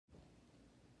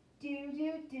Do do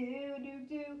do do do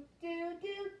do do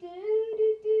do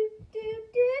do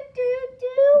do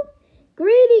do.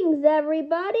 Greetings,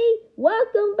 everybody.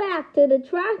 Welcome back to the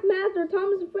Trackmaster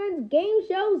Thomas and Friends Game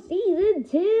Show Season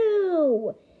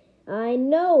 2. I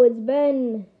know it's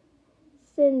been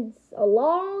since a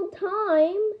long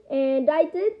time, and I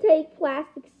did take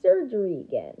plastic surgery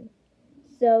again.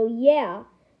 So yeah,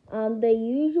 I'm the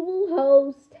usual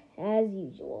host as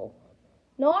usual.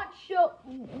 Not so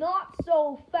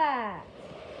fast.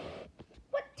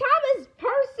 What, Thomas,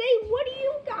 Percy, what are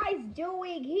you guys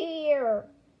doing here?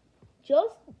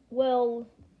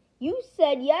 You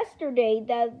said yesterday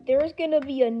that there's going to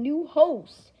be a new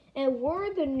host, and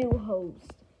we're the new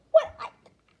host. What?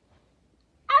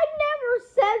 I never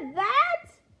said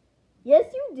that.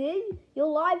 Yes, you did. Your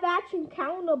live-action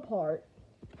counterpart.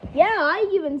 Yeah, I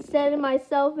even said it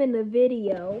myself in the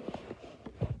video.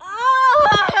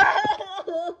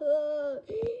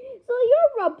 So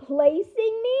you're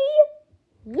replacing me?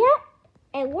 Yep.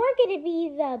 And we're going to be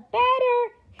the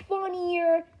better,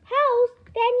 funnier host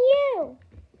than you.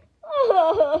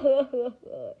 Don't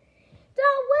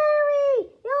worry.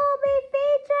 You'll be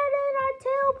featured in our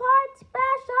 2-part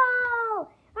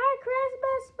special. Our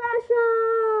Christmas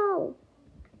special.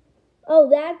 Oh,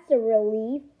 that's a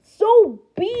relief. So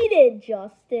beat it,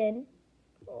 Justin.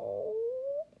 Oh.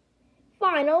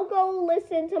 Fine, I'll go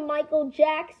listen to Michael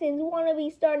Jackson's Wanna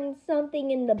Be Starting Something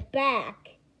in the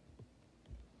back.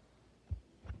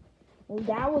 Well,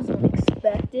 that was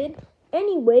unexpected.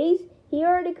 Anyways, here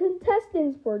are the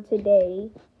contestants for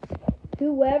today.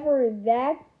 Whoever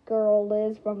that girl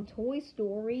is from Toy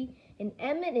Story, and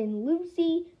Emmett and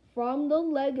Lucy from the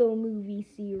Lego Movie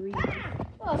series.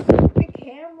 Oh, stupid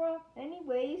camera.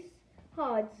 Anyways,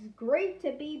 it's great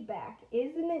to be back,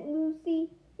 isn't it, Lucy?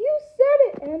 You said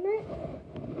it, Emmett.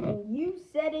 And you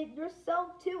said it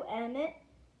yourself too, Emmett.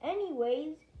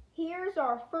 Anyways, here's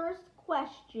our first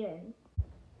question.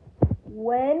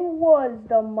 When was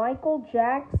the Michael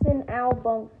Jackson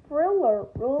album Thriller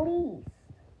released?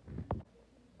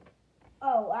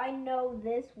 Oh, I know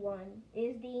this one.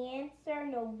 Is the answer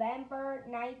November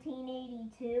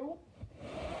 1982?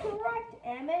 Correct,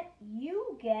 Emmett.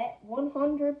 You get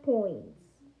 100 points.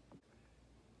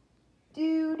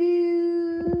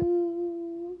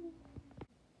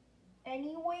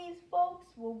 Anyways,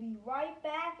 folks, we'll be right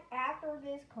back after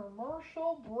this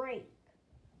commercial break.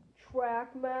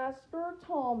 Trackmaster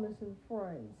Thomas and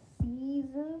Friends,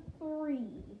 Season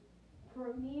 3,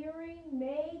 premiering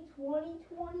May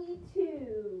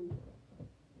 2022,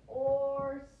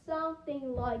 or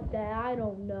something like that, I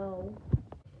don't know.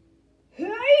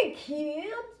 Hey,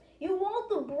 kids! You want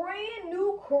the brand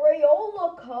new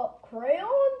Crayola Cup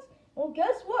crayons? Well,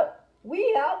 guess what?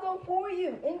 We have them for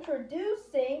you.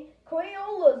 Introducing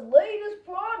Crayola's latest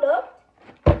product,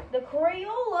 the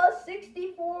Crayola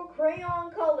 64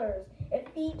 Crayon Colors. It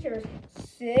features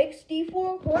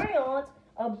 64 crayons,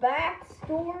 a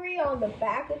backstory on the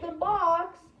back of the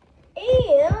box,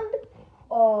 and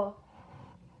a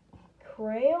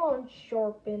crayon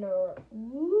sharpener.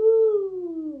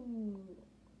 Woo!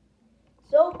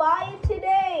 So buy it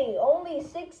today, only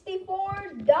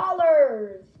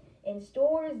 $64 in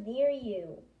stores near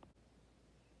you.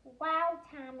 Wow,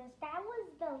 Thomas, that was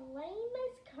the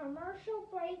lamest commercial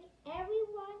break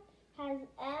everyone has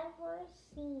ever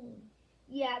seen.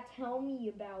 Yeah, tell me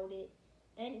about it.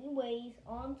 Anyways,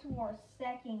 on to our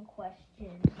second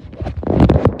question.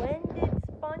 When did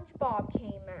SpongeBob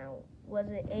came out? Was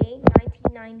it A,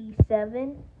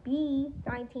 1997, B,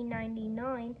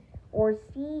 1999, or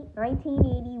C,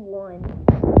 1981?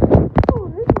 Oh,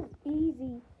 this is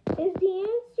easy. Is the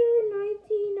answer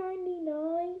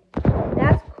 1999?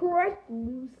 That's correct,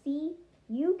 Lucy.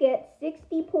 You get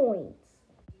 60 points.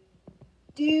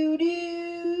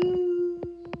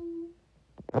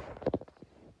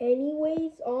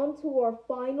 Anyways, on to our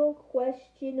final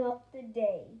question of the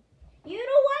day. You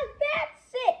know what?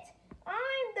 That's it.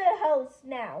 I'm the host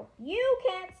now. You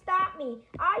can't stop me.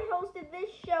 I hosted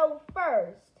this show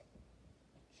first.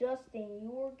 Justin,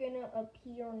 you're gonna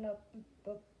appear in the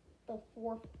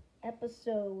 4th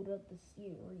episode of the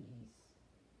series.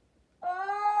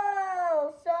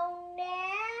 Oh, so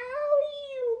now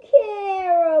you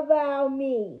care about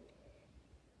me.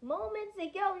 Moments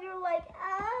ago, you're like,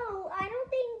 oh, I don't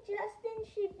think Justin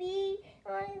should be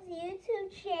on his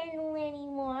YouTube channel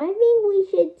anymore. I think we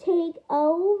should take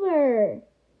over.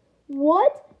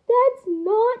 What? That's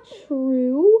not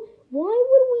true. Why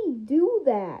would we do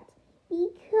that?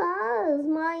 Because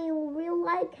my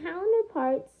real-life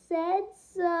counterpart said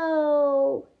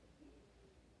so.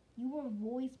 You were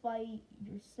voiced by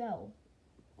yourself.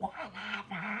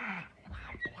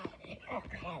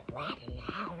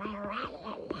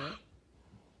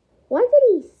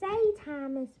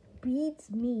 beats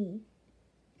me.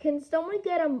 Can someone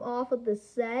get him off of the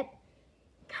set?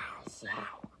 Cause I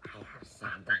have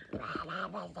something better to do.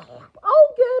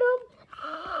 I'll get him.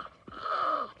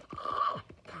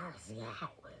 Cause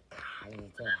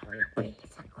you're a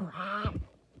piece of crap.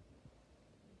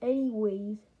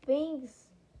 Anyways, thanks,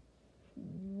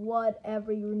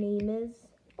 whatever your name is.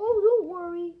 Oh, don't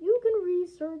worry. You can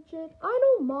research it. I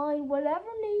don't mind whatever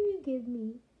name you give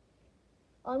me.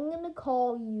 I'm going to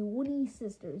call you Woody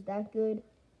Sisters. That good?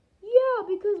 Yeah,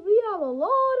 because we have a lot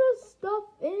of stuff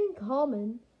in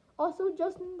common. Also,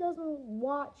 Justin doesn't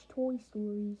watch Toy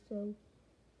Story, so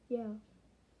yeah.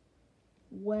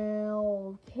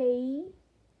 Well, okay.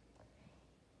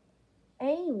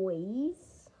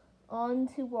 Anyways, on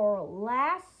to our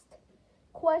last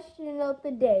question of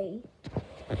the day.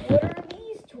 What are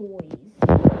these toys?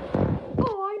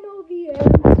 Oh, I know the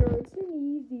answer. It's an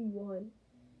easy one.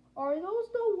 Are those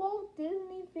the Walt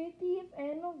Disney 50th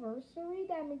anniversary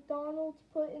that McDonald's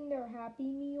put in their Happy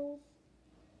Meals?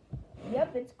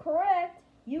 Yep, it's correct.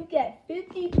 You get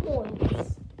 50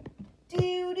 points.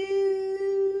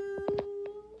 Doo-doo.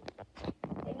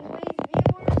 Anyways,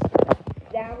 viewers,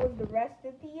 that was the rest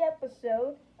of the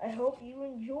episode. I hope you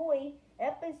enjoy.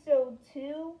 Episode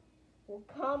 2 will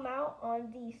come out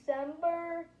on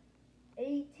December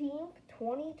 18th,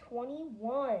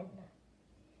 2021.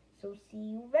 So see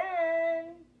you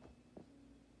then.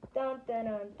 Dun dun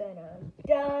dun dun dun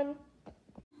dun.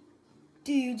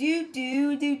 Do do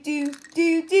do do do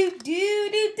do do do do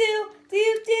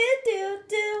do do do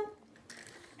do.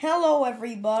 Hello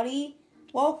everybody.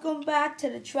 Welcome back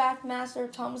to the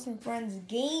Trackmaster Thomas and Friends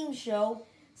Game Show,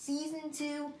 Season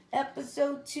 2,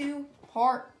 Episode 2,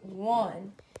 Part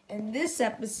 1. And this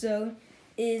episode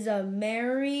is a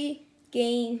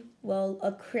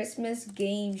Christmas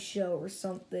game show or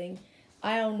something.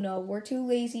 I don't know. We're too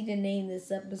lazy to name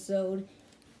this episode.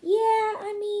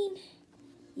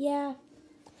 Yeah.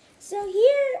 So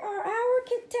here are our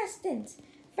contestants.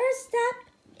 First up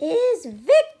is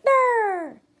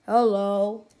Victor.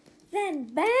 Hello.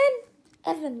 Then Ben.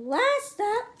 And then last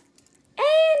up,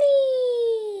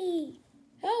 Annie.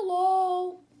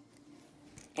 Hello.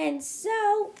 And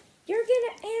so you're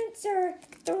going to answer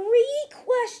 3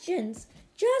 questions,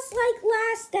 just like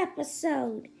last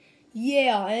episode.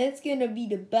 Yeah, and it's gonna be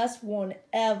the best one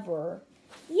ever.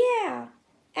 Yeah,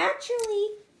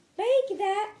 actually, make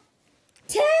that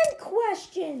 10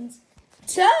 questions.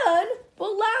 10?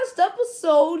 But last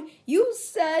episode, you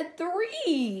said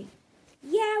 3.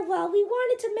 Yeah, well, we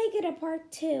wanted to make it a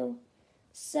part 2.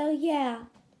 So, yeah.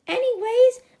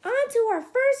 Anyways, on to our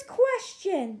first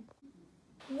question.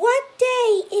 What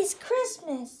day is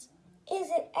Christmas?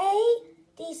 Is it A,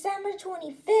 December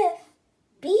 25th,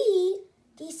 B,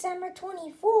 December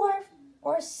 24th,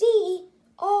 or C,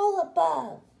 all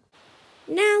above?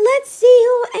 Now let's see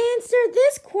who'll answer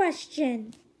this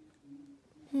question.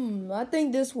 I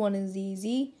think this one is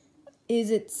easy.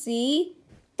 Is it C?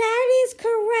 That is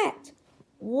correct.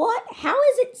 What? How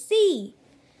is it C?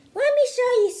 Let me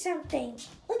show you something.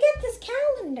 Look at this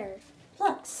calendar.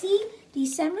 Look, see?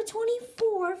 December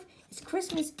 24th is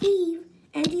Christmas Eve,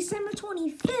 and December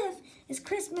 25th is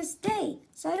Christmas Day.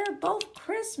 So they're both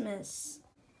Christmas.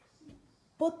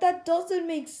 But that doesn't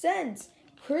make sense.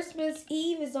 Christmas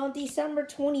Eve is on December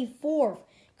 24th.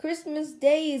 Christmas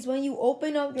Day is when you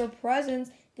open up your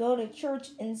presents, go to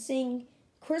church, and sing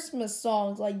Christmas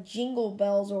songs like Jingle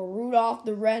Bells or Rudolph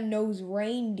the Red-Nosed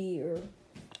Reindeer.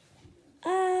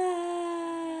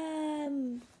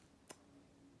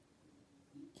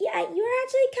 Yeah, you're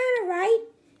actually kind of right.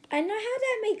 I know how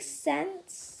that makes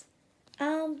sense.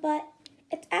 But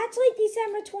it's actually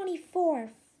December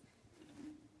 24th.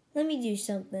 Let me do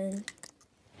something.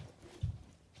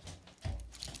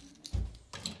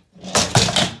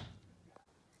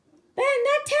 Ben,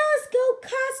 that telescope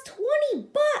costs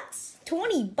 $20.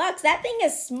 $20? That thing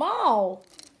is small.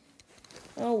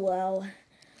 Oh well.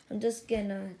 I'm just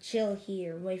gonna chill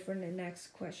here, wait for the next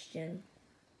question.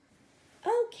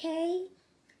 Okay.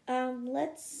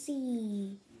 Let's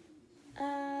see.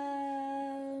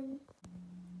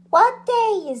 What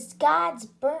day is God's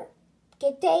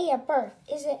day of birth?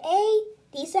 Is it A,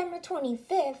 December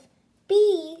 25th,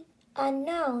 B,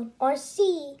 unknown, or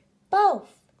C,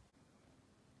 both?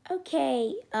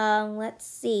 Okay, let's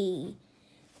see.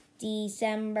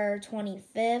 December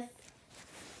 25th.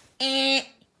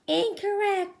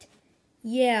 Incorrect.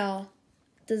 Yeah.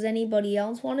 Does anybody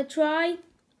else want to try?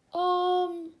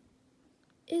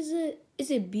 Is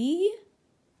it B?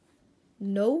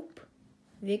 Nope.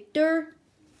 Victor?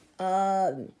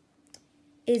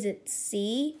 Is it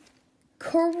C?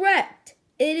 Correct.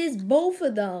 It is both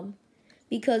of them.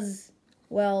 Because,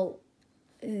 well,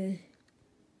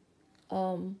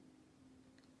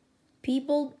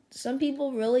 Some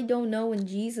people really don't know when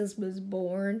Jesus was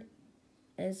born.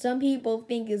 And some people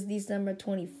think it's December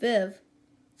 25th.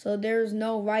 So there's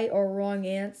no right or wrong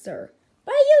answer.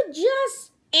 But you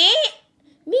just me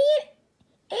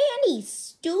and Annie,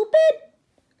 stupid.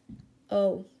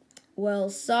 Oh, well,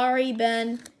 sorry,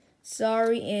 Ben.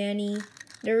 Sorry, Annie.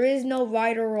 There is no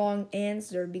right or wrong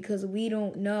answer because we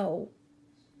don't know.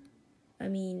 I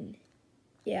mean,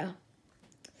 yeah.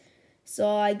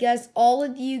 So I guess all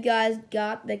of you guys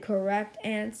got the correct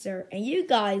answer. And you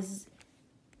guys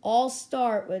all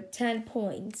start with 10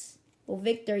 points. Well,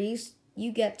 Victor, you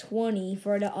get 20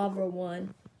 for the other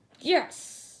one.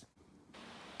 Yes.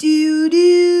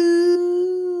 Doo-doo.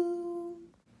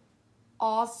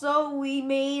 Also, we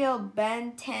made a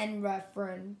Ben 10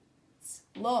 reference.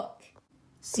 Look.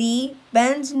 See,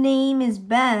 Ben's name is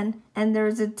Ben, and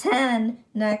there's a 10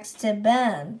 next to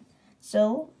Ben.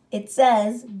 So, it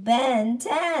says Ben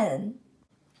 10.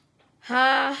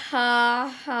 Ha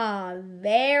ha ha.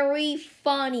 Very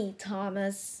funny,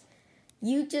 Thomas.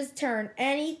 You just turn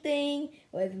anything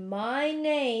with my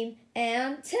name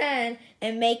and 10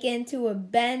 and make it into a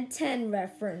Ben 10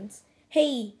 reference.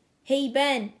 Hey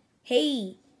Ben.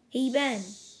 Hey Ben.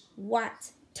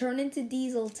 What? Turn into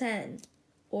Diesel 10.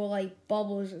 Or like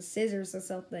Bubbles or Scissors or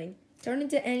something. Turn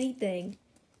into anything.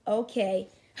 Okay.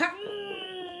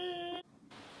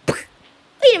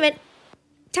 Wait a minute.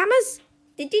 Thomas,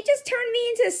 did you just turn me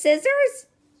into Scissors?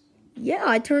 Yeah,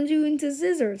 I turned you into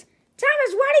Scissors.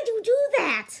 Thomas, why did you do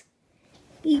that?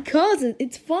 Because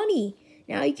it's funny.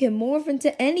 Now you can morph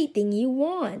into anything you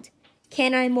want.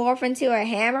 Can I morph into a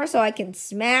hammer so I can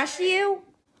smash you?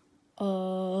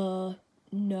 No.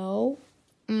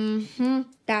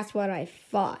 That's what I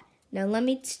thought. Now let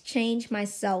me change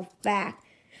myself back.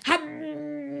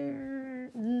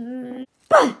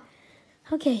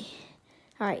 Okay.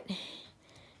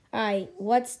 Alright,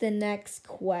 what's the next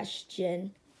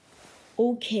question?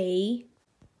 Okay.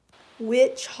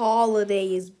 Which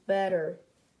holiday is better?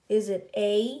 Is it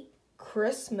A,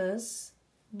 Christmas,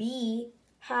 B,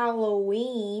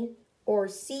 Halloween, or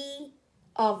C,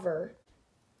 other?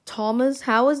 Thomas,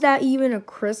 how is that even a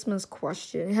Christmas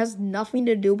question? It has nothing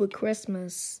to do with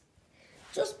Christmas.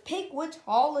 Just pick which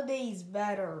holiday is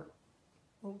better.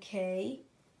 Okay.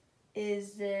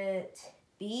 Is it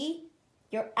B?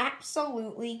 You're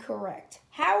absolutely correct.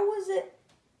 How is it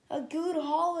a good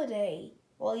holiday?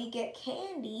 Well, you get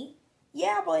candy.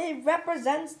 Yeah, but it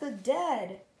represents the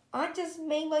dead. I just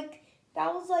made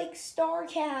that was like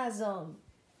sarcasm.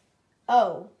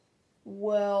 Oh,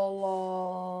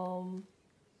 well,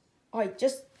 alright,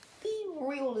 just be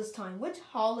real this time. Which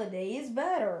holiday is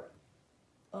better?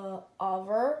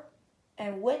 Other.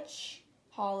 And which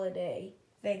holiday?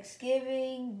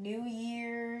 Thanksgiving, New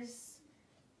Year's,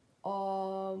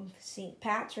 St.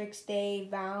 Patrick's Day,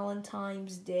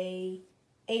 Valentine's Day,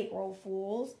 April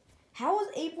Fool's. How is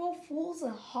April Fool's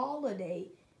a holiday?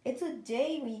 It's a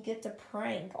day when you get to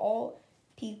prank all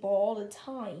people all the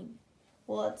time.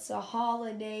 Well, it's a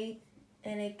holiday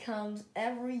and it comes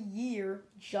every year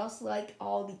just like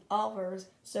all the others,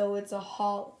 so it's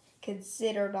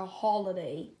considered a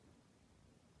holiday.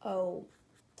 Oh,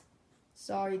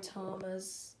 sorry,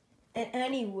 Thomas. And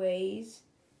anyways,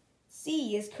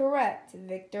 C is correct,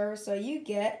 Victor, so you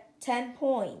get 10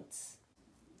 points.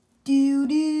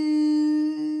 Doo-doo.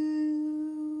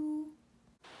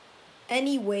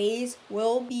 Anyways,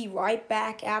 we'll be right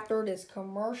back after this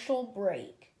commercial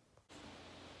break.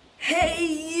 Hey,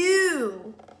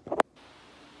 you!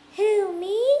 Who,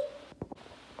 me?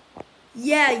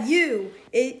 Yeah, you.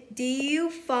 Do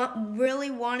you really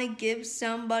want to give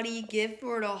somebody a gift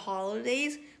for the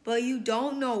holidays, but you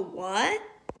don't know what?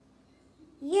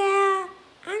 Yeah,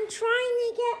 I'm trying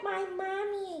to get my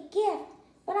mommy a gift,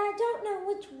 but I don't know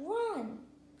which one.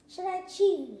 Should I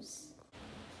choose?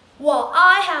 Well,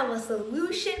 I have a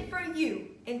solution for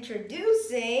you.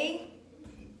 Introducing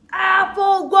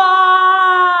Apple Watch!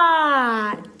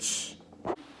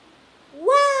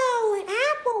 Wow, an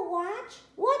Apple Watch?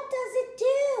 What does it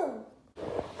do?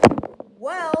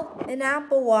 Well, an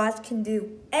Apple Watch can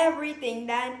do everything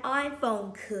that an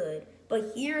iPhone could.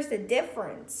 But here's the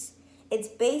difference. It's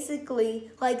basically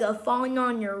like a phone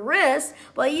on your wrist,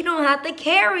 but you don't have to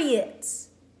carry it.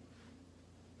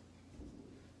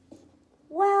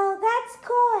 Well, that's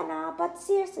cool and all, but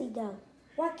seriously though,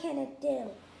 what can it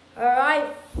do?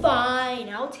 Alright, fine,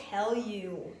 I'll tell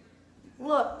you.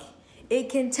 Look, it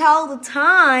can tell the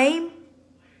time.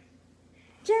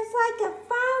 Just like a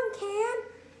phone can.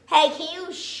 Hey, can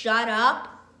you shut up?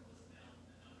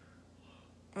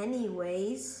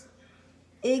 Anyways,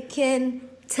 it can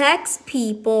text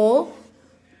people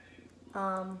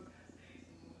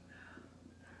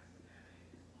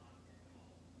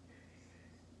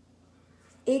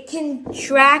It can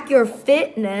track your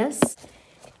fitness.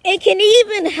 It can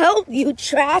even help you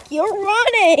track your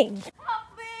running.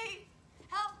 Help me!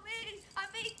 Help me! I'm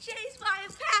being chased by a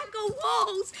pack of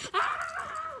wolves!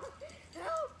 Ah!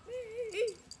 Help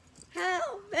me!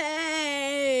 Help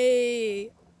me!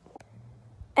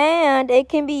 And it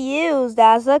can be used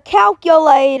as a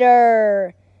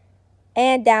calculator.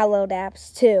 And download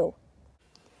apps too.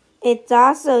 It's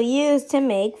also used to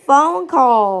make phone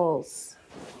calls.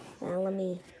 Now let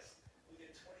me...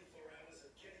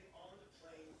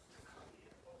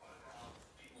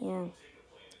 Yeah.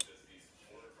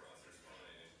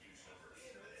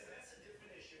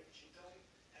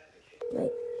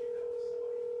 Wait.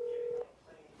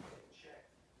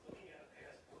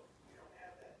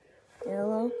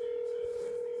 Hello?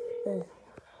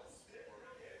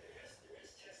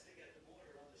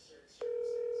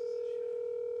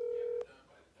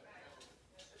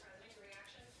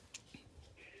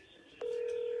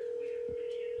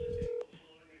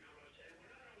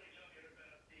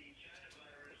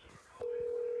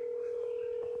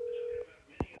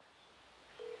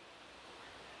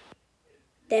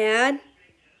 Dad?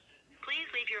 Please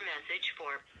leave your message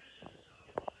for...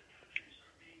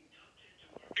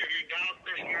 If you dial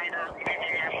this number, leave a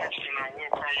message and I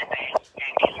will call you back.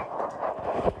 Thank you.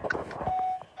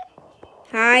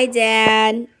 Hi,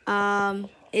 Dad.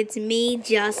 It's me,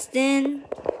 Justin.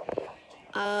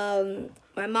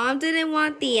 My mom didn't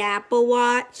want the Apple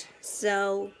Watch,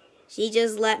 so she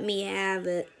just let me have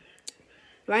it.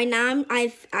 Right now,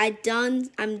 I'm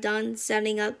done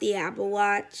setting up the Apple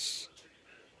Watch,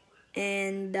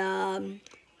 and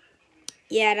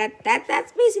yeah,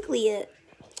 that's basically it.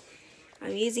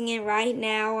 I'm using it right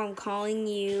now. I'm calling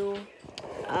you.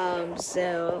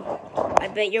 So I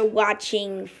bet you're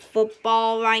watching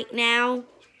football right now.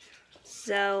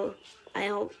 So I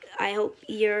hope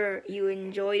you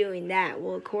enjoy doing that.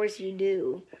 Well, of course you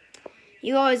do.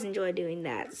 You always enjoy doing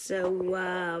that.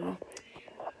 So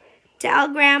tell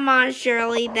Grandma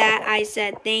Shirley that I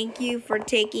said thank you for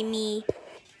taking me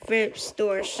thrift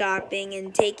store shopping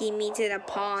and taking me to the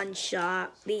pawn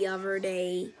shop the other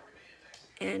day.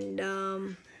 And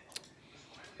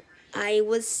I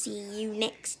will see you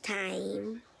next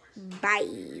time.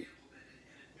 Bye.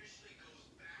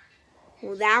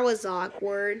 Well, that was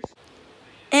awkward.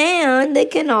 And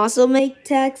it can also make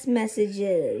text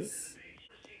messages.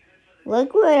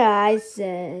 Look what I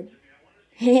said.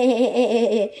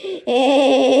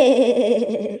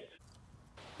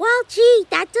 Well, gee,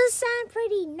 that does sound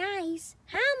pretty nice.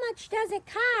 How much does it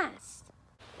cost?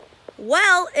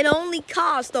 Well, it only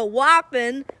cost a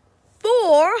whopping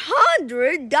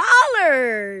 $400.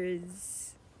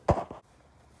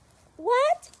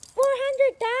 What?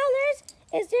 $400?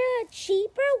 Is there a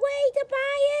cheaper way to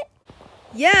buy it?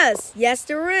 Yes,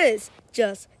 there is.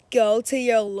 Just go to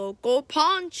your local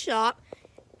pawn shop,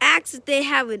 ask if they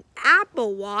have an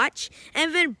Apple Watch,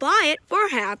 and then buy it for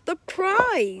half the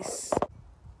price.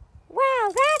 Wow,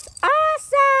 that's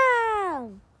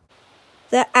awesome!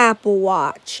 The Apple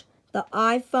Watch, the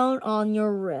iPhone on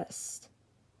your wrist.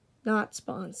 Not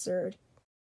sponsored.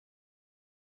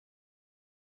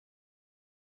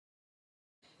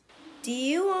 Do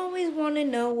you always want to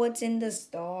know what's in the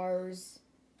stars?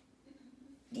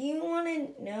 Do you want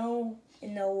to know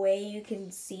in a way you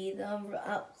can see them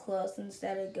up close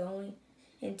instead of going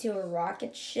into a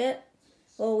rocket ship?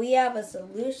 Well, we have a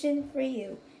solution for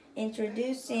you.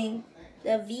 Introducing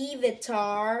the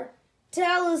Vivitar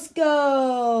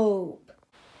telescope.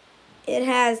 It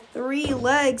has 3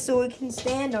 legs so it can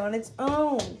stand on its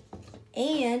own.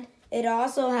 And it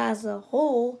also has a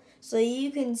hole so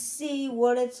you can see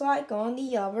what it's like on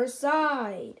the other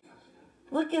side.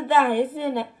 Look at that,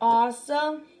 isn't it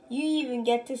awesome? You even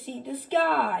get to see the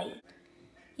sky.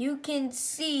 You can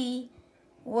see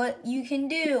what you can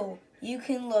do. You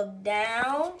can look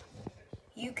down,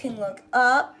 you can look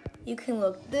up, you can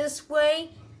look this way,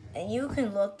 and you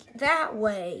can look that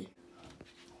way.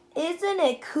 Isn't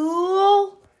it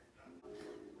cool?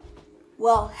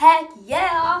 Well, heck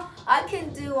yeah! I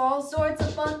can do all sorts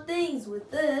of fun things with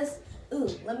this. Ooh,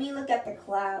 let me look at the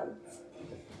clouds.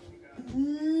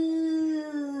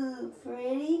 Ooh,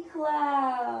 pretty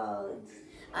clouds.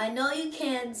 I know you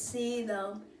can't see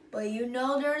them, but you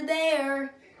know they're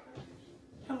there.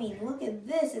 I mean, look at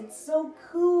this. It's so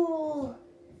cool.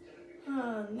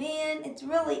 Oh, man, it's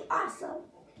really awesome.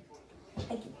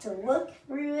 I get to look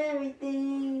through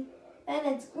everything, and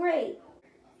it's great.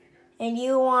 And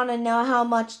you want to know how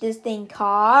much this thing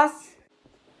costs?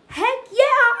 Heck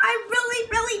yeah! I really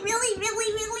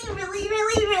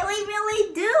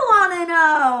really do want to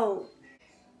know.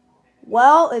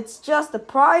 Well, it's just the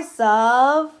price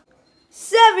of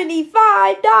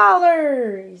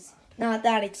 $75. Not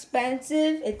that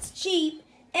expensive, it's cheap,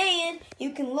 and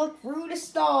you can look through the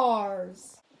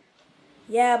stars.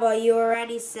 Yeah, but you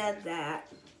already said that.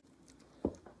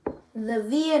 The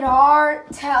V&R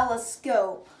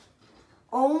telescope.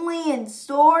 Only in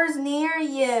stores near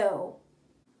you.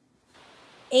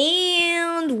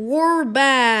 And we're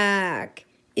back.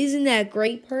 Isn't that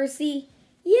great, Percy?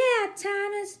 Yeah,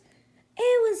 Thomas.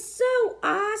 It was so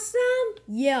awesome.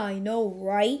 Yeah, I know,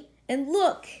 right? And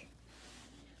look.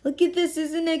 Look at this,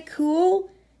 isn't it cool?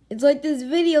 It's like this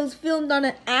video's filmed on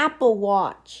an Apple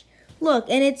Watch. Look,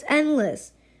 and it's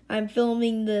endless. I'm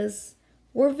filming this.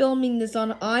 We're filming this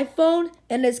on an iPhone,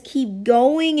 and let's keep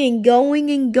going and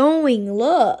going and going.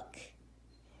 Look.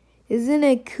 Isn't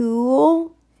it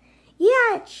cool?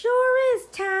 Yeah, it sure is,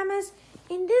 Thomas.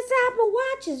 And this Apple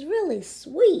Watch is really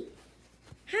sweet.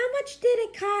 How much did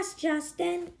it cost,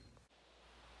 Justin?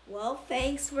 Well,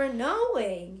 thanks for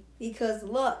knowing. Because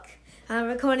look, I'm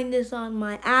recording this on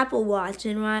my Apple Watch,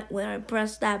 and right when I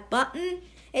press that button,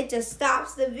 it just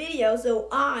stops the video, so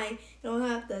I don't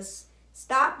have to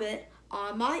stop it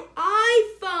on my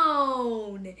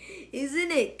iPhone.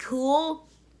 Isn't it cool?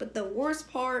 But the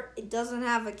worst part, it doesn't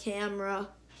have a camera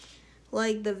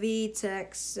like the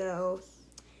VTech, so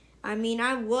I mean,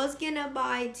 I was gonna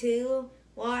buy 2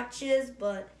 watches,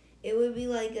 but it would be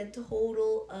like a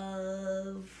total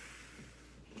of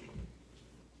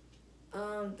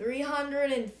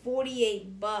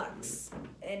 $348,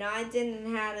 and I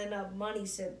didn't have enough money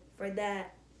for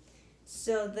that.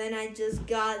 So then I just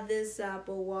got this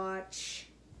Apple Watch.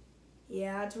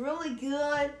 Yeah, it's really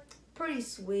good, pretty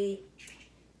sweet.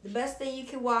 The best thing you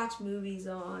can watch movies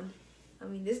on. I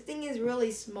mean, this thing is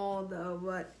really small though,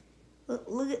 but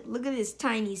look at this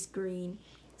tiny screen.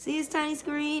 See this tiny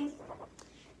screen?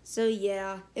 So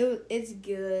yeah, it's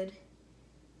good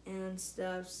and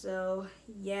stuff. So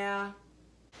yeah.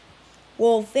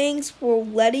 Well, thanks for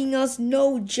letting us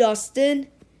know, Justin.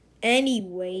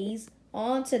 Anyways,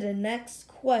 on to the next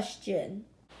question.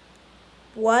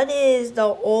 What is the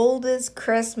oldest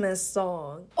Christmas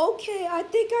song? Okay, I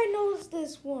think I know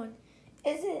this one.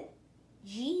 Is it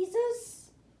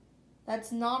Jesus?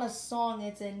 That's not a song,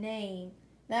 it's a name.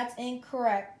 That's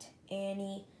incorrect,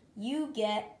 Annie. You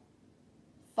get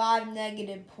 5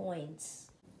 negative points.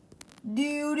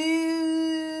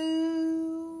 Doo-doo.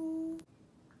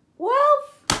 Well,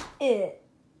 it.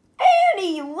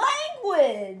 Annie,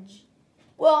 language.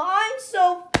 Well, I'm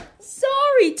so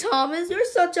sorry, Thomas. You're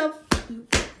such a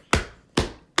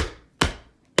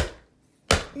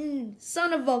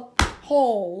son of a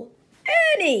hole.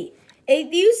 Annie,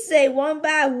 if you say one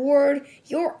bad word,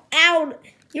 you're out.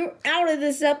 You're out of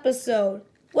this episode.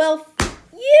 Well,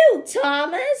 you,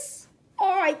 Thomas.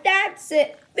 All right, that's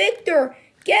it. Victor,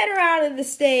 get her out of the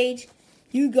stage.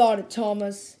 You got it,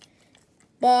 Thomas.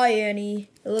 Bye, Annie.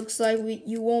 It looks like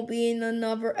you won't be in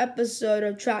another episode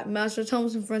of Trackmaster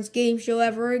Thomas and Friends Game Show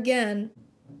ever again.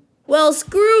 Well,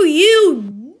 screw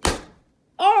you.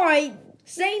 All right,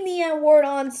 saying the N-word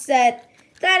on set.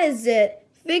 That is it.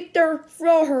 Victor,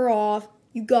 throw her off.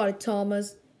 You got it,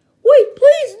 Thomas. Wait,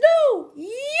 please, no!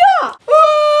 Yeah!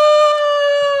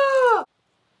 Ah!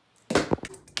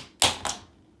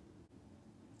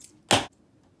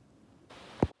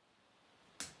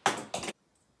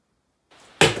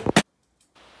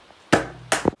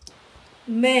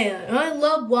 Man, I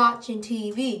love watching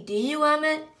TV. Do you,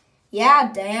 Emmett?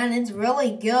 Yeah, Dan, it's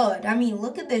really good. I mean,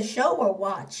 look at this show we're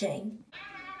watching.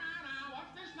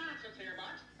 What's this nonsense here,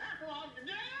 Bugs? After all,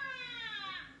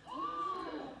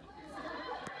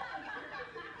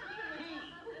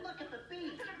 look at the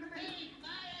beat.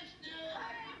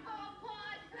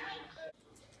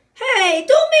 Hey,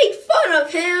 don't make fun of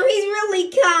him. He's really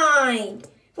kind.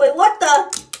 Wait, what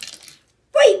the?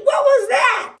 Wait, what was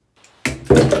that?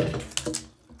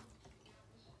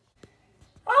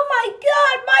 Oh my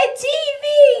God, my TV!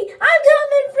 I'm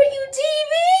coming for you, TV!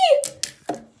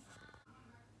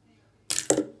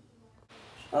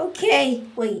 Okay,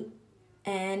 wait.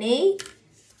 Annie?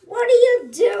 What are you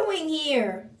doing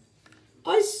here?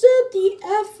 I said the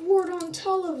F word on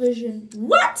television.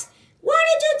 What? Why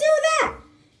did you do that?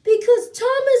 Because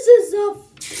Thomas is a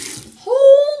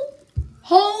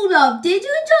Hold up, did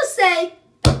you just say?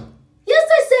 Yes,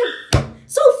 I said,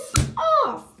 so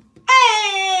off.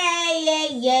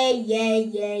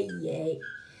 Yay.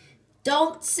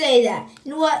 Don't say that.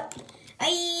 You know what?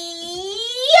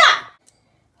 Yeah!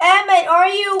 Emmett, are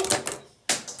you?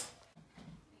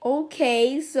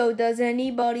 Okay, so does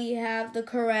anybody have the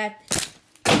correct?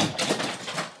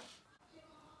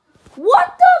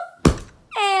 What the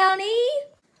Annie?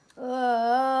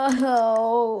 Oh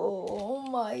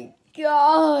my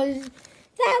gosh.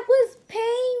 That was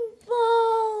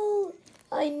painful.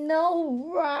 I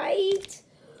know, right?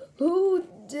 Who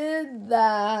did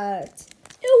that?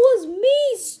 It was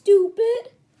me,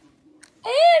 stupid.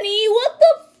 Annie, what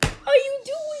the are you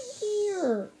doing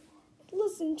here?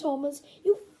 Listen, Thomas,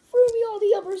 you threw me on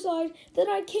the other side, then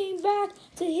I came back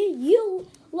to hit you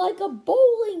like a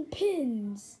bowling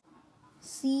pins.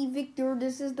 See, Victor,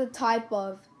 this is the type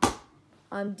of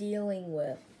I'm dealing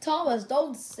with. Thomas,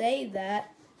 don't say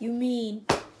that. You mean,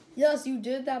 yes, you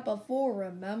did that before,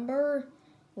 remember?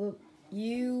 With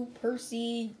you,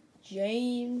 Percy,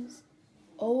 James.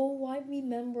 Oh, I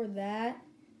remember that.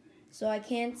 So I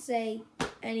can't say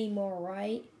anymore,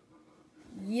 right?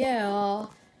 Yeah.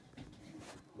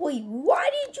 Wait, why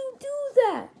did you do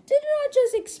that? Didn't I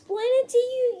just explain it to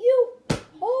you, you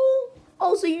hole?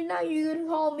 Oh, so you're gonna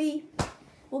call me?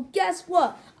 Well, guess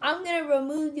what? I'm gonna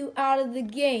remove you out of the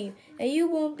game, and you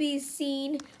won't be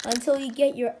seen until you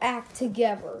get your act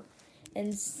together.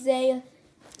 And say,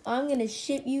 I'm gonna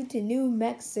ship you to New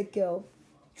Mexico.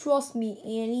 Trust me,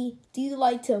 Annie. Do you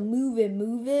like to move it,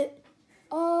 move it?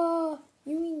 You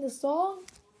mean the song?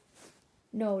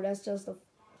 No, that's just a...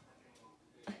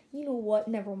 You know what?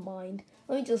 Never mind.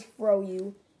 Let me just throw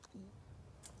you.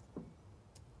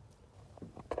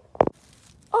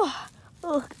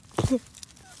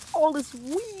 All this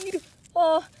weed.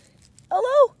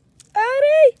 Hello?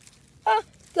 Eddie?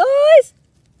 Guys?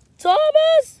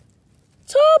 Thomas?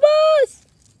 Thomas!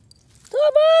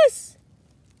 Thomas!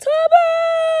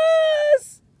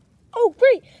 Thomas! Oh,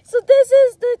 great. So this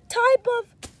is the type of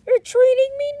you're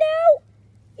treating me now?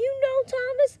 You know,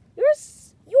 Thomas,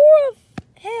 you're a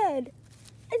head.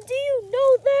 And do you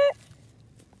know that?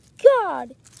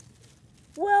 God.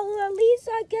 Well, at least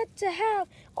I get to have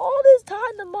all this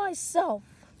time to myself.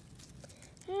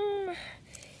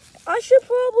 I should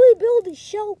probably build a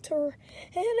shelter,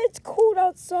 and it's cold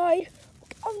outside.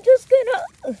 I'm just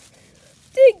gonna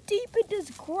dig deep in this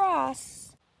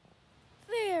grass.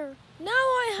 There, now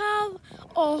I have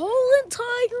a whole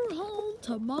entire home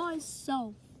to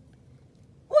myself.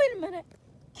 Wait a minute.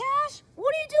 Cash,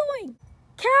 what are you doing?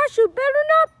 Cash, you better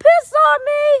not piss on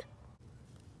me.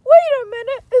 Wait a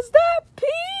minute, is that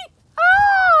pee?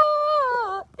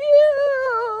 Ah!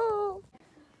 Ew!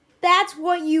 That's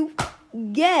what you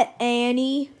get,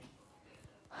 Annie.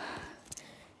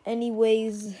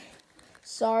 Anyways,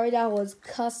 sorry that was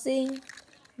cussing.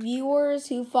 Viewers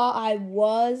who thought I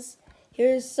was,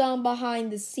 here's some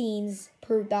behind the scenes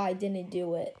proof that I didn't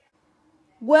do it.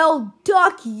 Well,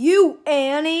 duck you,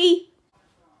 Annie.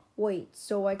 Wait,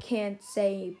 so I can't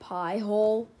say pie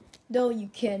hole? No, you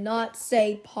cannot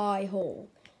say pie hole.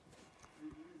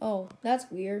 Oh, that's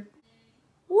weird.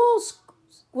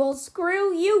 Well,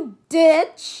 screw you,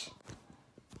 ditch.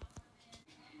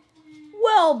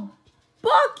 Well,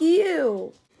 buck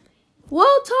you.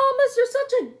 Well, Thomas, you're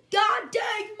such a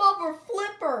goddamn mother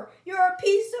flipper. You're a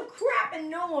piece of crap and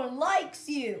no one likes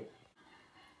you.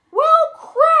 Well,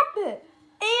 crap it.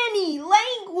 Annie,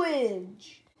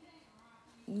 language.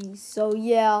 So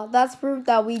yeah, that's proof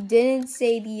that we didn't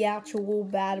say the actual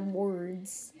bad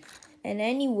words. And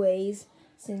anyways,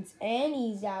 since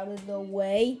Annie's out of the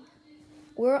way,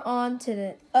 we're on to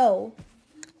the... Oh,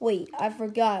 wait, I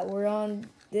forgot. We're on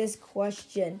this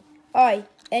question. Alright,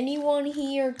 anyone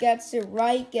here gets it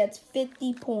right gets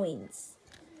 50 points.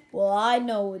 Well, I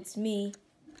know it's me.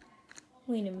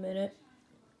 Wait a minute.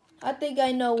 I think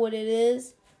I know what it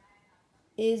is.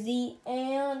 Is the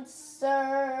answer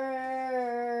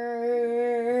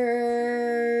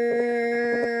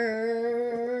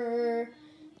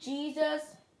Jesus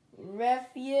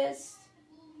Refuus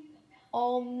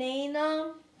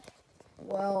Omnanum?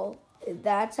 Well, if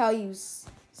that's how you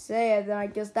say it, then I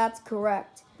guess that's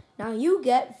correct. Now you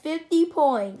get 50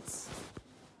 points.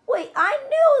 Wait, I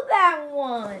knew that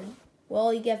one.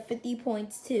 Well, you get 50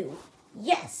 points too.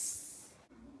 Yes!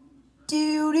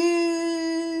 Doo-doo!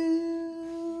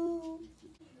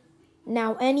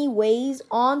 Now, anyways,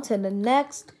 on to the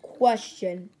next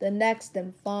question. The next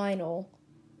and final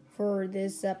for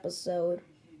this episode.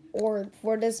 Or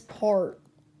for this part.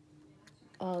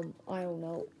 I don't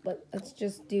know. But let's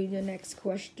just do the next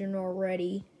question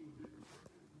already.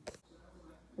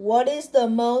 What is the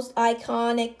most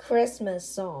iconic Christmas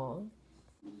song?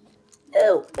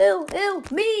 Ew, ew, ew,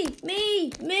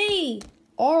 me.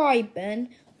 Alright, Ben.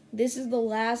 This is the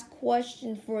last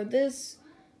question for this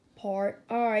part.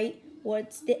 Alright,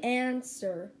 what's the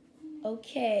answer?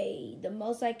 Okay, the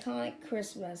most iconic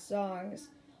Christmas songs.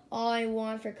 All I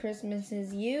Want for Christmas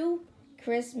Is You,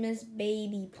 Christmas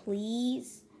Baby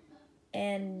Please,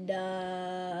 And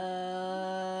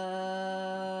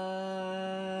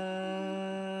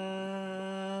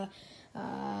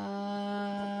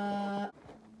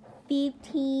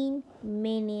 15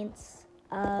 minutes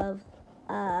of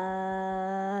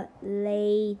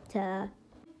later.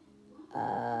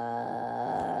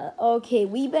 Okay,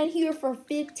 we've been here for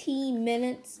 15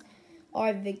 minutes.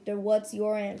 Alright, Victor, what's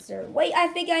your answer? Wait, I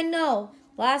think I know.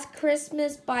 Last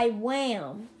Christmas by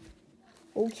Wham.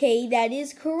 Okay, that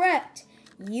is correct.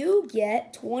 You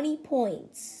get 20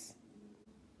 points.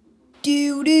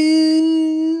 Doo-doo.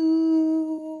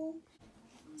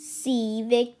 See,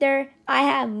 Victor, I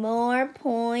have more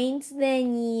points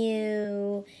than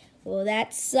you. Well,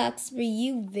 that sucks for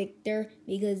you, Victor,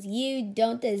 because you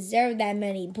don't deserve that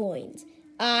many points.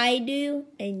 I do,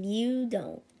 and you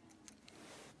don't.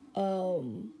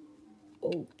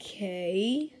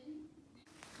 Okay.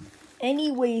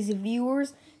 Anyways,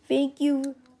 viewers, thank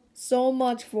you so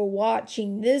much for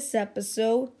watching this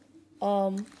episode.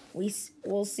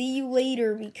 We'll see you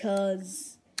later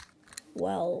because,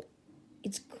 well,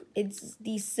 it's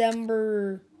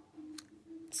December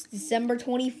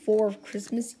 24th,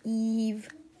 Christmas Eve.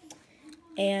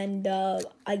 And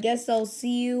I guess I'll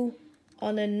see you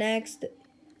on the next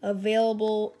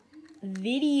available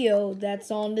video that's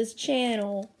on this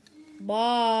channel.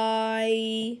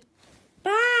 Bye.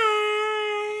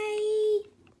 Bye!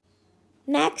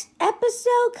 Next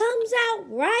episode comes out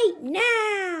right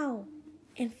now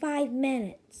in 5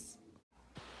 minutes.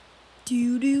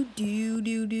 Do do do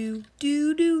do do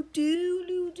do do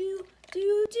do do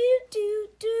do do do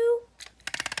do.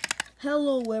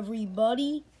 Hello,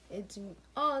 everybody. It's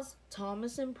us,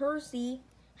 Thomas and Percy.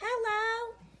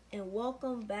 Hello! And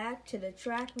welcome back to the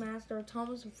Trackmaster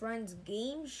Thomas and Friends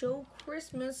Game Show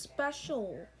Christmas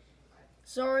Special.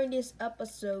 Sorry this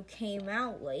episode came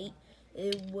out late.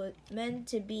 It was meant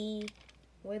to be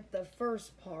with the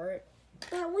first part.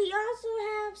 But we also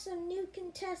have some new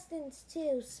contestants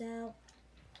too, so.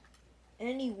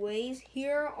 Anyways,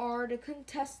 here are the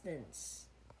contestants.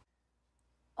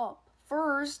 Up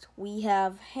first, we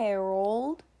have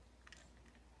Harold.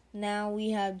 Now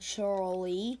we have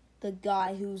Charlie, the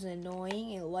guy who's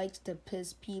annoying and likes to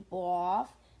piss people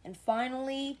off. And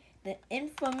finally, the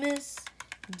infamous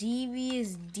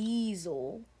Devious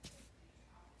Diesel.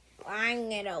 I'm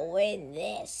gonna win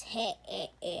this.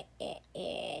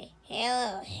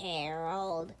 Hello,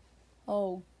 Harold.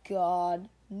 Oh, God.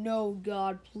 No,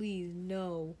 God, please,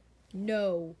 no.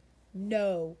 No,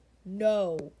 no,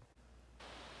 no.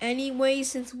 Anyway,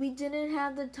 since we didn't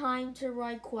have the time to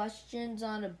write questions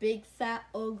on a big, fat,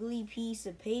 ugly piece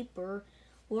of paper,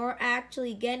 we're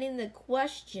actually getting the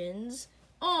questions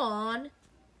on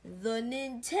the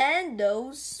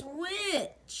Nintendo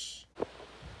Switch.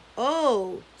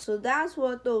 Oh, so that's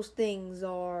what those things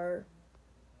are.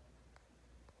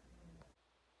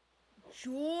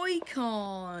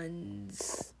 Joy-Cons.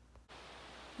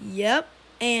 Yep,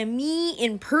 and me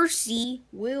and Percy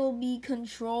will be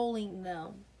controlling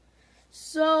them.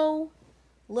 So,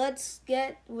 let's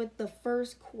get with the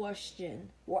first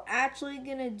question. We're actually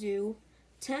gonna do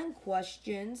 10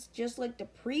 questions, just like the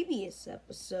previous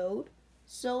episode.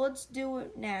 So let's do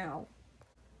it now.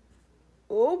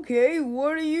 Okay,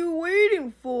 what are you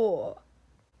waiting for?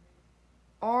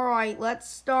 Alright, let's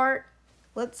start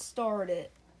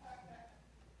it.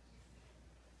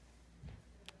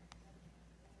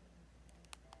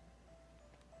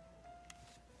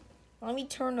 Let me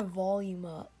turn the volume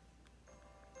up.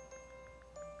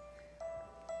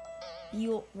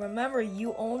 You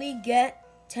only get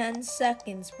 10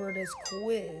 seconds for this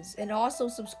quiz. And also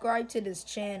subscribe to this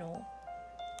channel.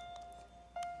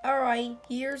 Alright,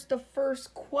 here's the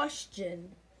first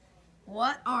question.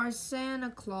 What are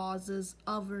Santa Claus's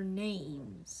other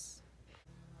names?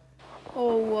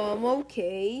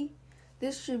 Okay.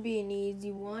 This should be an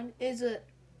easy one. Is it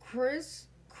Kris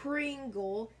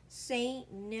Kringle,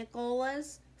 Saint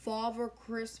Nicholas, Father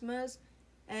Christmas,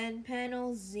 and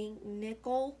Panel Zinc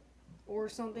Nickel, or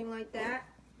something like that?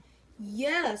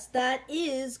 Yes, that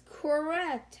is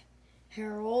correct.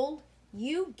 Harold,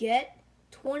 you get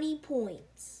 20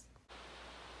 points.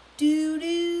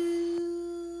 Doo-doo.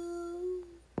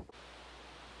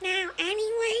 Now,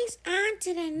 anyways, on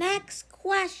to the next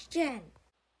question.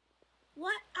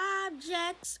 What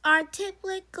objects are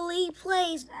typically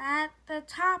placed at the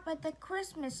top of the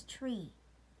Christmas tree?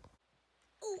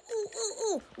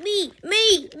 Ooh. Me.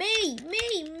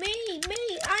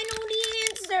 I know the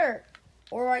answer.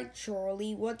 Alright,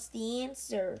 Charlie, what's the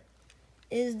answer?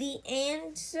 Is the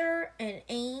answer an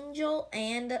angel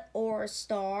or a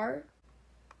star?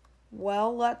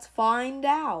 Well, let's find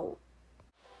out.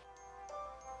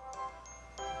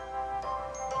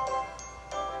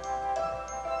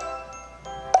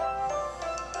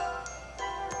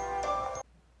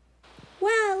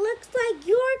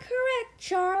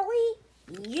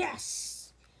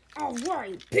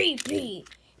 PP!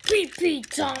 PP,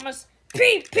 Thomas!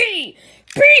 PP!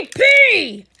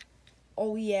 PP!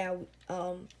 Oh yeah,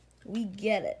 we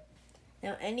get it.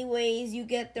 Now anyways, you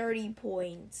get 30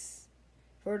 points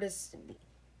for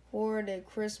the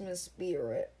Christmas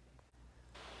spirit.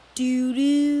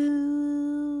 Doo-doo.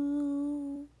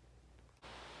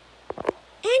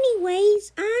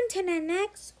 Anyways, on to the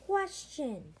next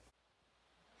question.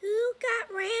 Who got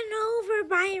ran over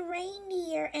by a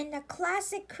reindeer in the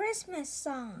classic Christmas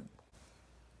song?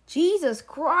 Jesus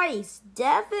Christ,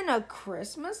 death in a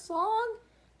Christmas song?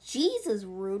 Jesus,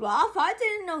 Rudolph, I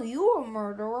didn't know you were a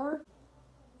murderer.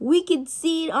 We can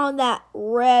see it on that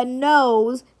red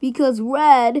nose because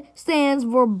red stands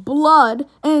for blood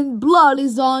and blood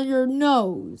is on your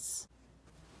nose.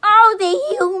 Oh, the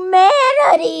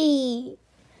humanity!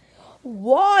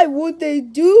 Why would they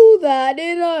do that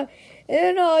in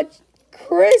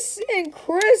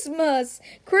Christmas?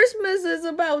 Christmas is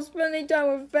about spending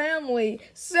time with family.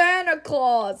 Santa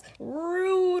Claus,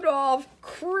 Rudolph,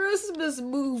 Christmas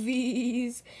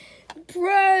movies,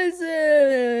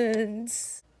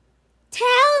 presents.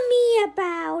 Tell me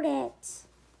about it.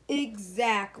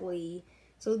 Exactly.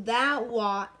 So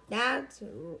that's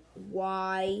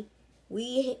why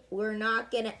we're not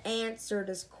gonna answer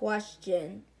this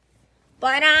question.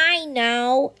 But I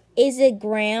know. Is it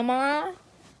Grandma?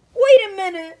 Wait a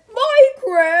minute, my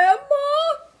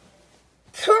grandma?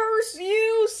 Curse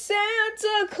you,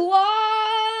 Santa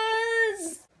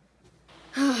Claus!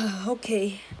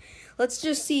 Okay, let's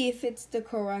just see if it's the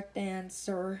correct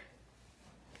answer.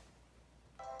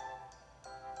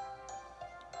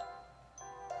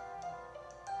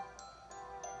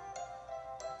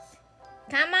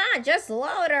 Come on, just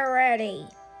load already.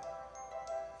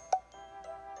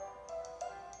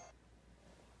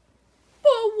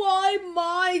 But why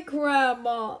my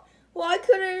grandma? Why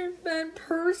couldn't it have been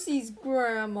Percy's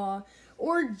grandma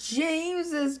or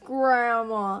James's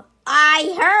grandma?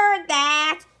 I heard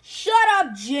that. Shut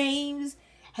up, James.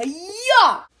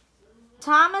 Hiya!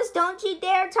 Thomas, don't you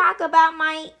dare talk about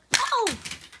my...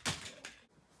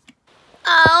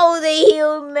 Oh, the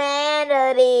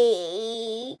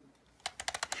humanity.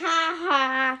 Ha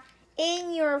ha.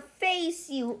 In your face,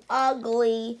 you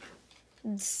ugly,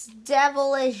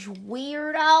 devilish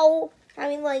weirdo. I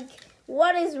mean, like,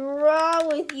 what is wrong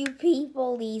with you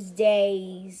people these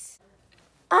days?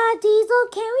 Diesel,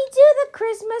 can we do the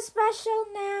Christmas special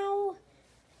now?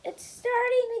 It's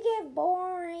starting to get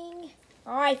boring.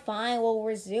 Alright, fine, we'll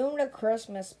resume the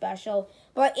Christmas special.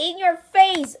 But in your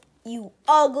face, you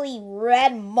ugly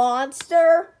red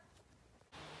monster.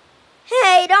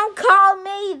 Hey, don't call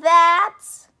me that.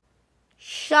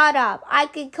 Shut up. I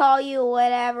can call you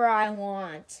whatever I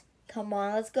want. Come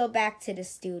on, let's go back to the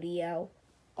studio.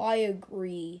 I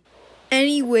agree.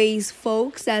 Anyways,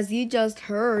 folks, as you just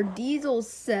heard, Diesel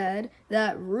said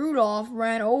that Rudolph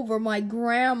ran over my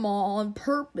grandma on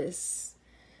purpose.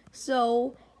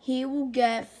 So, he will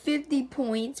get 50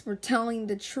 points for telling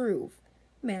the truth.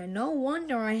 Man, no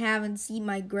wonder I haven't seen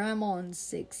my grandma in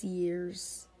 6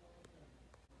 years.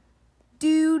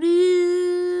 Doo-doo.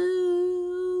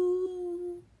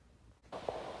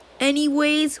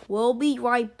 Anyways, we'll be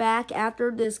right back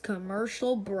after this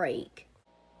commercial break.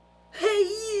 Hey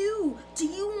you! Do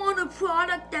you want a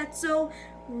product that's so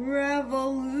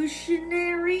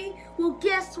revolutionary? Well,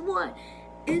 guess what?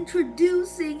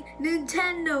 Introducing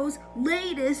Nintendo's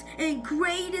latest and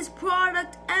greatest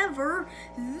product ever,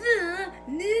 the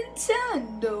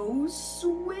Nintendo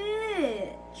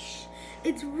Switch.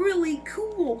 It's really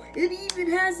cool. It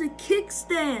even has a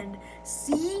kickstand.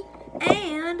 See?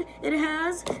 And it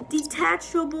has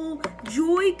detachable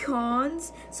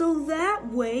Joy-Cons, so that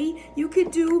way you can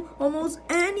do almost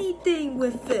anything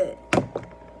with it.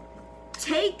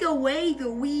 Take away the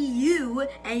Wii U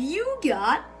and you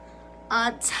got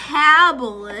a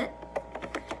tablet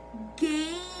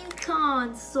game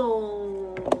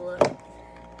console.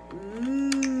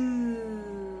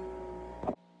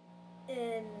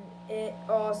 And it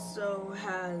also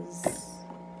has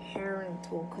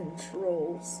parental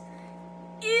controls.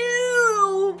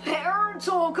 Ew!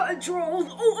 Parental controls!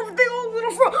 Oh, they all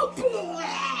little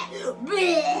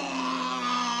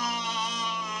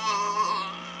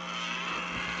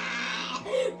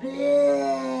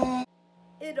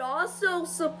It also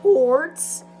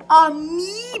supports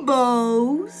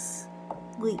amiibos.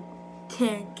 Wait,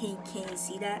 can you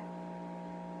see that?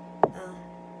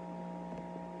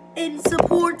 It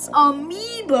supports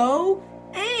amiibo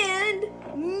and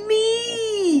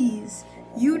Mii's.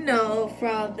 You know,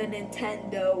 from the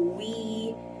Nintendo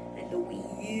Wii and the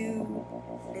Wii U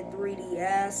and the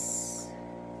 3DS.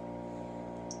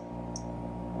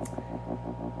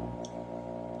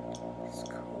 It's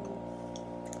cool.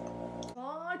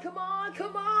 come on,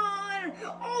 come on!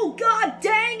 Oh, god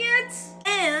dang it!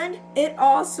 And it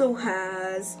also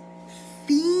has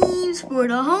themes for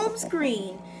the home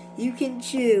screen. You can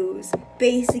choose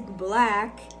basic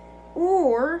black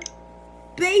or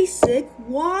basic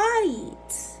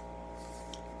white.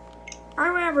 I'd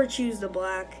rather choose the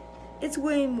black. It's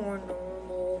way more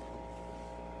normal.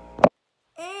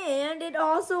 And it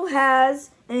also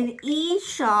has an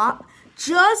eShop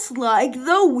just like the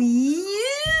Wii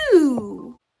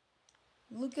U.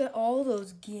 Look at all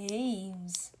those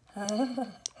games. And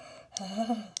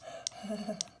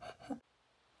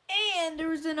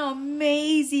there's an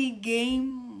amazing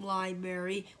game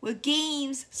library with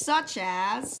games such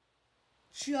as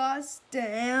Just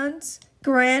Dance,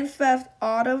 Grand Theft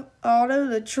Auto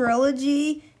the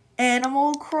Trilogy,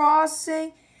 Animal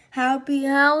Crossing, Happy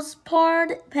House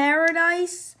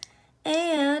Paradise,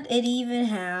 and it even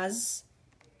has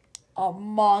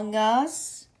Among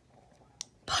Us,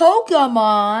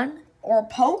 Pokemon or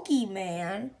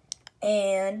Pokemon,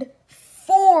 and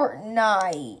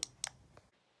Fortnite.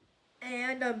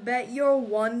 And I bet you're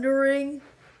wondering,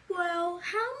 well,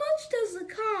 how much does it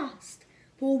cost?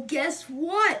 Well, guess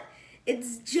what?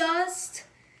 It's just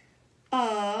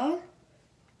the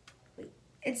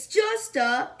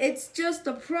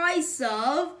price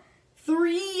of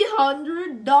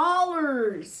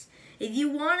 $300. If you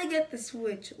want to get the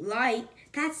Switch Lite,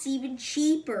 that's even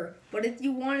cheaper. But if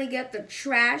you want to get the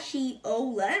trashy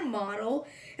OLED model,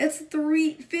 it's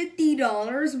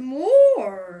 $50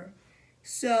 more.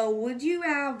 So, would you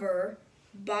rather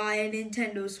buy a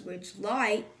Nintendo Switch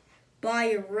Lite, buy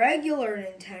a regular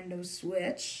Nintendo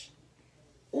Switch,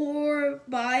 or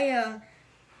buy a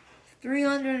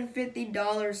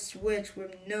 $350 Switch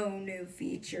with no new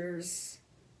features?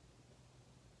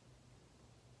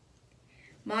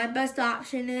 My best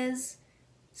option is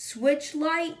Switch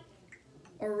Lite,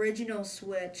 original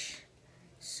Switch.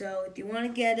 So, if you want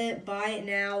to get it, buy it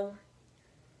now.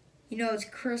 You know, it's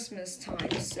Christmas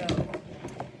time, so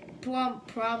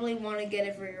probably want to get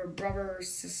it for your brother or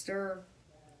sister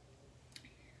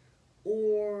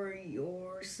or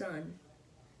your son.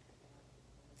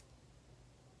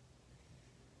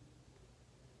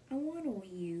 I want a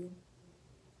Wii U.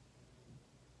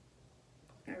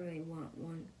 I really want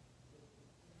one.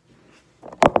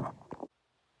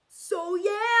 So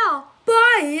yeah,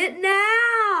 buy it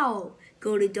now!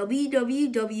 Go to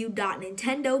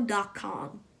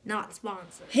www.nintendo.com. Not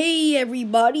sponsored. Hey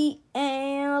everybody,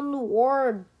 and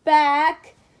we're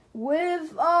back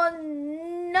with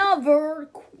another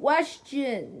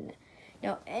question.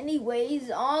 Now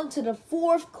anyways, on to the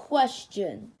fourth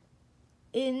question.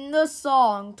 In the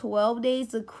song 12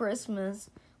 Days of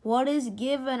Christmas, what is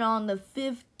given on the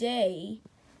fifth day?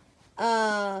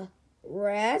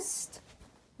 Rest.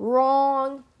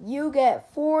 Wrong. You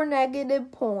get 4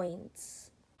 negative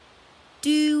points.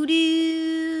 Doo-doo.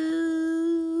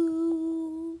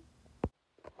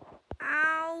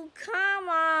 Oh, come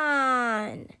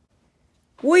on.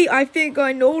 Wait, I think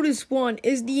I know this one.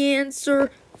 Is the answer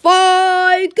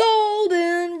 5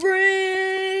 golden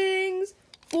rings,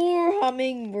 4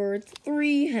 hummingbirds,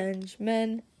 3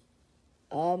 henchmen,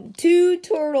 2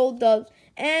 turtle doves,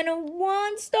 and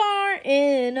 1 star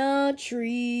in a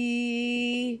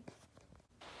tree?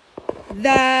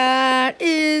 That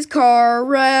is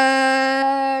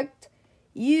correct.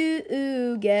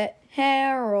 You get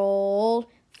Harold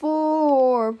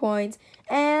 4 points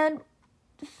and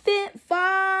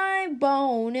 5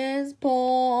 bonus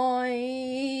points.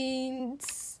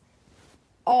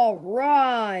 All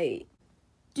right.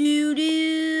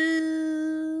 Doo-doo.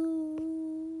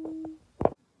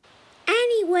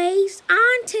 Anyways,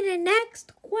 on to the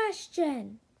next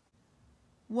question.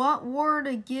 What were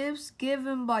the gifts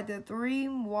given by the 3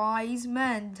 wise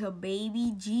men to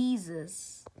baby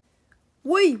Jesus?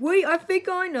 Wait, I think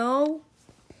I know.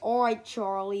 Alright,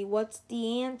 Charlie, what's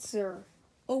the answer?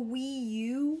 A Wii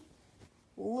U?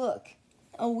 Look,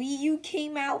 a Wii U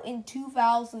came out in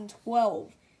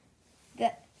 2012.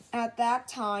 At that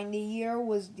time, the year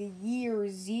was the year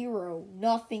 0.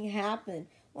 Nothing happened.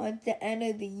 When the end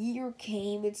of the year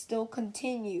came, it still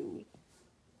continued.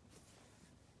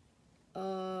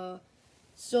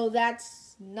 So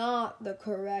that's not the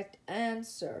correct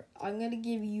answer. I'm gonna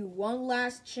give you one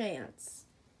last chance.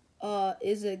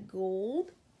 Is it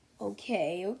gold?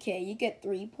 Okay, you get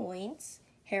 3 points.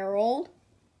 Harold,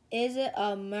 is it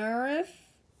a Marif?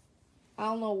 I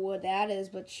don't know what that is,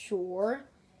 but sure.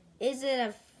 Is it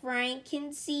a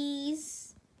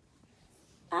frankincense?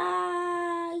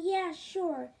 Yeah,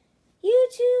 sure. You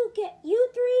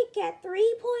 3 get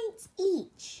 3 points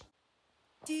each.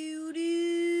 Doo-doo.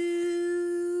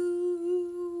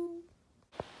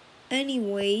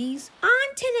 Anyways,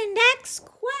 on to the next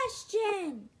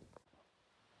question.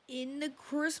 in the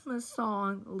Christmas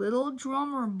song, Little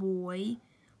Drummer Boy,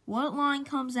 what line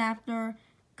comes after,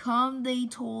 "Come they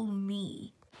told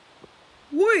me"?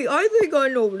 Wait, I think I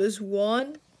know this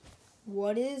one.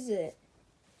 What is it?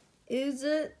 Is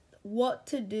it what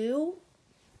to do?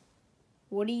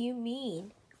 What do you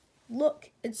mean?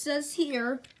 Look, it says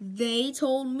here, they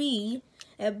told me,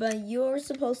 but you're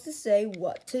supposed to say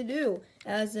what to do.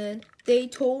 As in, they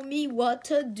told me what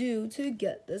to do to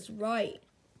get this right.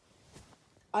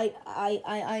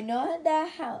 I know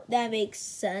that makes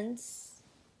sense,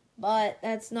 but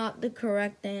that's not the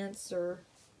correct answer.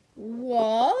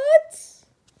 What?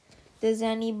 Does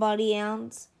anybody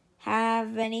else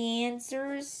have any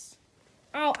answers?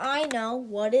 Oh, I know.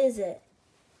 What is it?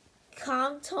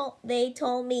 They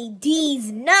told me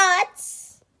these nuts.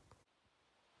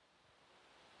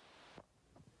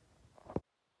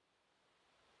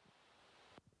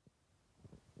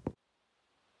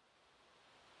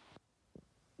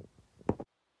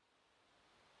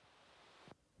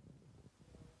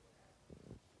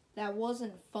 That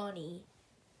wasn't funny.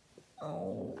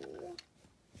 Oh.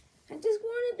 I just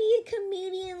want to be a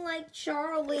comedian like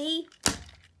Charlie.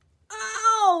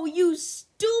 Oh, you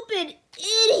stupid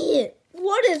idiot!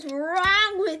 What is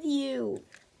wrong with you?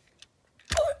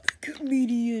 I'm the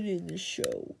comedian in the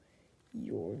show.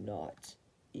 You're not.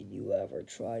 If you ever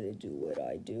try to do what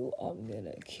I do, I'm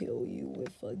gonna kill you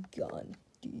with a gun.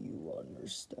 Do you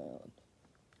understand?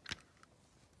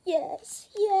 Yes,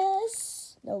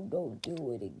 yes. No, don't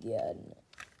do it again.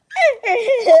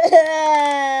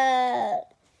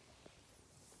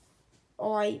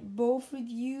 Alright, both of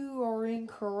you are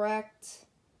incorrect.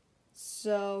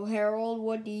 So, Harold,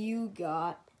 what do you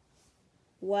got?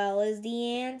 Well, is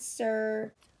the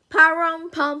answer parum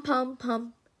pum pum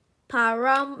pum.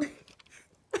 Parum.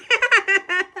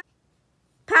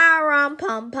 Parum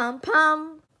pum pum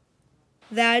pum.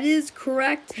 That is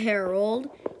correct, Harold.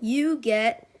 You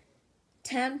get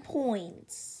 10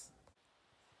 points.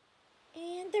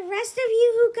 And the rest of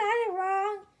you who got it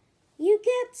wrong, you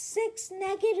get 6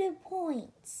 negative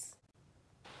points.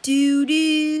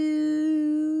 Doo-doo.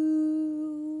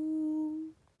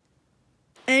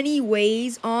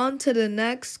 Anyways, on to the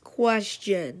next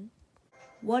question.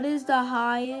 What is the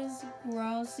highest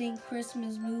grossing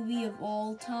Christmas movie of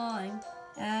all time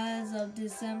as of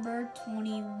December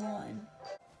 21?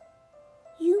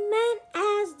 You meant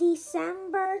as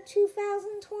December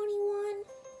 2021?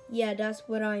 Yeah, that's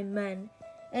what I meant.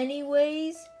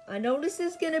 Anyways, I know this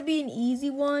is going to be an easy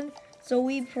one, so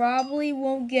we probably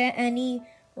won't get any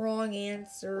wrong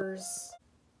answers.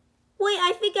 Wait,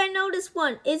 I think I know this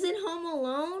one. Is it Home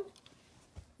Alone?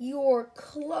 You're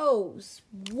close.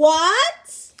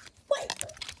 What? Wait.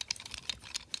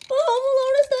 Well, Home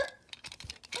Alone is the...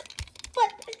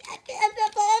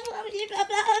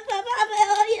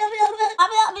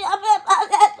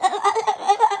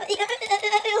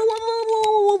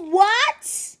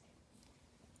 What?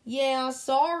 Yeah,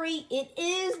 sorry, it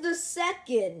is the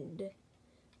second.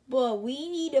 But we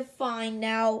need to find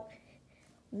out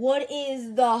what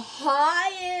is the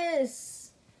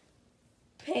highest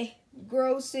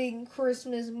grossing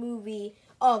Christmas movie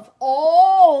of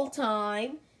all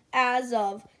time as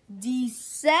of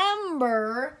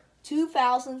December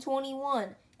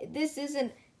 2021. This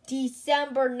isn't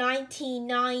December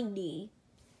 1990.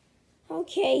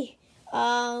 Okay.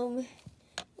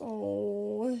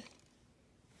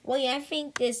 Wait, I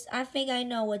think I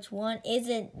know which one. Is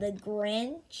it The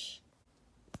Grinch?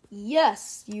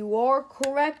 Yes, you are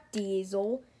correct,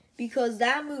 Diesel, because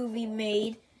that movie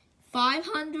made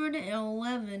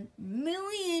 $511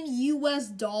 million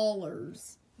US.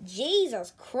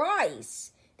 Jesus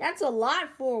Christ. That's a lot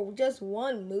for just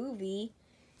one movie.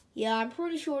 Yeah, I'm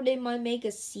pretty sure they might make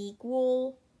a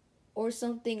sequel or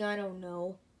something, I don't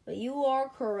know. But you are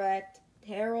correct.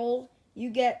 Harold, you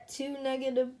get 2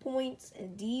 negative points,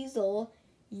 and Diesel,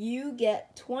 you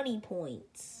get 20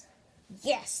 points.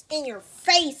 Yes, in your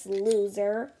face,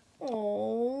 loser.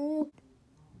 Oh.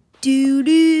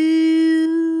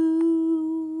 Doo-doo.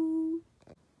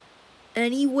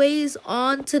 Anyways,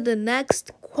 on to the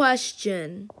next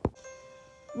question.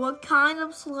 What kind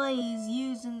of sleigh is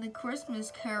used in the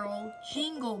Christmas carol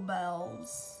Jingle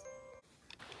Bells?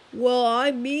 Well,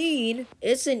 I mean,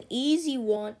 it's an easy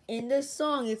one. In this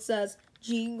song, it says,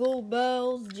 jingle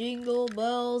bells, jingle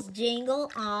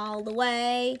all the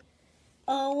way.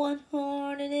 Oh, one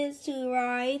horn it is to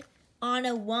ride on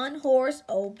a one-horse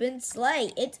open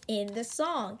sleigh. It's in the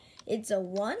song. It's a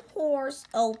one-horse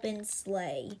open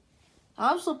sleigh.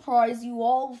 I'm surprised you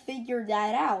all figured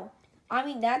that out. I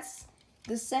mean, that's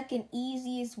the second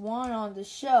easiest one on the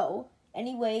show.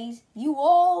 Anyways, you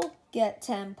all get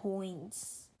 10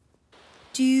 points.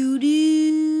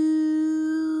 Doo-doo.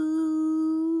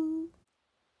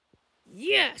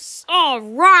 Yes, all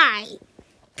right.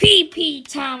 PP,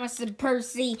 Thomas and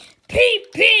Percy.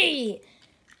 PP!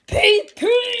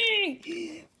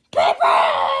 PP!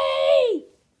 PP!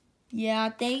 Yeah,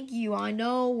 thank you. I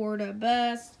know we're the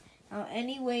best.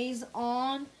 Anyways,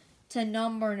 on to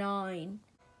number 9.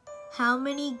 How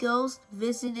many ghosts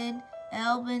visited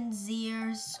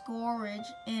Elbenzier's Scourge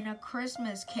in A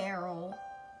Christmas Carol?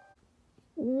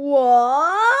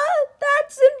 What?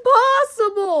 That's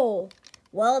impossible.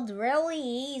 Well, it's really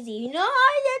easy. No,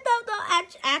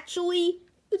 actually,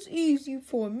 it's easy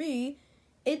for me.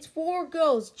 It's 4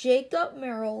 ghosts: Jacob,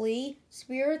 Merrily,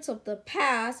 spirits of the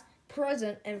past,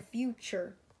 present, and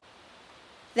future.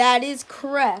 That is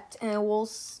correct, and we'll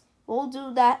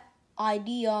do that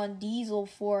idea on Diesel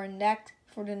for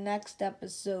the next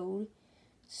episode.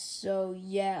 So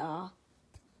yeah,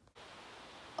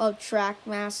 of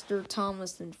Trackmaster,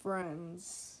 Thomas and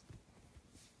Friends.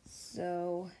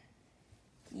 So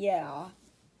yeah.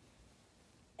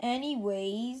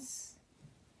 Anyways,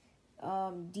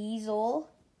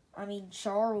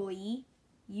 Charlie,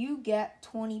 you get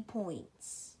 20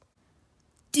 points.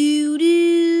 Doo-doo.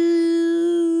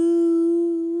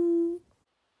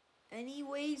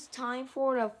 Anyways, time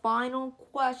for the final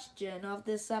question of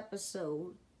this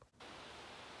episode.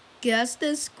 Guess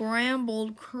the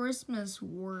scrambled Christmas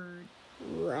word.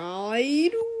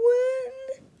 Ride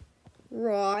one?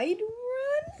 Ride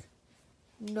one?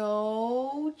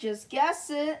 No, just guess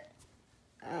it.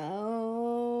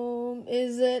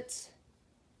 Is it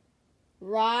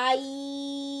ride?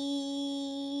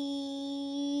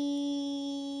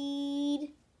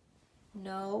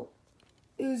 No.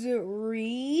 Is it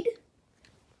read?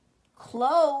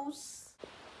 Close.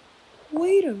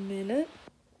 Wait a minute.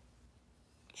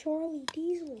 Charlie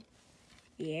Diesel.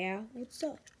 Yeah, what's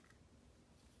up?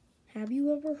 Have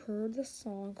you ever heard the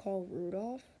song called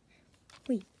Rudolph?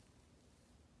 Wait.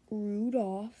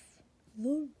 Rudolph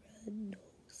the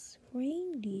Red-Nosed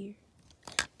Reindeer.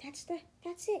 That's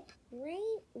it.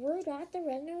 Rudolph the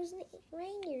Red-Nosed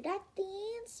Reindeer. That's the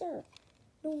answer.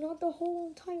 No, not the whole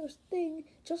entire thing,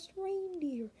 just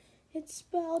reindeer. It's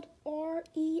spelled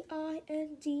R-E-I-N-D-E-E-R.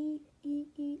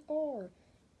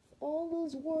 All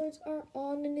those words are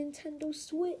on the Nintendo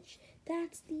Switch.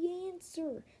 That's the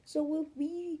answer. So if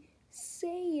we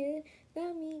say it,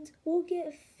 that means we'll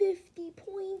get 50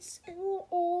 points and we'll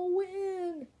all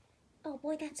win. Oh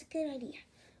boy, that's a good idea.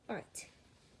 Alright.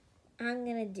 I'm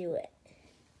gonna do it.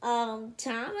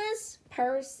 Thomas,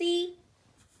 Percy.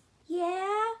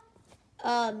 Yeah?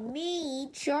 Me,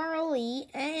 Charlie,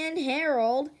 and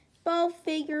Harold both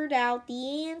figured out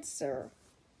the answer.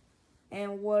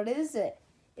 And what is it?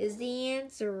 Is the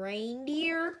answer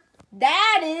reindeer?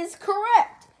 That is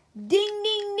correct. Ding,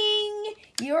 ding, ding.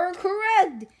 You're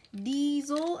correct.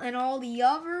 Diesel and all the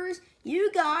others, you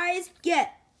guys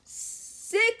get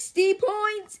 60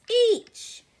 points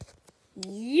each.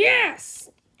 Yes!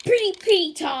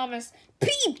 PP, Thomas!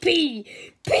 PP!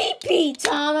 PP,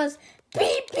 Thomas!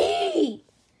 PP!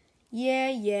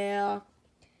 Yeah.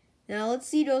 Now let's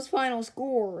see those final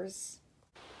scores.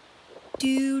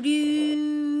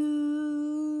 Doo-doo.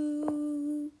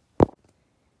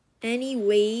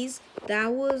 Anyways,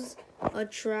 that was a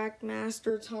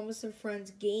Trackmaster Thomas and Friends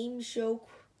game show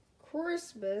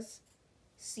Christmas.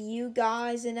 See you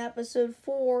guys in episode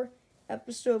 4.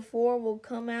 Episode 4 will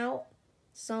come out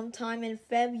sometime in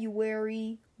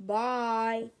February.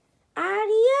 Bye.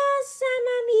 Adios,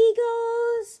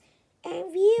 amigos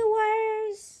and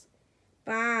viewers.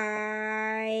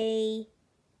 Bye.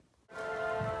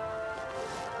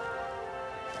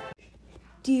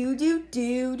 Do do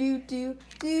do do do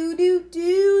do do do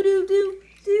do do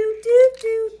do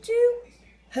do do.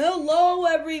 Hello,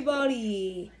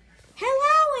 everybody.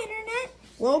 Hello, Internet.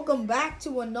 Welcome back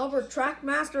to another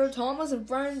Trackmaster Thomas and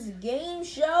Friends game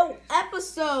show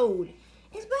episode.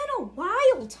 It's been a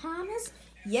while, Thomas.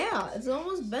 Yeah, it's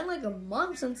almost been like a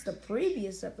month since the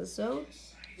previous episode.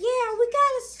 Yeah, we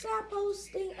gotta stop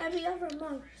posting every other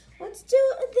month. Let's do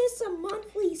this a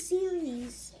monthly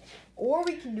series. Or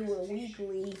we can do it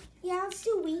weekly. Yeah, let's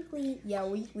do weekly. Yeah,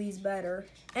 weekly's better.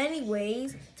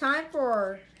 Anyways, time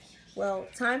for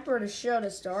the show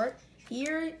to start.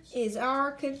 Here is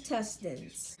our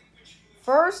contestants.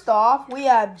 First off, we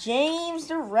have James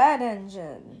the Red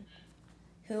Engine,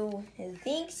 who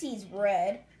thinks he's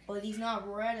red, but he's not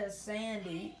red as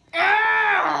Sandy.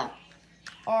 Ah!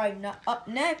 Alright, up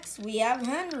next, we have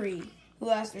Henry, who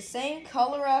has the same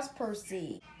color as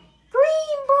Percy.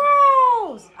 Green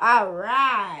Bros!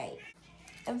 Alright.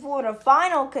 And for the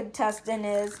final contestant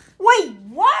is... Wait,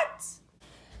 what?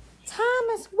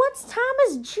 Thomas, what's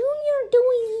Thomas Jr.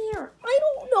 doing here? I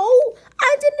don't know.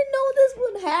 I didn't know this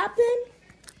would happen.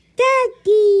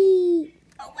 Daddy!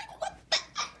 Oh, wait, what?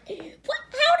 How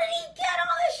did he get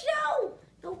on the show?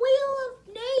 The Wheel of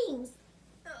Names.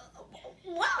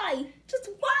 Why? Just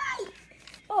why?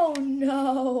 Oh,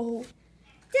 no.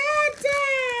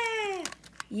 Dada!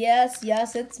 Yes,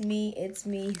 it's me,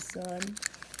 son.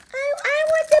 I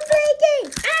want to play game.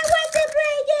 I want to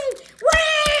play game.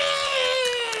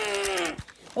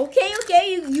 Wah! Okay,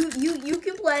 you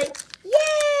can play.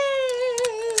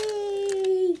 Yay!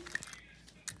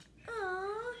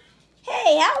 Aww.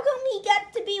 Hey, how come he got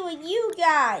to be with you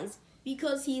guys?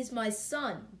 Because he's my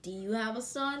son. Do you have a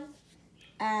son?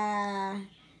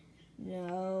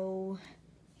 No.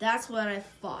 That's what I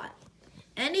thought.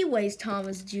 Anyways,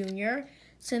 Thomas Jr.,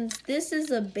 since this is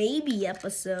a baby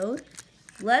episode,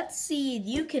 let's see if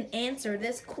you can answer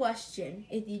this question.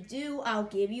 If you do, I'll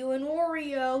give you an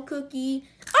Oreo cookie.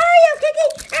 Oreo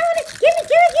cookie! I want to give me.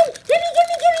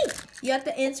 You have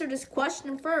to answer this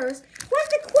question first. What's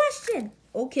the question?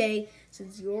 Okay,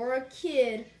 since you're a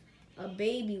kid, a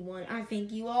baby one, I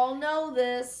think you all know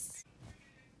this.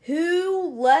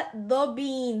 Who let the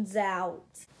beans out?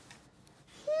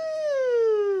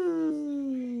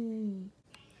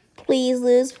 Please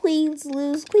lose.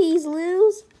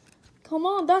 Come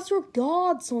on, that's your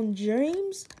godson,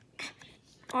 James.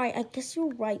 Alright, I guess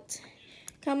you're right.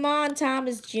 Come on,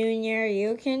 Thomas Jr.,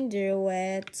 you can do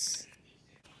it.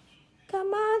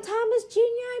 Come on, Thomas Jr.,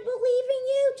 I believe in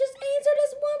you. Just answer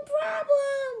this one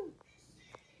problem.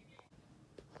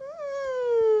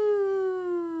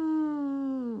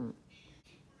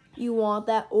 You want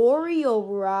that Oreo,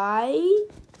 right?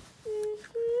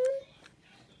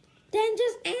 Then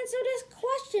just answer this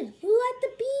question. Who let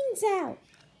the beans out?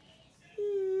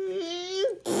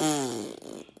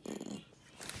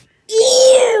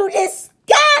 Ew,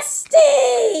 disgusting!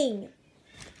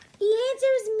 The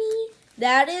answer is me.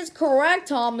 That is correct,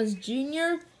 Thomas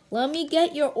Jr. Let me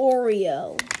get your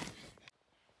Oreo.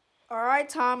 All right,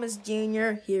 Thomas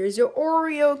Jr., here's your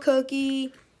Oreo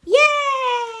cookie.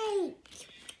 Yay!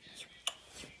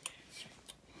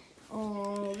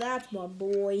 Oh, that's my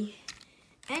boy.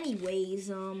 Anyways,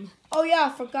 oh yeah,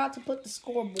 I forgot to put the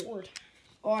scoreboard.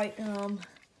 All right, I'm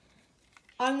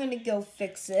gonna go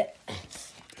fix it.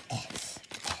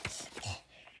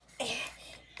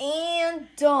 And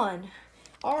done.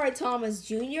 All right, Thomas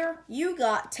Jr., you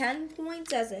got 10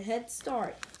 points as a head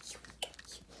start.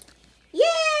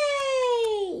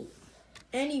 Yay!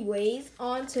 Anyways,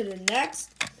 on to the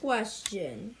next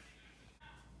question.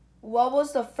 What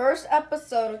was the first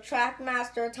episode of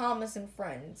Trackmaster, Thomas and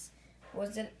Friends?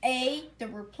 Was it A, The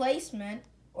Replacement,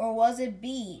 or was it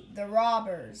B, The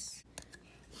Robbers?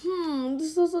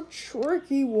 This is a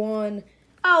tricky one.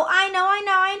 Oh, I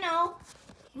know.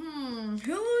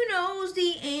 Who knows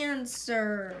the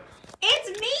answer? It's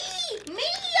me!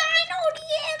 I know the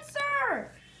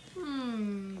answer!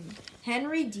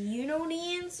 Henry, do you know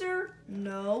the answer?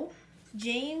 No.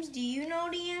 James, do you know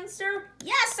the answer?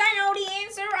 Yes, I know the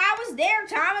answer. I was there,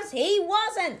 Thomas. He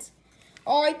wasn't.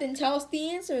 All right, then tell us the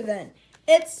answer then.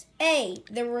 It's A,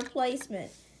 The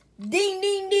Replacement. Ding,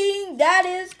 ding, ding. That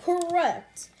is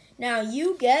correct. Now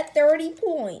you get 30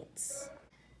 points.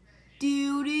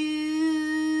 Doo-doo.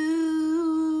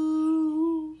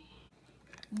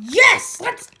 Yes,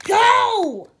 let's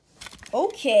go!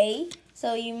 Okay,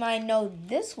 so you might know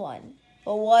this one.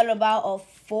 But what about a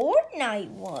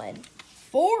Fortnite one?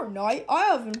 Fortnite? I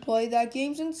haven't played that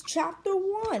game since Chapter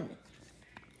 1.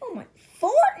 Oh my,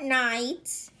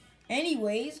 Fortnite?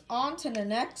 Anyways, on to the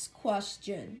next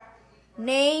question.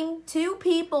 Name 2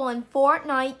 people in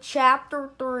Fortnite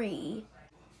Chapter 3.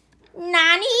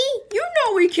 Nani? You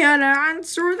know we can't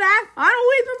answer that. I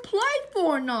don't even play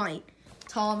Fortnite.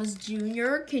 Thomas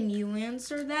Jr., can you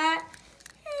answer that?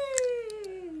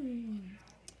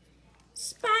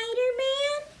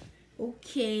 Spider-Man?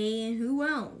 Okay, and who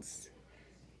else?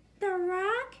 The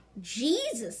Rock?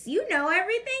 Jesus, you know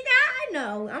everything I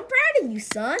know. I'm proud of you,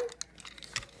 son.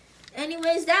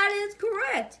 Anyways, that is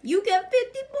correct. You get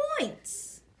 50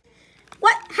 points.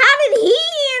 What? How did he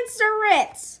answer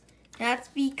it? That's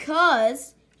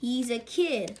because he's a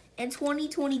kid. In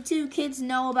 2022, kids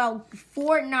know about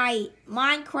Fortnite,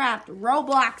 Minecraft,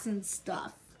 Roblox, and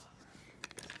stuff.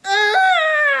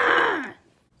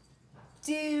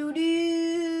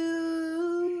 Doo-doo.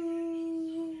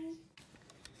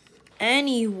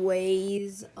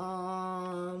 Anyways,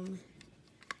 on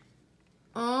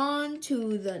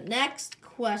to the next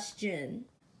question.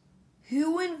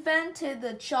 Who invented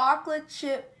the chocolate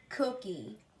chip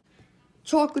cookie?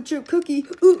 chocolate chip cookie.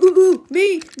 Ooh, ooh, ooh,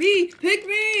 me, pick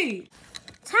me.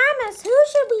 Thomas, who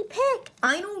should we pick?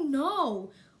 I don't know.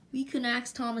 We can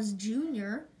ask Thomas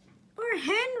Jr. Or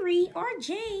Henry or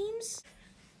James.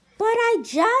 But I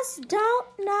just don't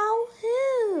know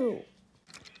who.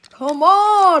 Come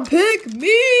on, pick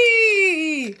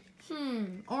me.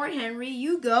 Or Henry,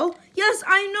 you go. Yes,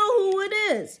 I know who it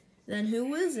is. Then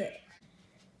who is it?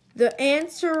 The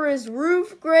answer is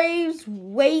Ruth Graves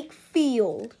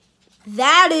Wakefield.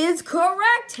 That is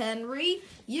correct, Henry.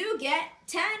 You get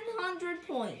 100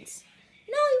 points.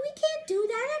 No, we can't do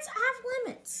that. That's off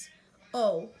limits.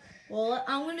 Oh, well,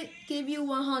 I'm going to give you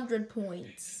 100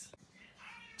 points.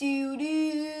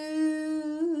 Doo-doo.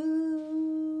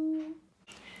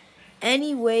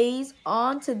 Anyways,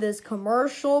 on to this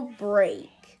commercial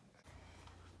break.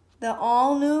 The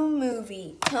all-new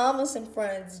movie, Thomas and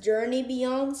Friends, Journey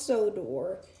Beyond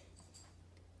Sodor,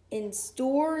 in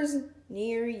stores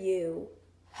near you.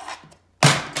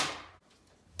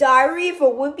 Diary of a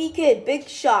Wimpy Kid, Big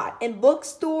Shot, in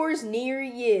bookstores near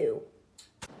you.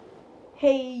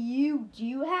 Hey you, do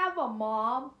you have a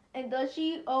mom? And does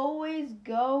she always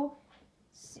go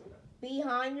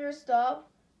behind your stuff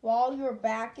while your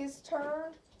back is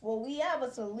turned? Well, we have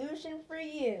a solution for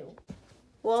you.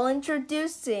 Well,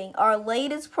 introducing our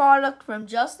latest product from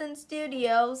Justin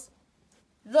Studios,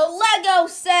 the Lego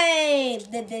Save!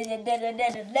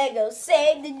 Lego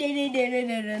Save!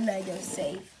 Lego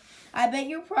Save. I bet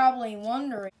you're probably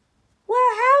wondering,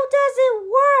 well, how does it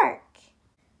work?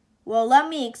 Well, let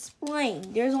me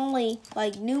explain. There's only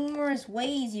numerous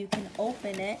ways you can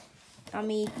open it. I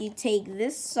mean, if you take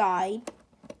this side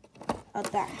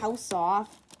of the house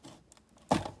off,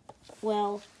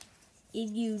 well, if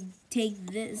you take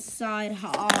this side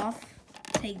off,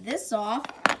 take this off,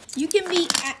 you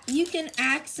can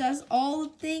access all the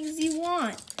things you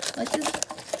want, like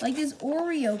this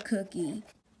Oreo cookie.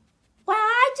 Well,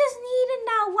 I just need to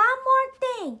know one more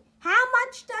thing. How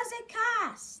much does it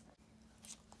cost?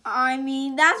 I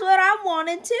mean, that's what I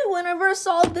wanted too whenever I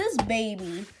saw this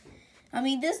baby. I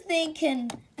mean, this thing can,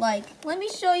 let me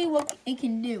show you what it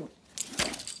can do.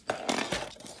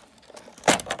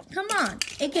 Come on.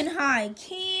 It can hide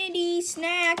candy,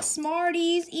 snacks,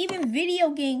 Smarties, even video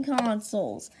game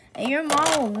consoles. And your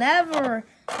mom will never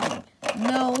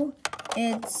know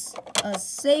it's a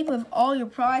safe with all your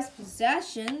prized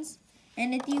possessions.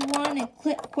 And if you want a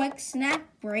quick snack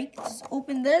break, just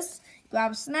open this,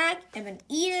 grab a snack, and then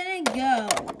eat it and go.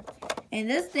 And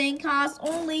this thing costs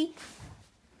only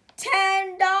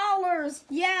 $10.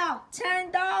 Yeah,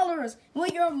 $10.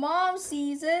 When your mom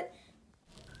sees it,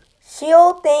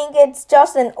 she'll think it's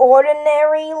just an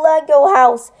ordinary Lego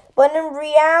house. But in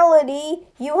reality,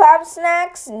 you have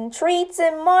snacks and treats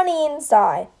and money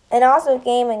inside. And also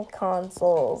gaming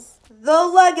consoles. The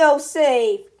Lego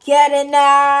Safe. Get it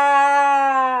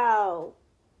now!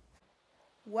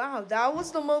 Wow, that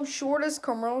was the most shortest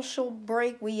commercial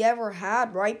break we ever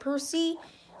had, right, Percy?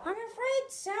 I'm afraid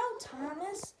so,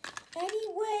 Thomas.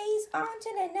 Anyways, on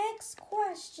to the next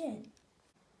question.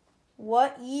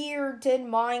 What year did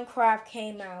Minecraft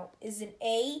came out? Is it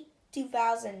A,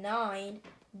 2009,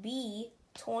 B,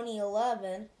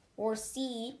 2011, or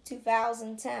C,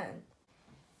 2010?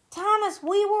 Thomas,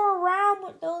 we were around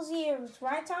with those years,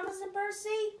 right, Thomas and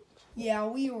Percy? Yeah,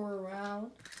 we were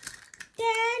around.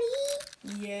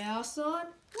 Daddy? Yeah,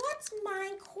 son? What's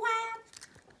Minecraft?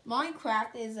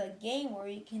 Minecraft is a game where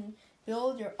you can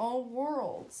build your own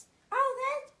worlds. Oh,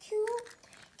 that's cool.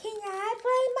 Can I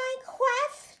play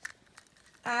Minecraft?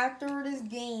 After this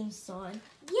game, son.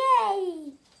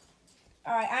 Yay!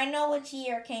 Alright, I know which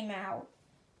year it came out.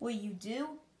 Will you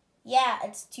do? Yeah,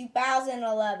 it's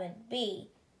 2011. B.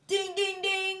 Ding, ding,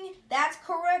 ding! That's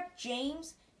correct,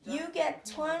 James. You get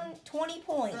 20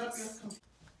 points.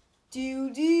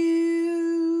 Do-do!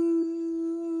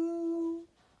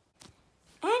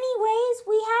 Anyways,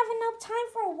 we have enough time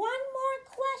for one more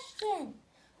question.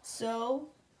 So,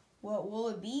 what will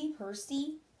it be,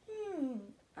 Percy?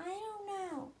 I don't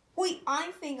know. Wait,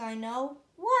 I think I know.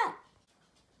 What?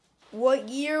 What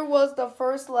year was the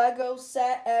first Lego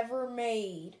set ever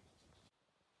made?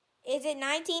 Is it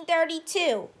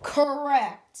 1932?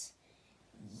 Correct.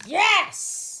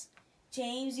 Yes!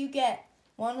 James, you get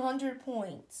 100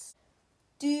 points.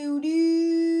 Do-do!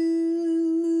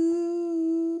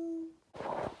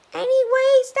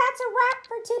 Anyways, that's a wrap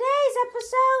for today's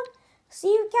episode. See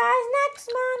you guys next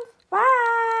month.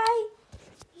 Bye!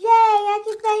 Yay, I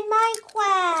can play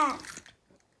Minecraft.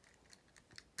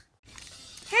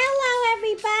 Hello,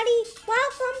 everybody.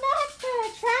 Welcome back to the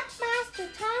Trackmaster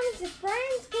Thomas and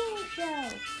Friends Game Show.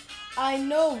 I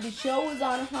know, the show was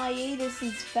on hiatus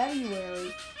since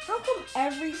February. How come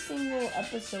every single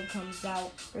episode comes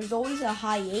out, there's always a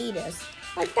hiatus?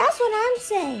 Like, that's what I'm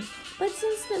saying. But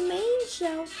since the main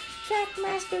show,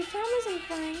 Trackmaster, Thomas and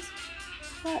Friends,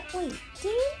 but wait,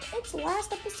 didn't its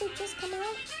last episode just come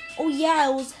out? Oh yeah,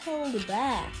 it was held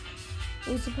back.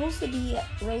 It was supposed to be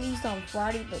released on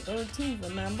Friday the 13th,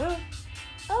 remember?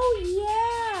 Oh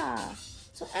yeah!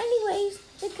 So anyways,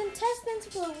 the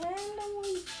contestants were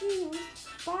randomly chosen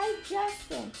by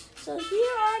Justin. So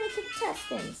here are the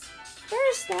contestants.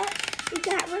 First up, we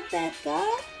got Rebecca,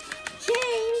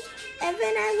 James, and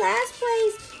then at last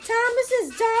place,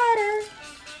 Thomas's daughter.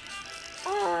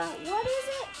 What is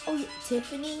it? Oh, yeah,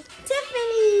 Tiffany.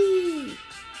 Tiffany!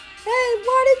 Hey,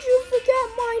 why did you forget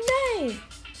my name?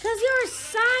 Because you're a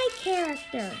side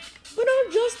character. But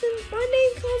I'm Justin. My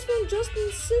name comes from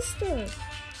Justin's sister.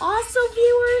 Also,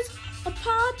 viewers,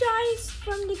 apologize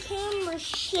from the camera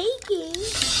shaking.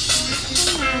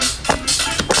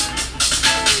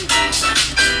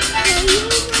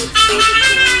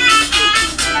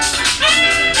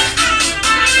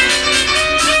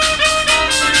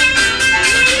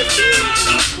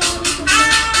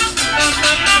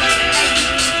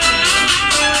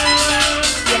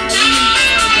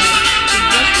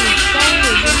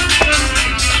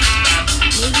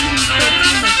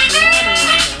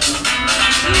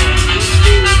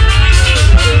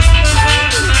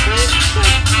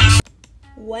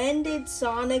 When did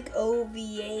Sonic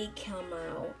OVA come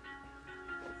out?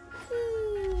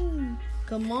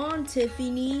 Come on,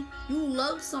 Tiffany. You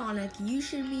love Sonic. You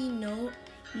should know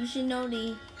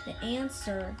the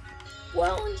answer.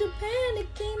 Well, in Japan,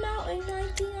 it came out in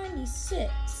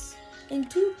 1996 in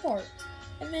 2 parts.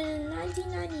 And then in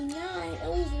 1999, it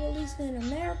was released in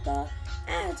America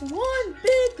as one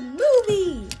big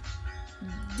movie.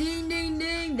 Ding, ding,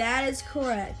 ding. That is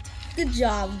correct. Good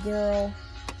job, girl.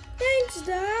 Thanks,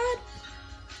 Dad.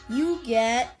 You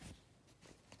get...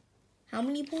 How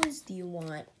many points do you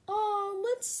want?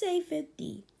 Let's say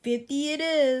 50. 50 it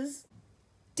is.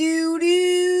 Doo-doo.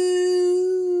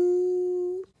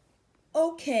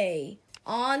 Okay,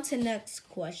 on to next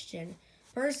question.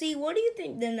 Percy, what do you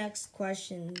think the next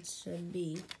question should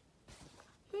be?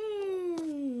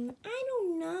 I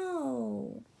don't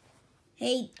know.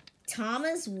 Hey,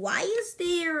 Thomas, why is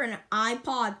there an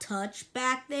iPod Touch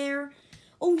back there?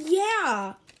 Oh,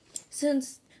 yeah.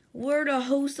 Since we're the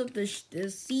host of the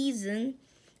season,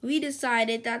 we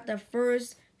decided that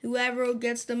whoever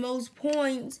gets the most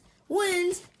points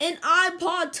wins an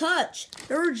iPod Touch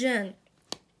version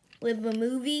with a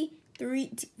movie, 3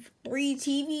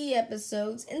 TV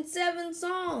episodes, and 7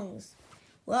 songs.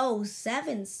 Whoa,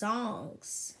 7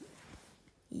 songs.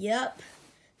 Yep.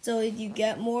 So if you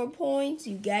get more points,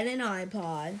 you get an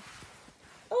iPod.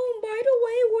 Oh, by the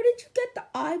way, where did you get the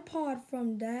iPod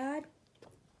from, Dad?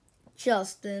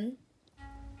 Justin,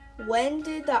 when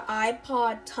did the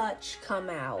iPod Touch come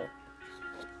out?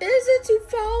 Is it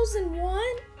 2001?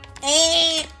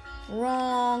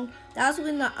 Wrong. That's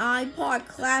when the iPod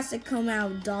Classic come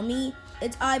out, dummy.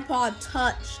 It's iPod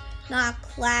Touch, not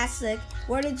Classic.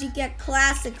 Where did you get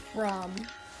Classic from?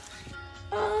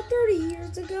 30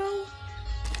 years ago.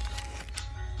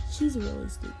 She's really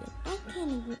stupid. I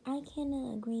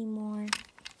can't agree more.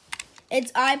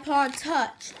 It's iPod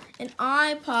Touch. An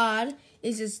iPod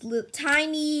is this little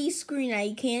tiny screen that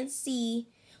you can't see,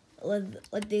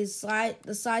 like the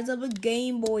size of a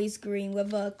Game Boy screen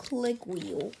with a click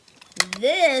wheel.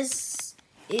 This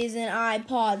is an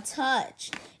iPod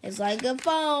Touch. It's like a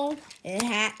phone.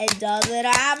 It doesn't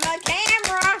have a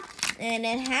camera, and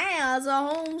it has a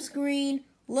home screen.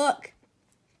 Look.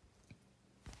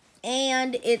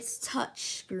 And it's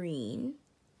touch screen,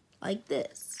 like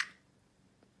this.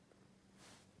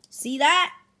 See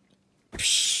that?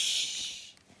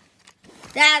 Psh!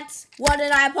 That's what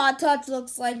an iPod Touch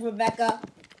looks like, Rebecca.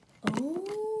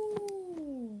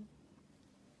 Oh.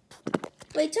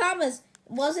 Wait, Thomas,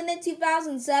 wasn't it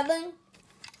 2007?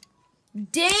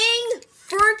 Ding,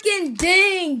 freaking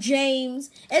ding,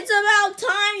 James. It's about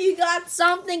time you got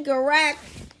something correct.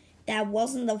 That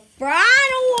wasn't the first. I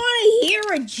don't want to hear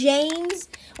it, James.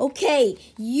 Okay,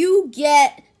 you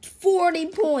get 40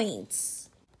 points.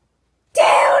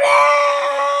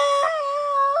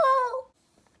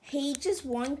 Hey, just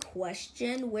one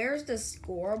question. Where's the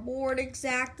scoreboard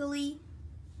exactly?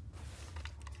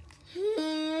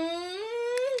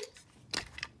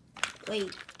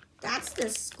 Wait, that's the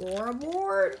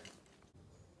scoreboard?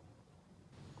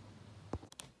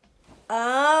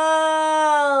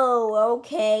 Oh,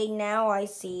 okay, now I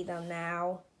see them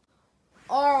now.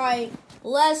 Alright,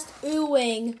 less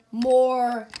oohing,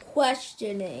 more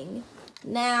questioning.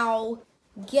 Now,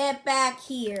 Get back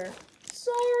here.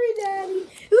 Sorry, Daddy.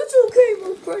 It's okay,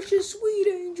 my precious sweet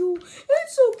angel.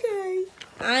 It's okay.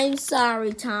 I'm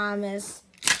sorry, Thomas.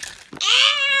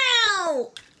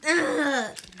 Ow!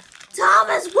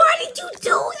 Thomas, why did you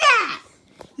do that?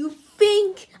 You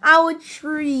think I would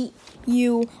treat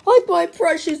you like my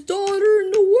precious daughter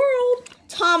in the world?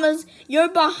 Thomas, you're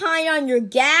behind on your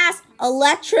gas,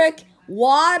 electric,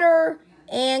 water,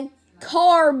 and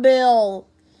car bill.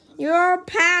 You're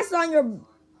past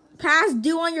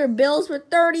due on your bills for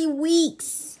 30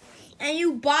 weeks. And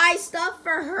you buy stuff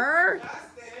for her?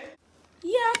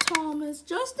 Yeah, Thomas.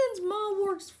 Justin's mom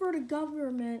works for the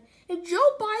government. If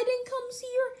Joe Biden comes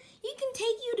here, he can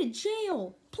take you to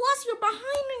jail. Plus, you're behind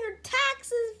on your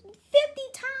taxes 50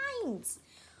 times.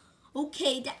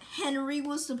 Okay, that Henry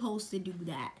was supposed to do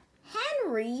that.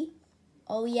 Henry?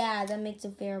 Oh, yeah, that makes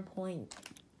a fair point.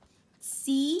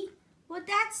 See? But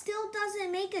that still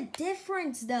doesn't make a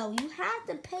difference, though. You have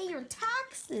to pay your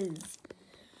taxes.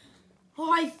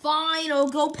 Alright, fine. I'll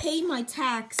go pay my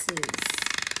taxes.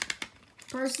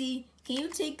 Percy, can you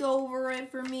take over it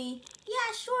for me?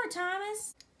 Yeah, sure,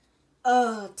 Thomas.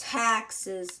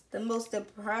 Taxes. The most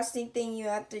depressing thing you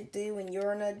have to do when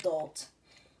you're an adult.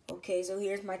 Okay, so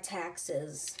here's my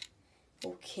taxes.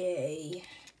 Okay.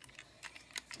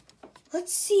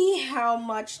 Let's see how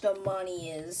much the money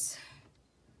is.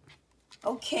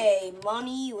 Okay,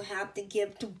 money you have to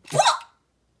give to... That's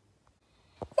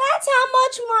how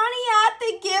much money I have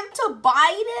to give to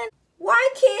Biden? Why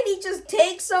can't he just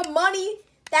take some money,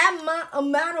 that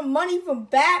amount of money from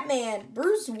Batman,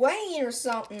 Bruce Wayne or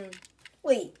something?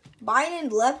 Wait,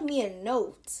 Biden left me a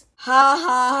note. Ha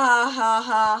ha ha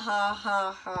ha ha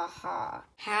ha ha ha.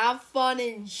 Have fun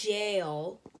in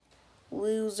jail.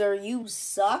 Loser, you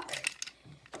suck.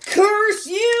 Curse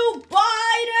you,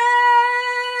 Biden!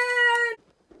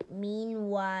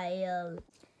 Meanwhile,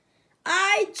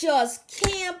 I just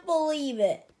can't believe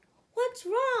it. What's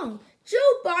wrong?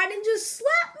 Joe Biden just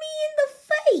slapped me in the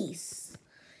face.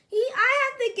 I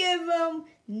have to give him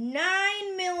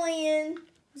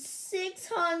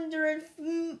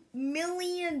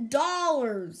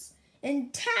 $9,600,000,000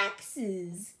 in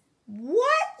taxes.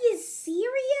 What? You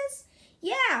serious?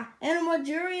 Yeah, and a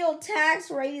majorial tax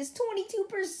rate is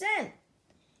 22%.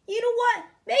 You know what?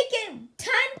 Make it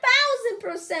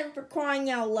 10,000% for crying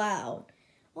out loud.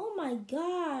 Oh my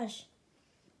gosh.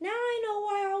 Now I know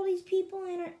why all these people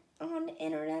on the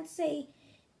internet say,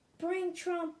 bring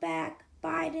Trump back,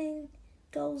 Biden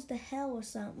goes to hell or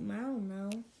something. I don't know.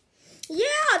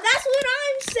 Yeah, that's what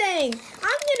I'm saying.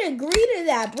 I'm going to agree to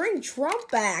that. Bring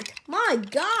Trump back. My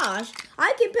gosh.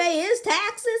 I can pay his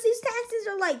taxes. His taxes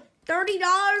are like $30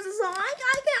 or something.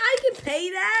 I can pay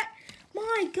that.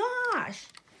 My gosh.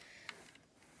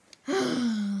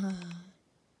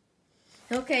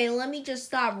 Okay, let me just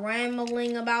stop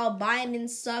rambling about Biden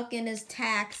sucking his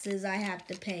taxes. I have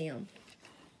to pay him.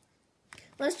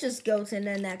 Let's just go to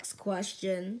the next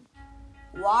question.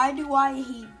 Why do I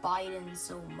hate Biden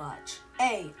so much?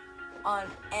 A, an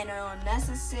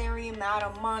unnecessary amount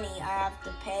of money I have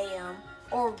to pay him.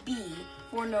 Or B,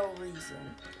 for no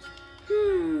reason.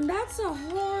 That's a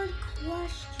hard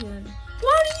question.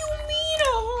 What do you mean a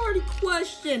hard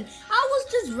question? I was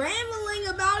just rambling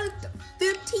about it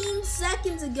 15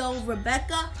 seconds ago,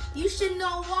 Rebecca. You should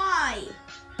know why.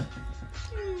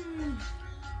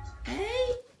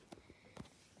 Hey?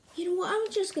 You know what? I'm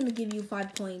just going to give you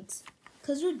 5 points.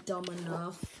 Because you're dumb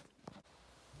enough.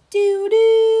 Doo-doo.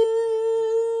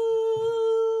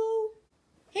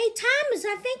 Hey, Thomas,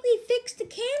 I think we fixed the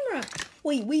camera.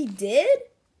 Wait, we did?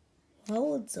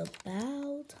 Well, it's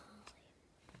about time.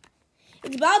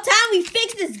 It's about time we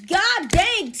fix this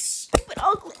goddamn stupid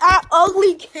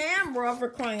ugly camera, for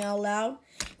crying out loud.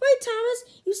 Wait, Thomas,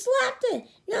 you slapped it.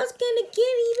 Now it's gonna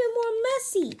get even more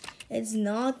messy. It's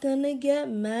not gonna get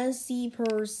messy,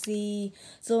 Percy.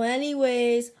 So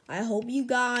anyways, I hope you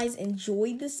guys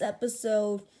enjoyed this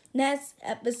episode. Next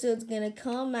episode's gonna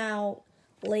come out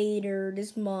later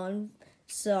this month.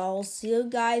 So I'll see you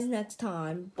guys next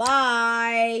time.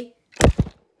 Bye!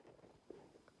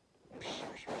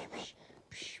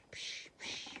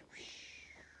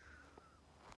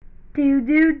 Do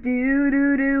do do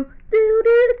do do do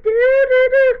do do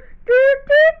do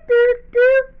do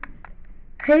do.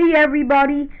 Hey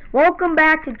everybody, welcome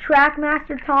back to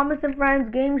Trackmaster Thomas and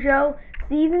Friends Game Show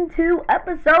Season 2,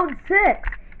 Episode 6.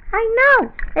 I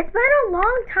know, it's been a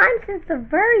long time since the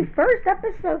very first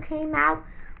episode came out,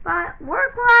 but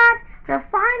we're glad to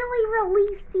finally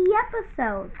release the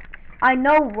episode. I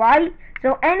know, right?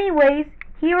 So anyways,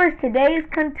 here is today's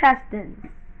contestants.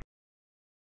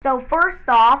 So first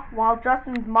off, while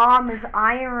Justin's mom is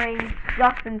ironing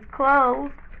Justin's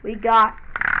clothes, we got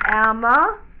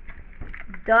Emma,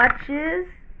 Duchess,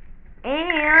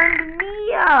 and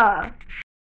Mia.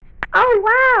 Oh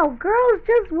wow, girls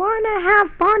just want to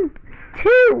have fun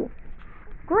too.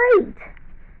 Great.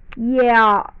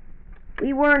 Yeah,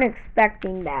 we weren't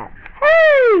expecting that.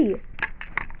 Hey!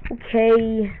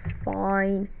 Okay,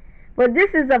 fine. But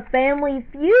this is a Family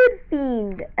Feud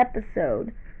themed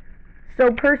episode.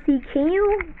 So Percy, can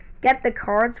you get the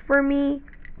cards for me?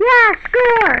 Yeah,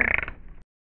 sure.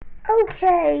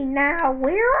 Okay, now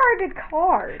where are the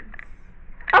cards?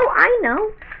 Oh, I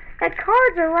know. The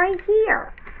cards are right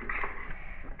here.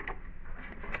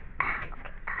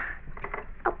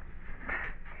 Oh.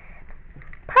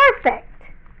 Perfect.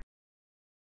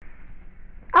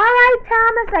 Alright,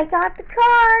 Thomas, I got the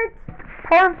cards.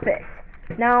 Perfect.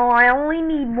 Now I only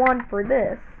need one for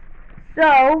this.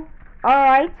 So,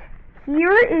 alright,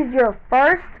 here is your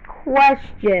first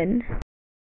question.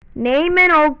 Name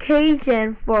an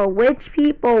occasion for which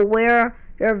people wear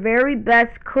their very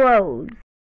best clothes.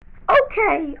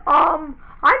 Okay, I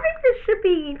think this should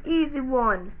be an easy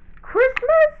one.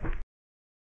 Christmas?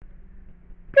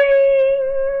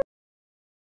 Ding!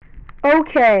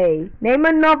 Okay, name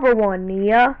another one,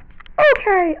 Nia.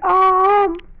 Okay, a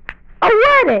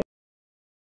wedding.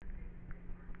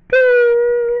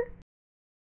 Ding!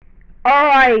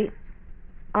 Alright,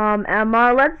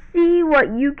 Emma, let's see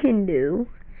what you can do.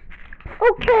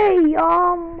 Okay,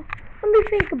 let me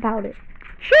think about it.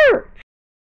 Church!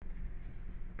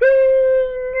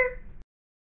 Ding!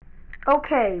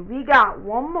 Okay, we got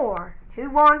one more. Who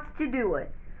wants to do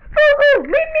it? Oh, me.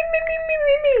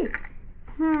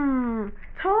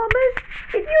 Thomas,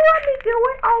 if you let me do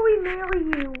it, I'll remarry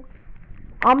you.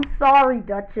 I'm sorry,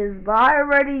 Duchess, but I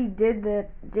already did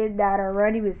that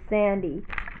already with Sandy.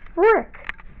 Frick.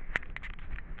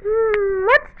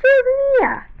 Let's choose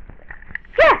Nia.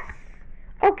 Yes!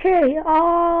 Okay,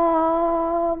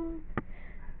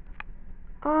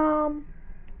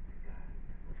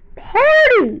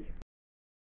 party!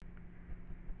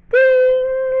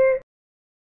 Ding!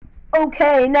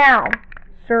 Okay, now,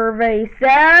 survey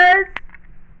says,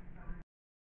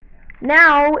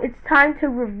 now it's time to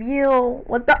reveal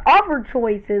what the other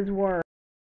choices were.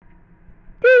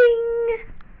 Ding!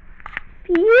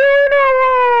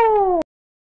 Funeral!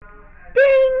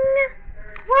 Ding!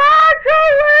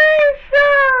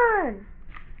 Congratulations!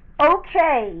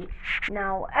 Okay,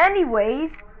 now anyways,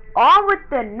 on with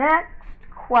the next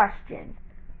question.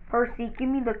 Percy, give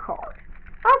me the card.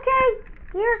 Okay,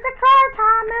 here's the card,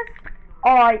 Thomas.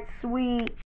 Alright,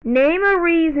 sweet. Name a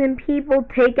reason people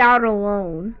take out a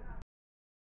loan.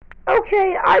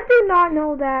 Okay, I did not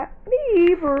know that. Me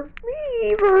either.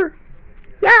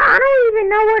 Yeah, I don't even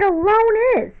know what a loan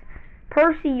is.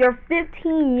 Percy, you're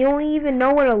 15. You don't even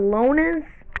know what a loan is?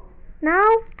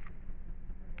 No?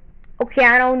 Okay,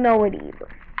 I don't know it either.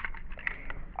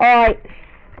 Alright,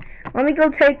 let me go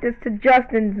take this to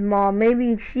Justin's mom.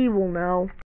 Maybe she will know.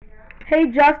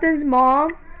 Hey, Justin's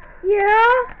mom?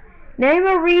 Yeah? Name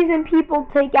a reason people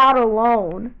take out a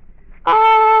loan.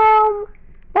 Buy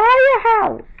a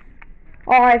house.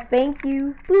 Alright, thank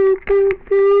you. Boop, boop,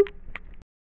 boop.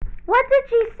 What did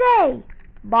she say?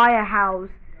 Buy a house.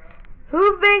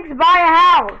 Who thinks buy a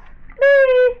house?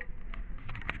 Me.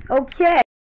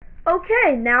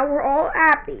 Okay, now we're all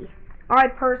happy.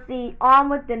 Alright, Percy, on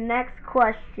with the next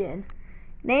question.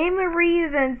 Name a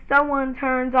reason someone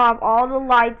turns off all the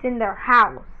lights in their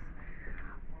house.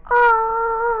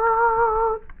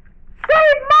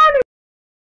 Save money!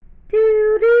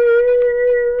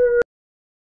 Doo-doo.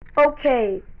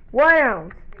 Okay, what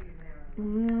else?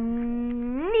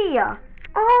 Nia.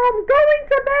 Going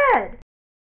to bed.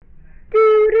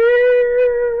 Doo-doo.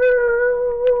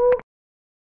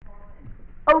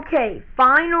 Okay,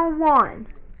 final one.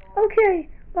 Okay,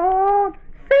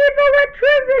 save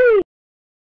electricity.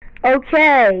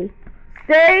 Okay,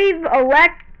 save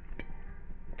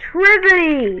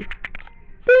electricity.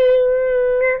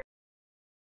 Ding.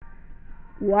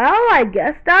 Well, I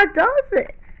guess that does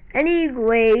it.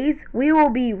 Anyways, we will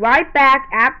be right back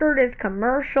after this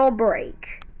commercial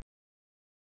break.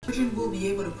 Children will be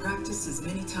able to practice as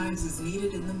many times as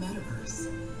needed in the metaverse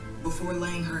before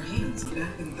laying her hands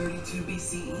back in 32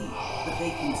 BCE, but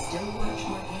they can still watch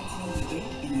Mark Antony's debate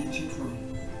in ancient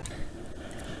Rome.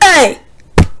 Hey!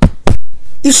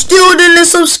 You still didn't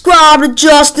subscribe to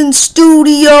Justin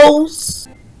Studios?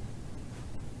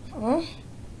 Huh?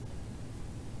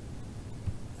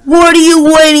 What are you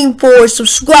waiting for?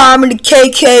 Subscribing to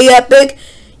KK Epic?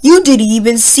 You did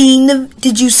you see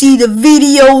the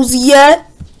videos yet?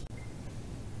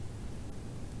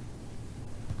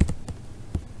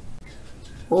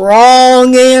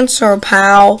 Wrong answer,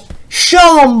 pal.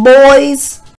 Show 'em,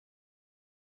 boys.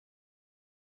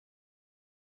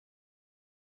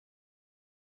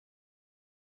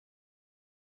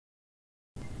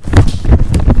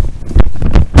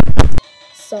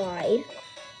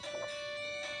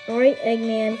 Alright,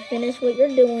 Eggman, finish what you're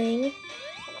doing.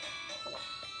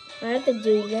 I have to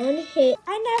do one hit.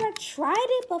 I never tried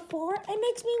it before. It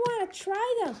makes me want to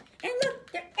try them. And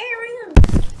look, they're airing them.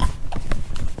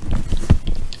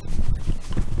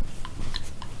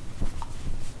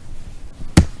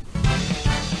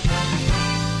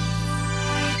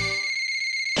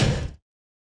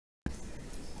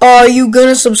 Are you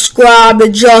gonna subscribe to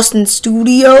Justin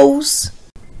Studios?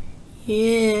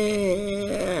 Yeah.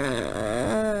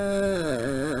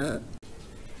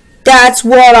 That's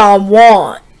what I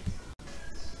want.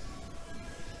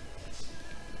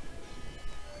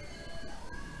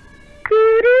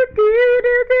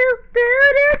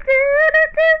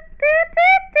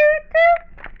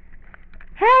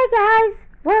 Hey guys,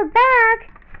 we're back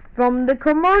from the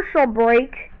commercial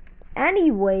break.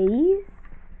 Anyways,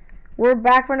 we're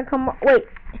back from the wait,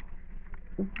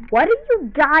 what are you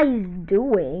guys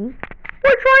doing?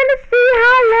 We're trying to see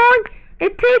how long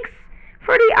it takes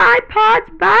for the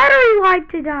iPod's battery life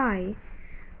to die.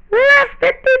 We're at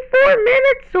 54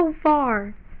 minutes so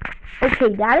far.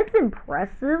 Okay, that is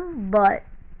impressive, but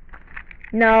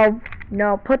no,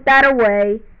 put that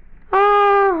away.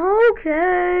 Oh,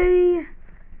 okay.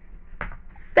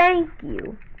 Thank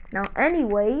you. Now,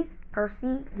 anyways,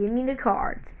 Percy, give me the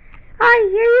cards.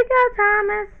 Alright, here you go,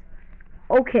 Thomas.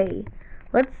 Okay,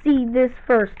 let's see this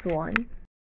first one.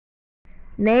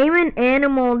 Name an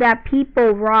animal that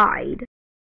people ride.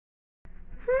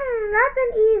 That's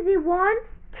an easy one.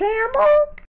 Camel?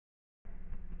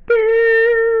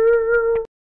 Doo.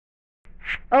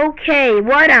 Okay,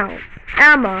 what else?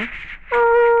 Emma.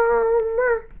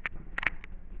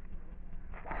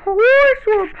 Horse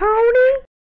or pony?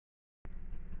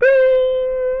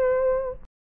 Ding.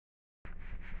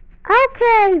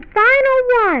 Okay, final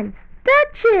one.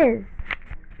 Duchess.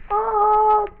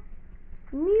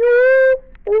 Mule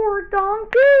or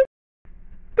donkey?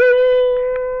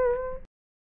 Ding.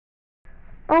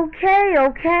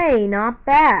 Okay, not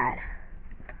bad.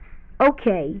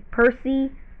 Okay,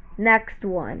 Percy, next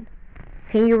one.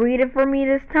 Can you read it for me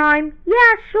this time?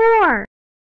 Yeah, sure.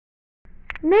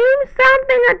 Name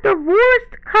something a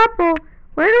divorced couple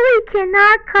literally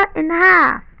cannot cut in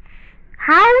half.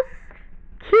 House,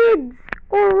 kids,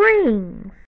 or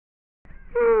rings?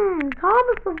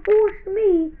 Thomas divorced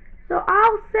me, so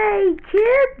I'll say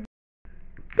kids.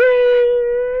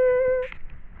 Ding!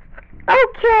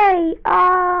 Okay,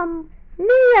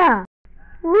 Nia,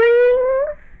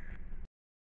 rings.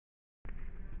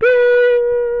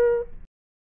 Ding!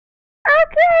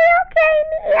 Okay,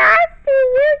 Nia, I see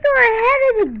you.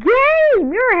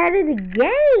 You're ahead of the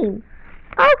game.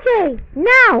 Okay,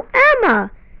 now,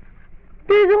 Emma,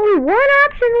 there's only one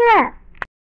option left.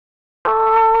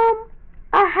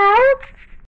 A house?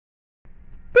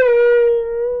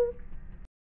 Ding!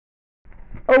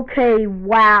 Okay,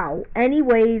 wow.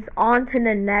 Anyways, on to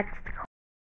the next.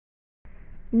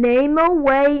 Name a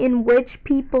way in which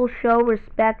people show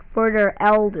respect for their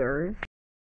elders.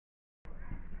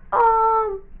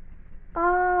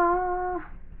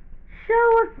 Show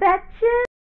affection?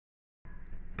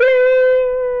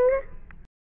 Ding!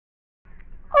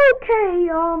 Okay,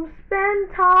 spend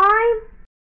time?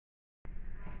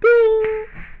 Ding!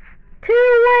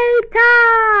 Two-way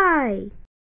tie!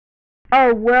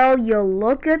 Oh, well, you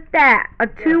look at that. A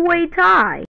two-way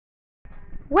tie.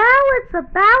 Well, it's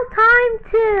about time,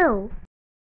 too.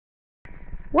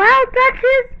 Well,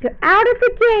 Duchess, you're out of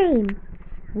the game.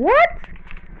 What?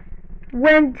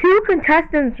 When two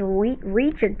contestants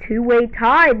reach a two-way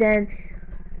tie, then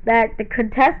that the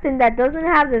contestant that doesn't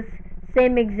have the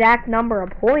same exact number of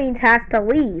points has to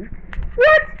leave.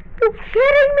 What? You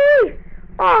kidding me?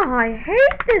 Oh, I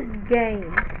hate this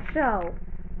game. So,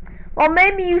 well,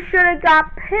 maybe you should have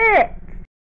got picked.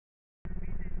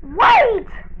 Wait!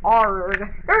 Arg,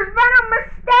 there's been a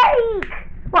mistake!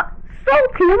 What?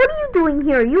 Salty, what are you doing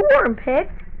here? You weren't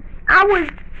picked. I was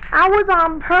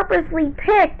purposely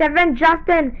picked, and then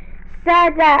Justin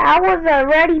said that I was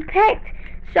already picked,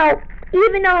 so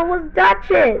even though it was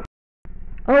Duchess.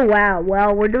 Oh wow,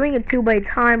 well, we're doing a two-way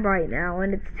time right now,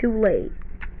 and it's too late.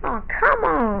 Oh, come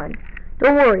on.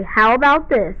 Don't worry, how about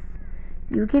this?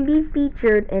 You can be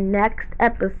featured in next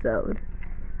episode.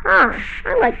 Huh,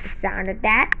 I like the sound of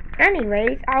that.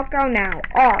 Anyways, I'll go now.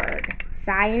 Arg.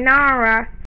 Sayonara.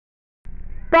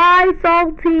 Bye,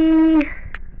 Salty.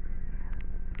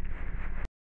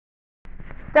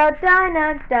 Dun dun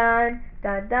dun dun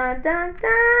dun dun dun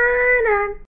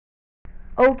dun.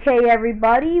 Okay,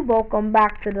 everybody, welcome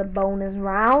back to the bonus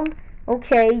round.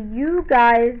 Okay, you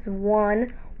guys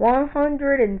won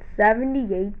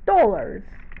 $178.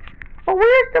 Oh,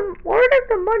 where does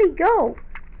the money go?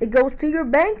 It goes to your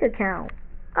bank account.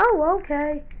 Oh,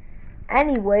 okay.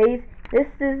 Anyways, this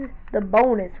is the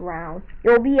bonus round.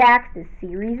 You'll be asked a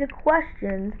series of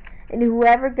questions, and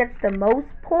whoever gets the most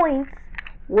points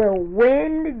will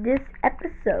win this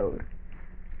episode.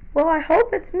 Well, I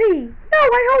hope it's me. No,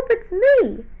 I hope it's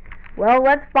me. Well,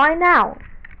 let's find out.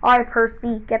 Alright,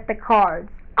 Percy, get the cards.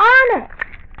 On it!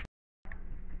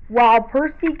 While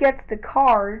Percy gets the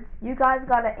cards, you guys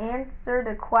gotta answer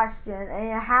the question, and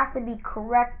it has to be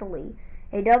correctly.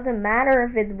 It doesn't matter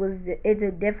if it's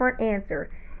a different answer.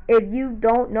 If you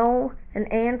don't know an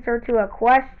answer to a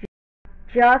question,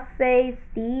 just say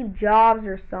Steve Jobs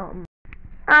or something.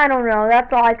 I don't know,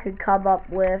 that's all I could come up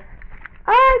with.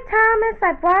 Alright, Thomas,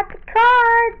 I brought the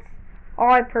cards.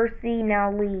 Alright, Percy, now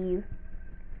leave.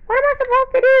 What am I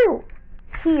supposed to do?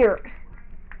 Here.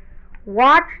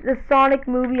 Watch the Sonic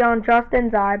movie on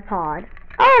Justin's iPod.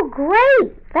 Oh,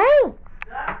 great! Thanks!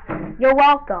 You're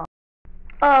welcome.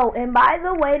 Oh, and by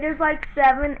the way, there's like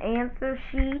 7 answer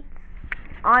sheets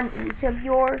on each of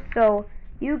yours, so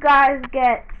you guys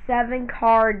get 7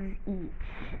 cards each.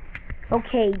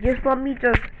 Okay, just let me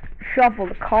just shuffle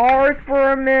the cards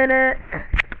for a minute.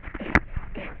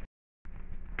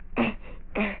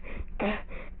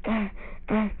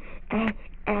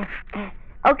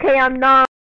 Okay, I'm done.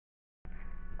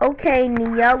 Okay,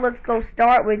 Nia, let's go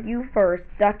start with you first.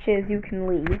 Duchess, you can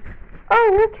leave.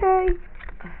 Oh, okay.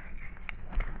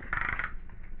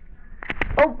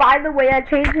 Oh, by the way, I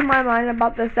changed my mind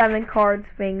about the 7 cards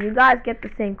thing. You guys get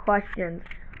the same questions.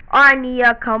 Alright,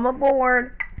 Nia, come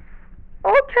aboard.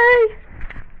 Okay.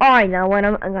 Alright, now what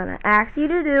I'm gonna ask you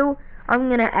to do, I'm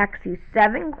gonna ask you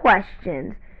 7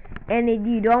 questions. And if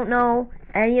you don't know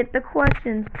any of the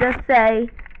questions, just say,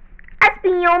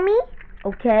 Espionne me,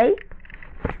 okay?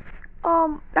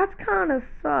 That's kind of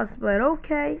sus, but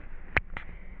okay.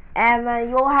 And then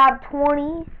you'll have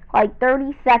 30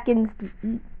 seconds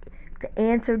to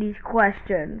answer these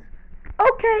questions.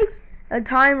 Okay, the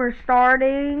timer's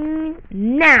starting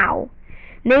now.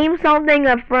 Name something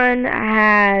a friend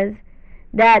has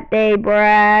that they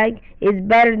brag is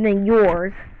better than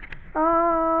yours.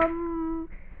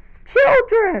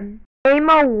 Children. Name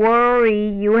a worry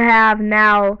you have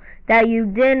now that you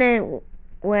didn't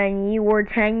when you were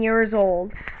 10 years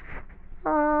old.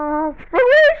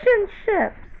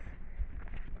 Relationships.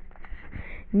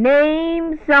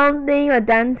 Name something a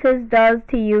dentist does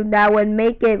to you that would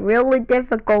make it really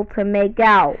difficult to make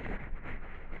out.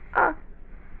 Noomy.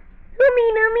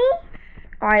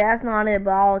 Alright, that's not it,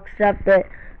 but I'll accept it.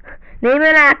 Name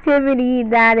an activity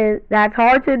that's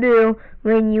hard to do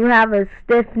when you have a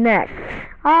stiff neck.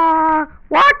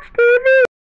 Watch TV.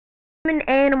 Name an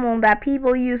animal that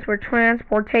people use for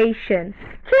transportation.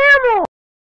 Camel.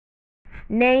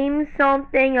 Name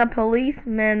something a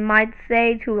policeman might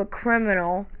say to a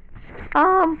criminal.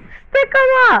 Stick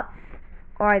 'em up.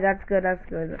 Alright, that's good.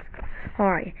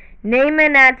 Alright. Name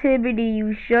an activity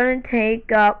you shouldn't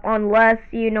take up unless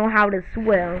you know how to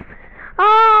swim.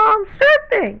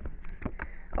 Surfing.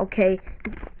 Okay.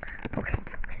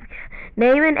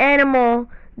 Name an animal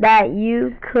that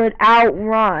you could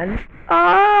outrun.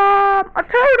 A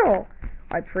turtle.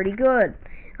 Alright, pretty good.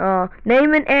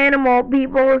 Name an animal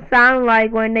people sound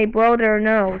like when they blow their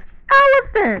nose.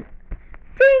 Elephant.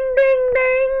 Ding, ding,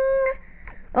 ding.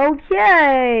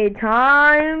 Okay,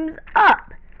 time's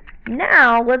up.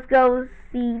 Now, let's go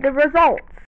see the results.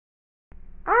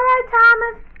 Alright,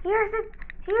 Thomas, here's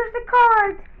the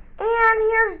cards. And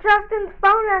here's Justin's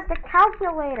phone as the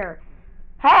calculator.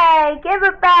 Hey, give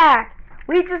it back.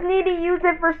 We just need to use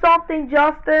it for something,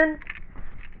 Justin.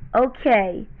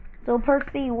 Okay, so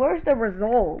Percy, where's the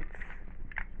results?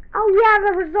 Oh yeah,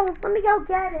 the results. Let me go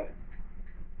get it.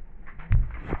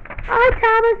 Alright,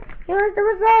 Thomas, here's the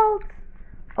results.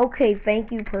 Okay,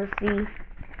 thank you, Percy.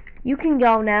 You can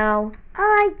go now.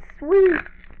 Alright, sweet.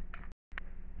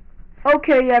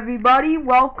 Okay, everybody,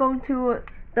 welcome to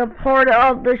the part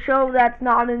of the show that's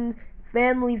not in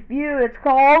Family Feud. It's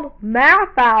called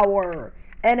Math Hour.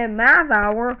 And in Math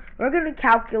Hour, we're going to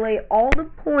calculate all the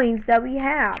points that we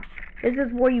have. This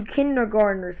is for you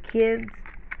kindergartners, kids.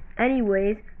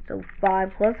 Anyways, so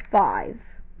 5 plus 5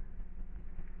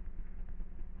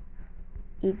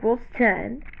 equals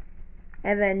 10.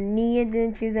 And then Nia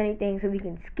didn't choose anything, so we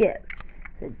can skip.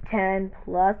 So 10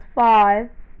 plus 5,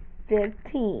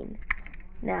 15.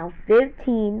 Now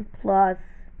 15 plus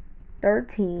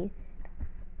 13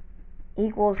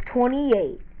 equals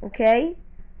 28, okay?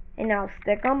 And now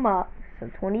stick them up. So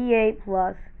 28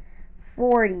 plus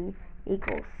 40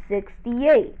 equals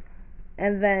 68.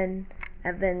 And then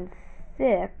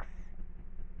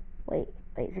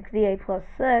 68 plus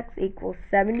 6 equals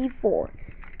 74.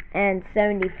 And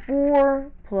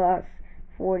 74 plus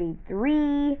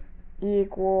 43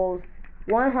 equals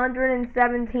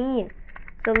 117.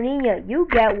 So Nia, you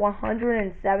get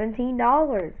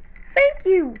 $117. Thank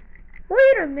you.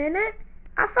 Wait a minute.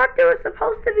 I thought there was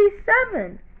supposed to be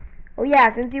 7. Oh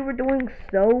yeah, since you were doing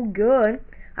so good,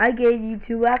 I gave you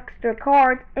 2 extra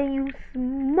cards and you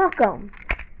smuck them.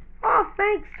 Oh,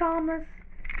 thanks, Thomas.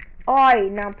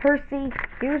 Alright, now Percy,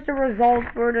 here's the results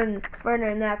for the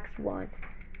next one.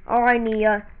 Alright,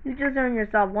 Nia, you just earned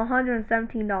yourself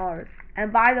 $117.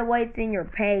 And by the way, it's in your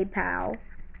PayPal.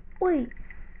 Wait,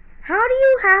 how do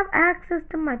you have access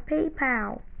to my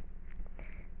PayPal?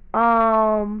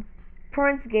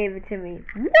 Prince gave it to me.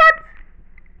 What?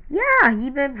 Yeah, he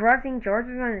been pressing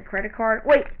charges on your credit card.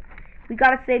 Wait, we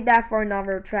gotta save that for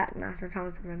another Trackmaster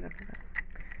Thomas episode.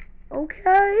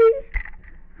 Okay,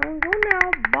 I'm going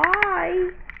now.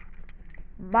 Bye.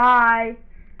 Bye.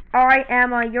 Alright,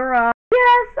 Emma, you're up.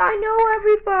 Yes, I know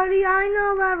everybody.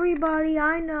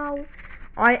 I know.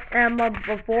 Alright, Emma,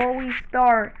 before we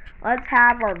start, let's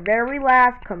have our very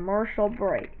last commercial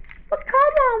break. But come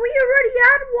on, we already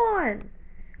had one.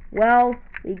 Well,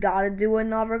 we gotta do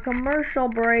another commercial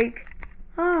break.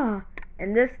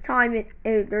 And this time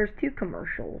there's 2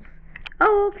 commercials.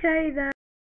 Oh, okay then.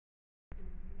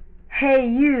 Hey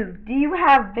you, do you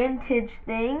have vintage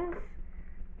things?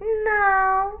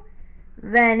 No.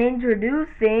 Then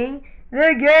introducing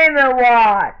the Game &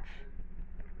 Watch.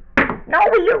 No,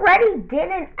 we already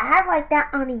didn't act like that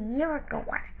on a year ago.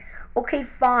 Okay,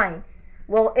 fine.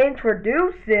 Well,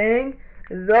 introducing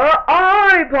the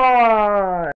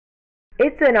iPod.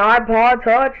 It's an iPod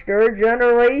Touch 3rd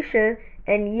generation,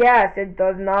 and yes, it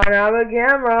does not have a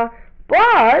camera,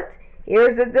 but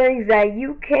here's the things that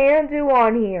you can do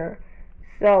on here.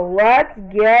 So let's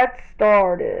get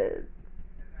started.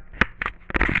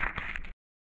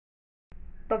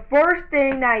 The first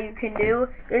thing that you can do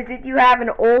is if you have an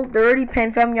old dirty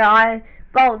pen from your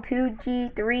iPhone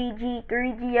 2G, 3G,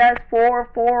 3GS, 4,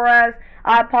 4S,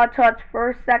 iPod Touch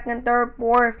 1st, 2nd, 3rd,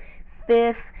 4th,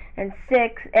 5th, and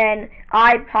 6th, and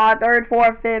iPod 3rd,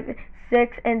 4th, 5th,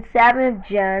 6th, and 7th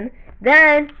gen,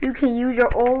 then you can use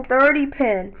your old 30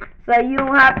 pin, so you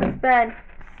don't have to spend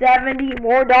 $70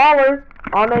 more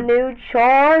on a new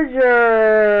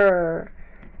charger.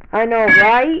 I know,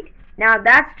 right? Now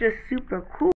that's just super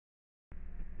cool.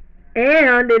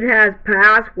 And it has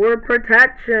password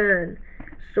protection,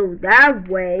 so that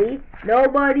way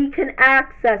nobody can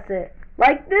access it,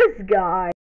 like this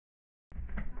guy.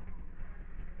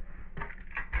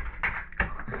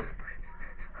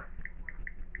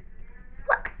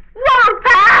 Wrong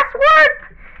password!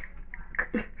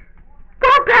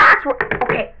 Wrong password!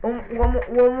 Okay,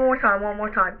 one more time.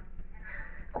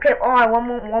 Okay, alright, one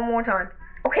more time.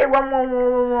 Okay, one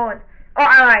more. Oh,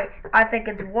 alright, I think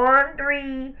it's 1,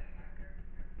 3,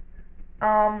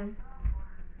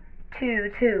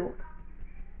 2.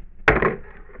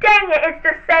 Dang it, it's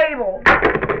disabled.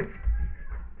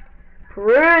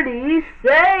 Pretty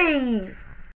safe.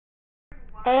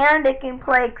 And it can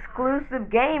play exclusive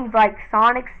games like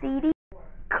Sonic CD,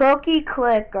 Cookie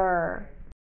Clicker,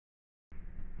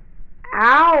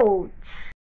 ouch,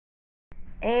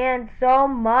 and so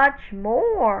much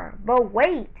more. But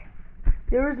wait,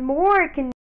 there's more. It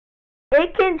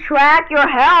can track your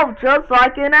health just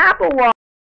like an Apple Watch.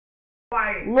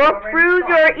 Look through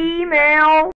your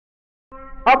email,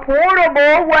 a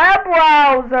portable web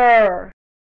browser.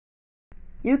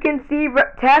 You can see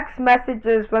text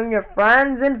messages from your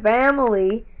friends and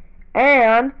family,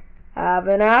 and have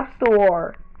an app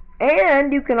store.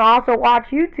 And you can also watch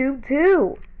YouTube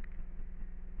too.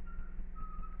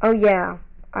 Oh yeah,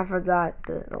 I forgot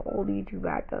the old YouTube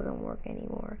app doesn't work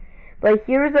anymore. But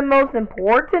here's the most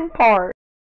important part.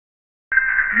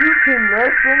 You can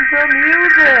listen to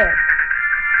music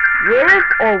with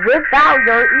or without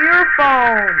your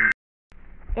earphones.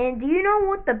 And do you know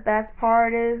what the best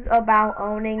part is about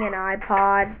owning an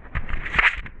iPod?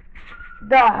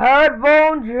 The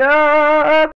headphone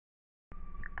jack!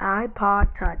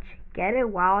 iPod Touch. Get it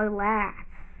while it lasts.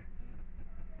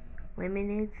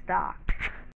 Limited stock.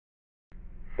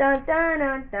 Dun dun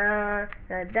dun dun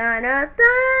dun dun dun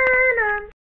dun.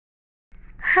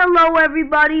 Hello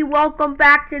everybody, welcome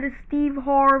back to the Steve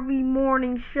Harvey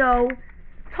Morning Show.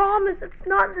 Thomas, it's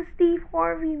not the Steve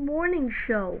Harvey Morning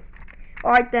Show.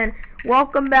 Alright then,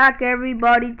 welcome back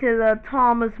everybody to the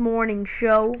Thomas Morning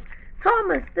Show.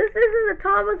 Thomas, this isn't the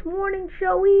Thomas Morning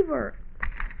Show either.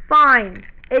 Fine,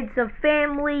 it's a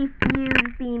Family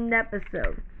Feud themed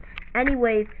episode.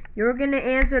 Anyways, you're gonna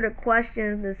answer the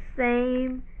questions the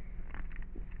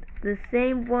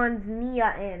same ones Nia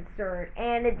answered.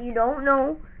 And if you don't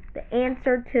know the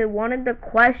answer to one of the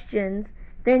questions,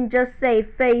 then just say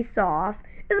face off.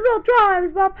 It's about drive,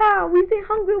 it's about power. We stay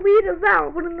hungry, we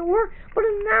devour. Put in the work, put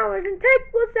in the hours, and take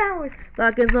what's ours.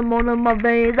 Like in some one of my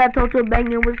veins, I told you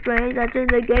banging was strange. I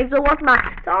changed the game, so what's my...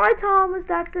 Sorry, Thomas,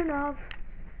 that's enough.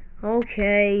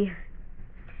 Okay.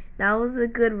 That was a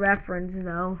good reference,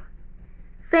 though.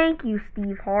 Thank you,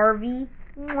 Steve Harvey.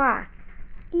 Mwah.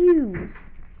 Ew.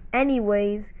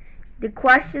 Anyways, the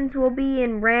questions will be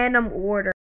in random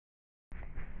order.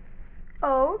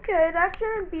 Okay, that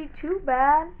shouldn't be too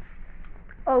bad.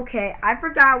 Okay, I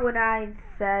forgot what I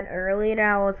said earlier that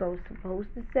I was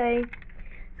supposed to say.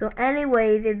 So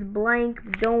anyways, it's blank.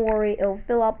 Don't worry, it'll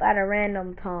fill up at a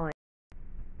random time.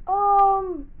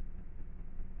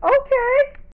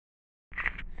 Okay.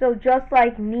 So just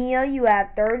like Nia, you have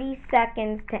 30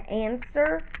 seconds to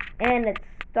answer, and it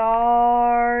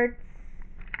starts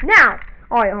now.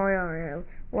 Alright.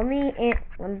 Let me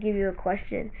give you a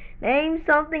question. Name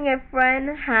something a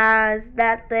friend has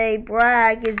that they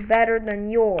brag is better than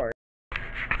yours.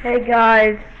 Hey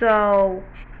guys, so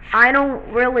I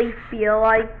don't really feel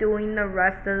like doing the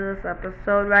rest of this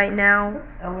episode right now.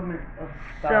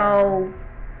 So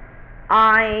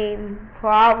I'm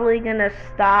probably gonna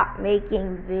stop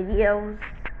making videos.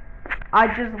 I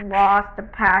just lost the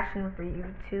passion for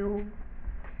YouTube.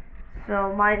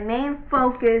 So my main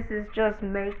focus is just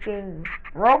making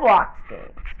Roblox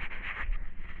games.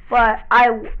 But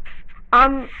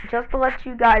I'm just to let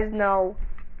you guys know,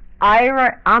 I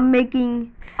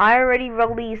already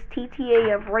released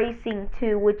TTA of Racing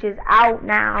 2, which is out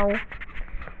now,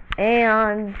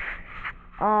 and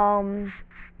I'm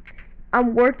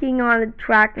working on the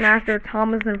Trackmaster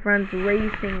Thomas and Friends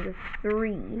Racing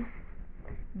 3,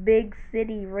 Big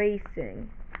City Racing.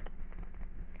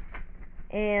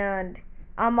 And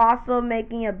I'm also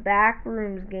making a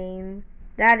Backrooms game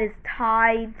that is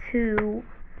tied to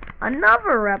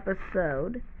another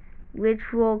episode, which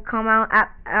will come out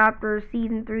after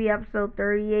Season 3, Episode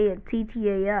 38 of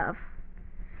TTAF.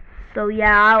 So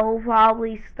yeah, I will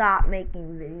probably stop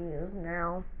making videos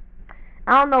now.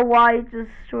 I don't know why it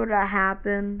just sort of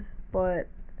happened, but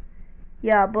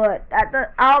yeah,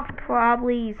 I'll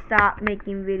probably stop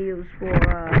making videos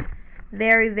for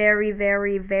very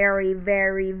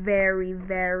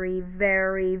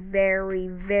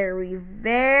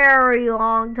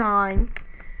long time.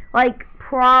 Like,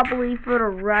 probably for the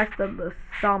rest of the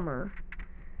summer.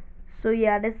 So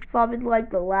yeah, this is probably like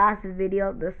the last video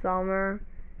of the summer.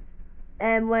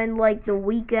 And when like the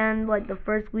weekend, like the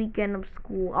first weekend of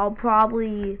school, I'll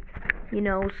probably,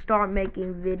 start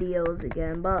making videos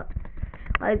again. But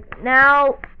like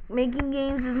now, making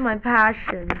games is my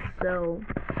passion, so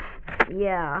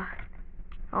yeah.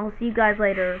 I'll see you guys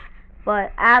later.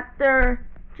 But after,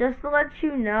 just to let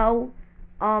you know,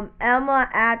 Emma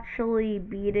actually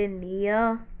beat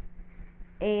Nia,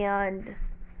 and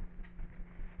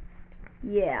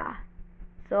yeah.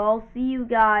 So I'll see you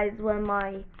guys when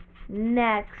my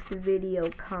next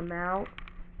video come out.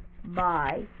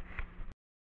 Bye.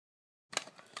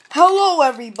 Hello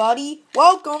everybody,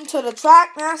 welcome to the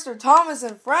Trackmaster Thomas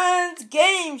and Friends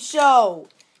Game Show.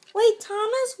 Wait,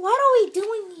 Thomas, what are we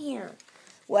doing here?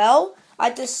 Well,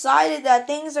 I decided that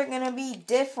things are going to be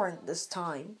different this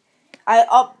time. I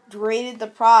upgraded the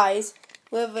prize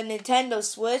with a Nintendo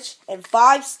Switch and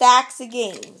 5 stacks of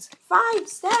games. 5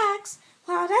 stacks?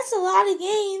 Wow, that's a lot of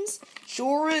games.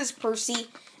 Sure is, Percy.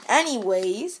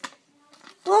 Anyways,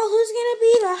 well, who's going to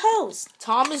be the host?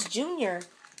 Thomas Jr.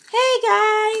 Hey,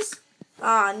 guys.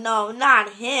 No,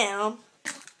 not him.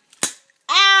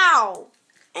 Ow!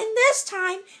 And this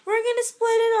time, we're going to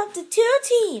split it up to 2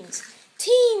 teams.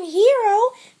 Team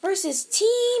Hero versus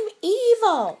Team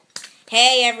Evil.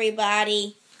 Hey,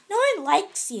 everybody. No one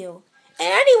likes you.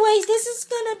 And anyways, this is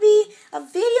going to be a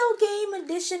video game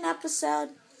edition episode.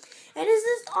 And this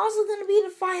is also going to be the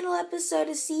final episode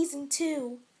of Season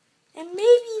 2. And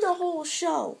maybe the whole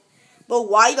show. But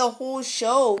why the whole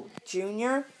show,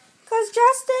 Junior? Because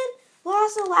Justin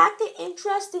lost a lack of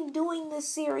interest in doing this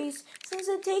series since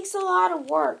it takes a lot of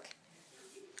work.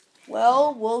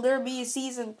 Well, will there be a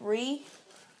Season 3?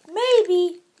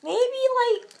 Maybe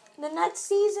like the next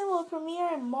season will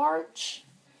premiere in March.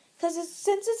 Since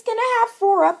it's going to have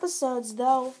 4 episodes,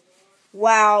 though.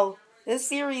 Wow, this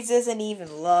series isn't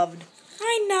even loved.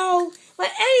 I know,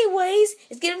 but anyways,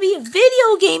 it's going to be a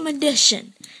video game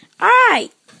edition.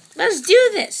 Alright, let's do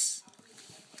this.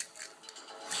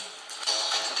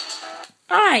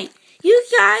 Alright, you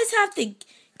guys have to,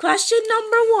 question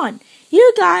number 1.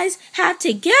 You guys have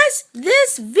to guess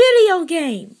this video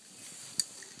game.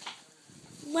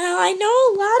 Well, I know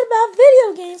a lot about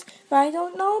video games, but I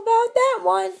don't know about that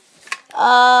one.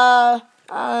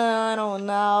 I don't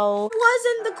know.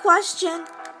 Wasn't the question.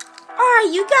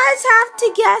 Alright, you guys have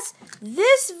to guess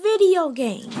this video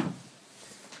game.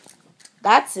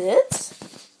 That's it?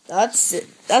 That's it.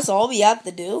 That's all we have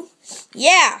to do?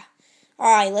 Yeah.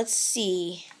 Alright, let's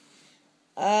see.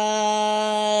 Wait,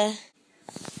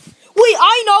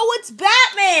 I know, it's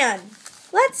Batman!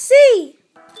 Let's see.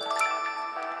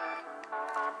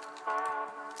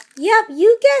 Yep,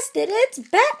 you guessed it. It's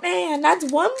Batman. That's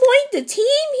 1 point to Team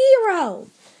Hero.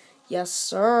 Yes,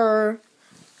 sir.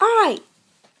 Alright,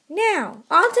 now,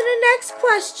 on to the next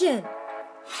question.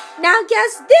 Now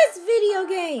guess this video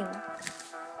game.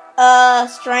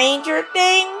 Stranger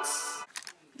Things?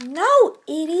 No,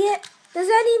 idiot. Does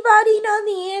anybody know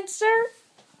the answer?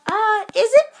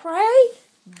 Is it Prey?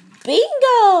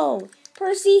 Bingo!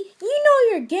 Percy, you know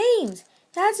your games.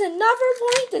 That's another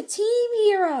point to Team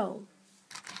Hero.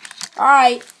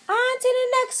 Alright. On to the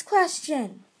next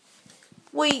question.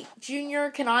 Wait, Junior,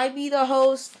 can I be the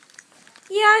host?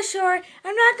 Yeah, sure.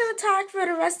 I'm not going to talk for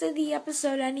the rest of the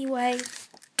episode anyway.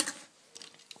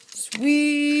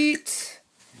 Sweet.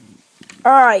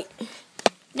 Alright.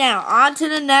 Now, on to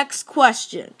the next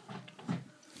question.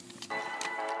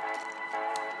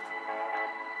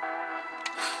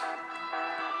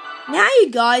 Now you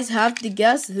guys have to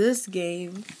guess this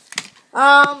game.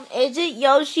 Is it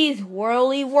Yoshi's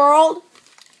Whirly World?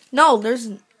 No, there's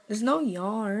no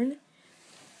yarn.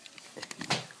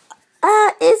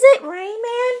 Is it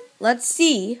Rayman? Let's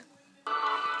see.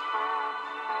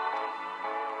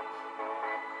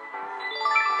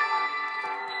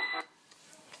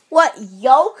 What,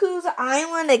 Yoku's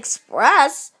Island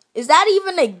Express? Is that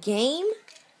even a game?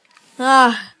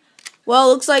 Well,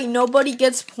 looks like nobody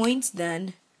gets points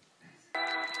then.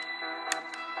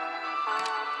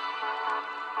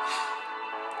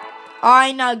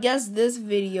 Alright, now guess this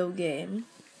video game.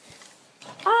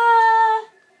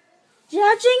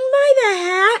 Judging by the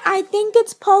hat, I think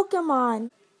it's Pokemon.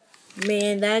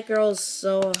 Man, that girl's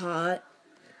so hot.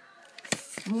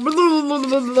 Thomas,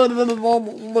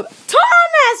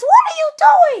 what are you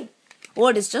doing?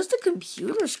 What, it's just a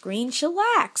computer screen,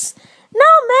 chillax. No,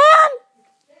 man.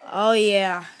 Oh,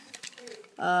 yeah.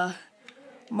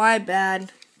 My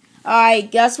bad.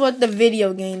 Alright, guess what the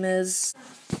video game is?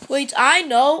 Wait, I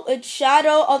know. It's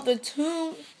Shadow of the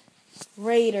Tomb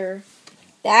Raider.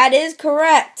 That is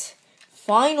correct.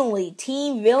 Finally,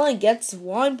 Team Villain gets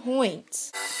 1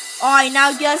 point. Alright,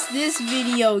 now guess this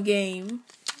video game.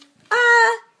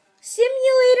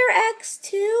 Simulator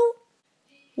X2?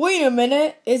 Wait a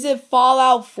minute. Is it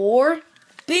Fallout 4?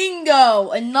 Bingo!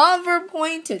 Another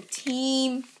point to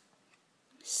Team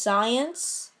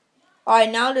Science.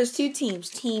 Alright, now there's 2 teams.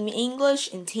 Team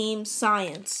English and Team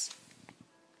Science.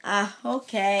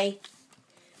 Okay.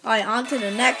 Alright, on to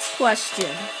the next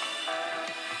question.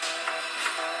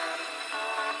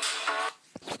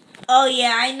 Oh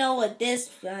yeah, I know what this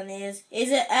one is.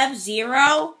 Is it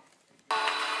F-Zero?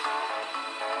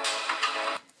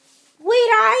 Wait,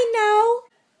 I know.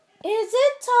 Is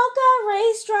it Toka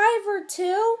Race Driver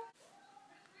 2?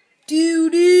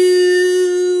 Doo-doo!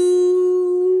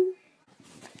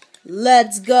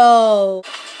 Let's go.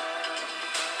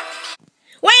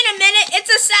 Wait a minute, it's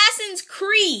Assassin's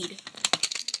Creed.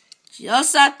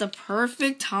 Just at the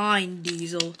perfect time,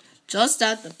 Diesel. Just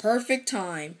at the perfect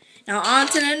time. Now on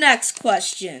to the next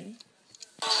question.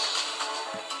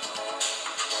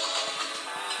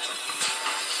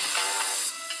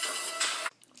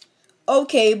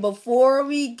 Okay, before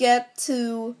we get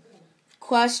to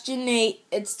question 8,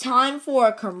 it's time for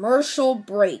a commercial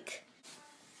break.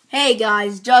 Hey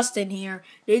guys, Justin here.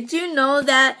 Did you know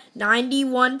that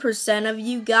 91% of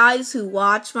you guys who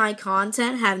watch my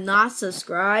content have not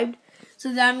subscribed?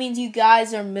 So that means you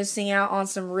guys are missing out on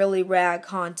some really rad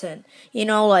content. You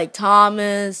know, like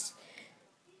Thomas,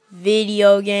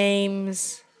 video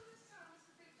games,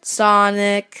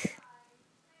 Sonic,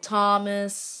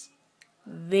 Thomas,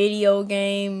 video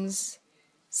games,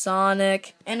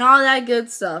 Sonic, and all that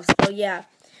good stuff. So yeah,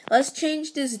 let's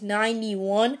change this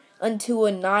 91 into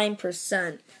a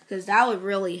 9%, because that would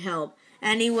really help.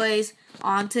 Anyways,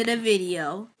 on to the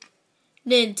video.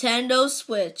 Nintendo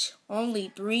Switch,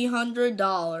 only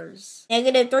 $300.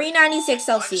 Negative 396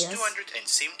 Celsius. Wait,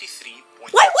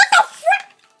 what the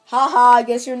frick? Haha, I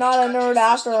guess you're not a nerd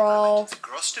after all.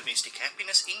 Gross domestic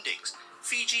happiness index: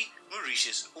 Fiji,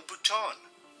 Mauritius, or Bhutan.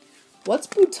 What's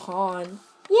Bhutan?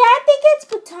 Yeah, I think it's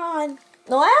Bhutan.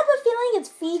 No, I have a feeling it's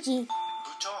Fiji.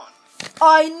 Bhutan.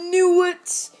 I knew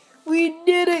it! We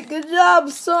did it! Good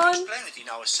job, son! Which planet in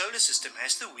our solar system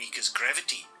has the weakest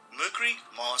gravity? Mercury,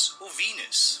 Mars, or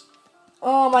Venus?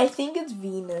 I think it's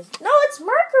Venus. No, it's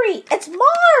Mercury. It's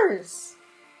Mars.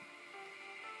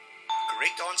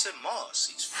 correct answer,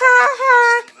 Mars. It's 40 Ha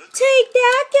ha! years to Mercury. Take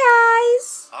that,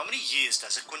 guys! How many years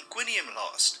does a quinquennium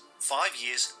last? 5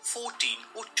 years, 14,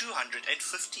 or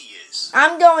 250 years?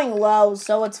 I'm going low,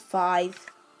 so it's 5.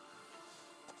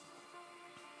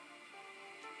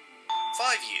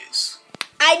 5 years.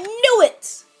 I knew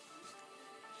it!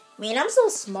 Man, I'm so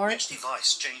smart. Which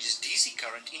device changes DC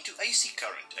current into AC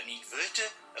current? An inverter,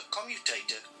 a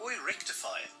commutator, or a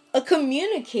rectifier? A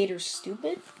communicator,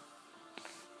 stupid.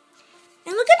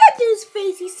 And look at that dude's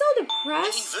face. He's so An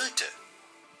depressed. inverter.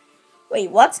 Wait,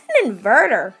 what's an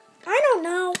inverter? I don't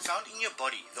know. Found in your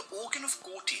body, the organ of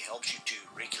Corti helps you to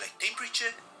regulate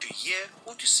temperature, to hear,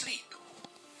 or to sleep.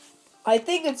 I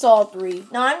think it's all 3.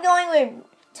 No, I'm going with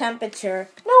temperature.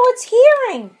 No, it's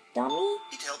hearing, dummy.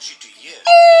 It helps you to hear.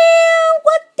 And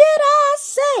what did I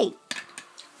say?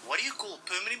 What do you call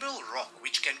permeable rock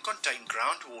which can contain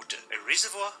groundwater, a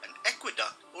reservoir, an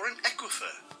aqueduct, or an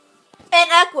aquifer? An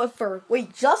aquifer.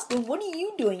 Wait, Justin, what are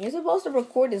you doing? You're supposed to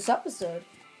record this episode.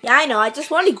 Yeah, I know. I just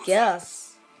want to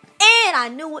guess. And I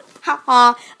knew it. Ha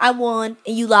ha. I won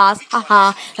and you lost. Which Ha one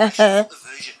ha. is irrational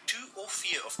aversion to or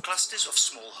fear of clusters of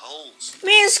small holes?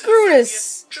 Man, screw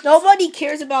this. Nobody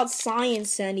cares about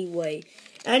science anyway.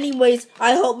 Anyways,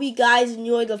 I hope you guys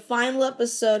enjoyed the final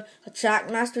episode of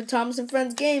Trackmaster Thomas and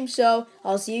Friends Game Show.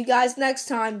 I'll see you guys next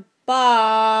time.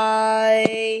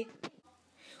 Bye.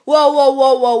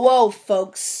 Whoa,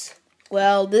 folks.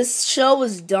 Well, this show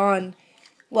is done.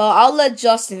 Well, I'll let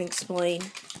Justin explain.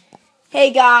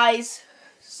 Hey, guys.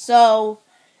 So,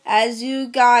 as you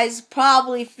guys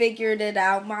probably figured it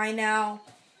out by now,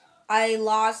 I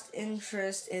lost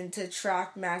interest into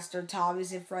Trackmaster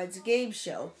Thomas and Friends Game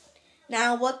Show.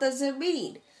 Now, what does it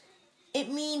mean?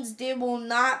 It means there will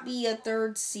not be a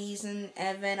 3rd season,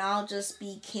 and then I'll just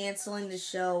be canceling the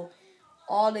show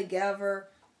altogether.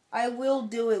 I will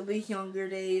do it with Younger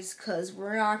Days, because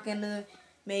we're not going to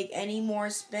make any more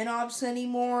spin-offs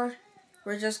anymore.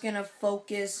 We're just going to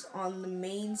focus on the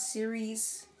main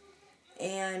series.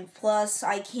 And plus,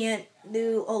 I can't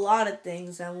do a lot of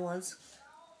things at once.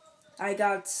 I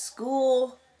got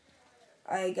school.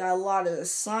 I got a lot of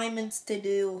assignments to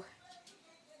do.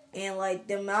 And like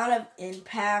the amount of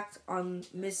impact on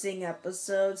missing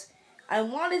episodes, I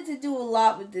wanted to do a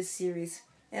lot with this series.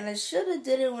 And I should have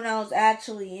did it when I was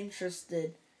actually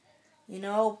interested.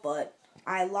 But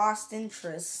I lost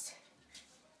interest.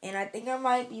 And I think I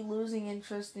might be losing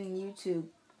interest in YouTube.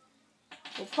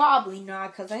 Well, probably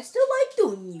not, because I still like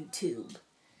doing YouTube.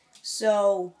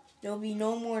 So, there'll be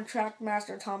no more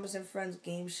Trackmaster Thomas and Friends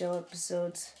Game Show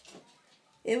episodes.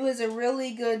 It was a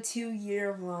really good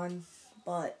 2-year run,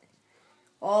 but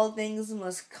all things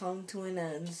must come to an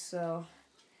end. So,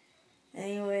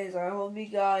 anyways, I hope you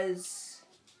guys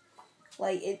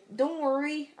like it. Don't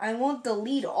worry, I won't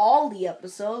delete all the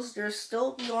episodes. They'll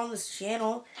still be on this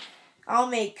channel. I'll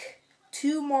make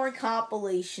 2 more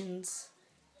compilations,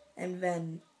 and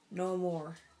then no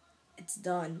more. It's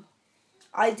done.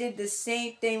 I did the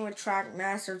same thing with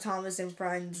Trackmaster Thomas and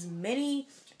Friends Mini,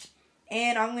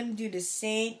 and I'm going to do the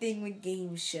same thing with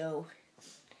Gameshow.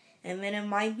 And then it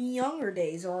might be Younger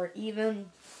Days, or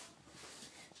even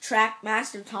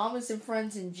Trackmaster Thomas and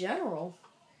Friends in general.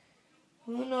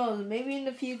 Who knows? Maybe in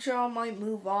the future I might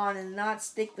move on and not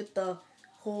stick with the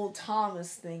whole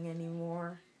Thomas thing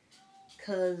anymore.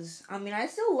 Because, I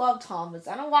still love Thomas.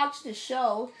 I don't watch the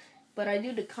show, but I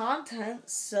do the content.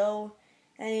 So,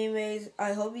 anyways,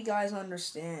 I hope you guys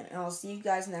understand. And I'll see you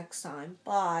guys next time.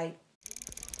 Bye.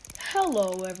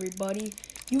 Hello, everybody.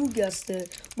 You guessed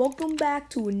it. Welcome back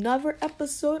to another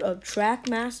episode of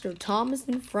Trackmaster Thomas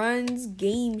and Friends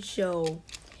Game Show.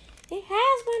 It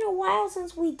has been a while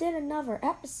since we did another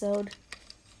episode.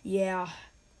 Yeah,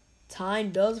 time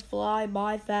does fly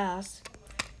by fast.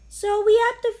 So we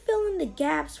have to fill in the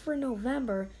gaps for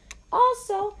November.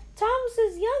 Also,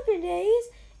 Thomas's Younger Days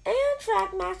and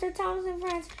Trackmaster Thomas and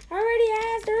Friends already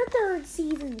has their 3rd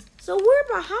seasons. So we're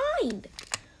behind.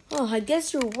 Oh, I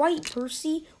guess you're right,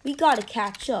 Percy. We gotta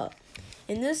catch up.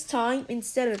 And this time,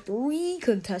 instead of 3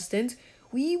 contestants,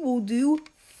 we will do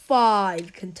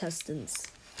 5 contestants.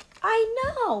 I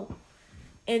know.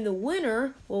 And the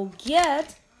winner will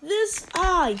get this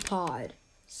iPod.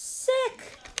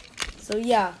 Sick. So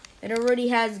yeah, it already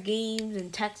has games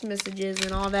and text messages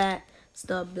and all that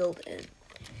stuff built in.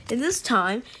 And this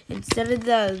time, instead of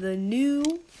the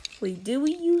new... Wait, did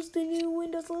we use the new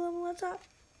Windows 11 laptop?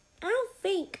 I don't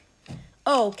think.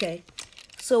 Oh, okay.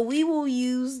 So we will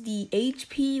use the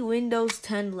HP Windows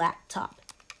 10 laptop.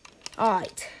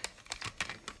 Alright.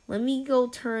 Let me go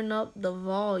turn up the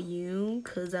volume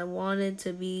because I want it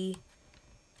to be...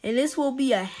 And this will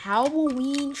be a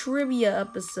Halloween trivia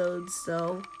episode,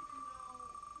 so...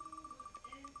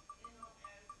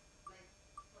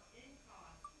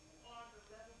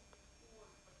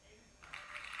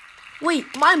 Wait,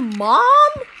 my mom?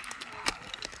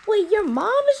 Wait, your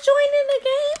mom is joining the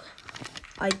game?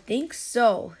 I think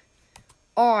so.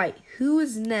 Alright, who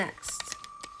is next?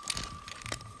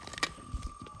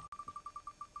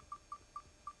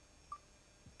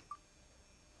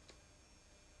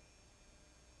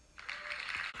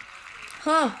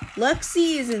 Huh,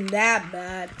 Lexi isn't that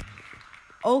bad.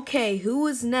 Okay, who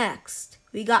is next?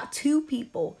 We got 2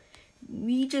 people.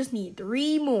 We just need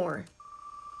 3 more.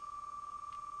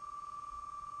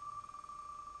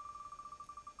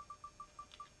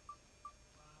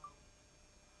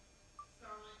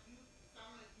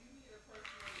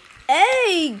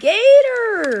 Hey,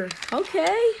 Gator!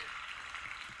 Okay.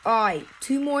 Alright,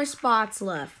 2 more spots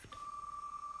left.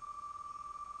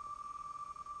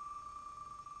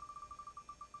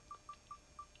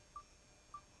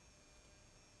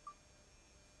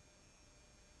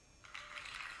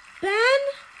 Ben?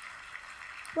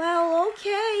 Well,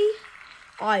 okay.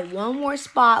 Alright, 1 more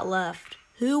spot left.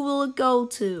 Who will it go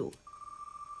to?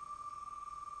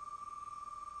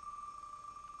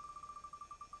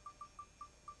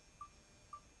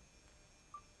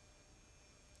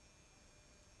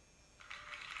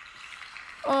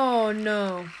 Oh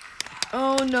no.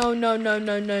 Oh no, no, no,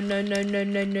 no, no, no, no, no,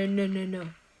 no, no, no, no, no.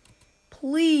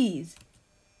 Please.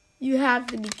 You have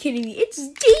to be kidding me. It's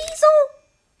Diesel?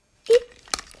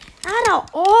 Out of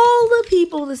all the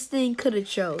people this thing could have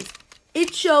chose,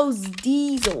 it chose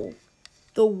Diesel.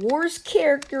 The worst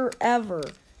character ever.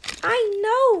 I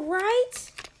know,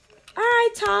 right?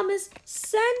 Alright, Thomas,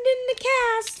 send in the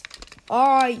cast.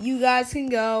 Alright, you guys can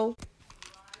go.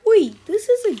 Wait, this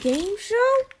is a game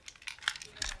show?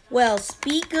 Well,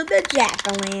 speak of the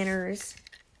jack-o'-lanterns.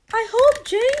 I hope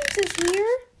James is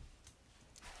here.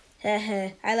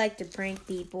 Heh, I like to prank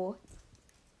people.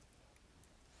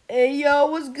 Hey, yo,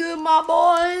 what's good, my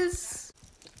boys?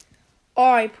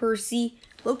 Alright, Percy.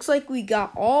 Looks like we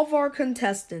got all of our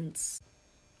contestants.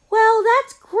 Well,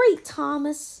 that's great,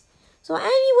 Thomas. So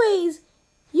anyways,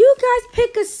 you guys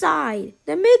pick a side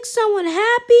that makes someone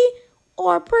happy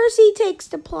or Percy takes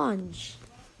the plunge.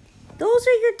 Those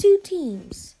are your 2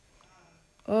 teams.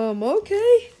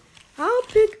 Okay. I'll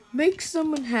pick make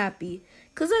someone happy,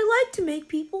 'cause I like to make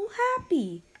people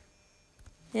happy.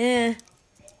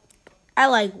 I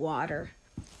like water.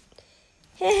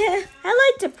 I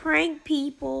like to prank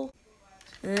people.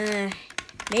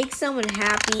 Make someone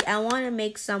happy. I want to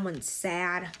make someone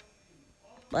sad.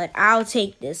 But I'll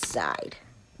take this side.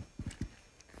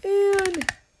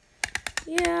 And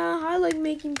yeah, I like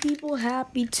making people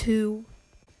happy too.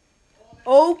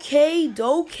 Okay,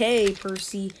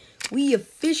 Percy. We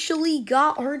officially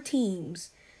got our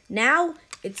teams. Now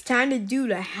it's time to do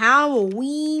the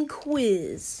Halloween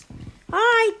quiz.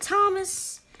 Alright,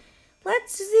 Thomas.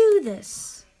 Let's do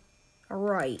this.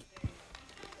 Alright.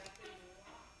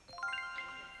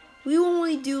 We will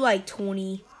only do like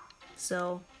 20,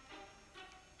 so.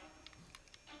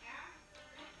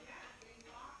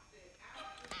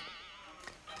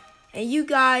 And you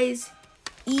guys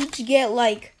each get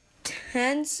like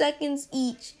 10 seconds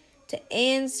each to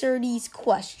answer these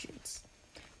questions.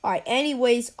 Alright,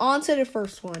 anyways, on to the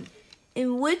first one.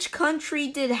 In which country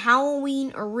did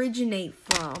Halloween originate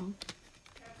from?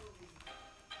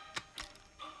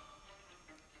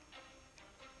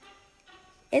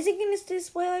 Is it gonna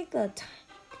display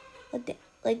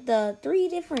like the 3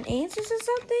 different answers or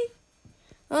something?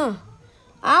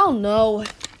 I don't know.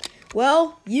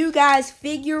 Well, you guys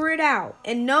figure it out.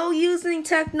 And no using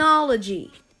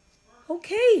technology.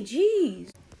 Okay,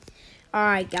 geez.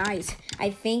 Alright, guys.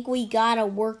 I think we gotta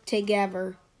work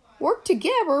together. Work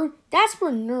together? That's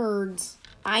for nerds.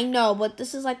 I know, but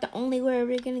this is like the only way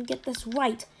we're gonna get this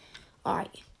right.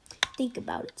 Alright, think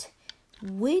about it.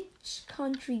 Which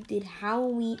country did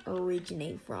Halloween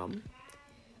originate from?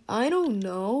 I don't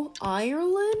know.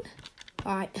 Ireland?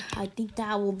 Alright, I think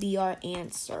that will be our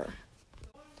answer.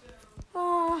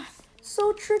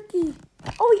 So tricky.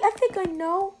 Oh, I think I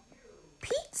know.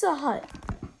 Pizza Hut.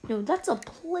 No, that's a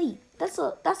plate. That's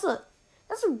a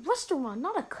restaurant,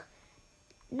 not a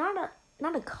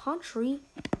country.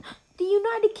 The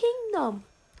United Kingdom.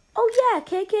 Oh yeah,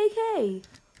 KKK.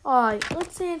 Alright,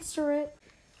 let's answer it.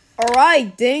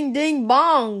 Alright, ding ding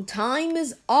bong. Time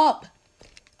is up.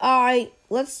 Alright,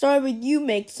 let's start with you,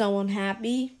 make someone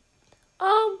happy.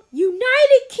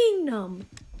 United Kingdom.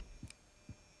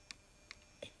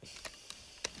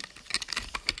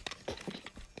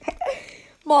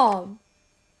 Mom,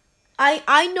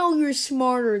 I know you're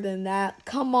smarter than that.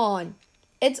 Come on.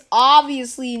 It's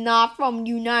obviously not from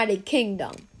United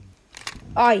Kingdom.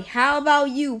 Alright, how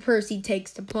about you, Percy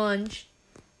takes the plunge?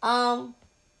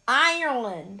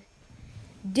 Ireland.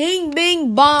 Ding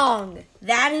bing bong.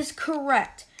 That is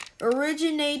correct.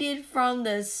 Originated from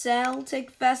the Celtic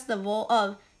festival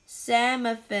of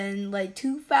Samhain like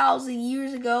 2,000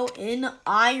 years ago in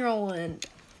Ireland.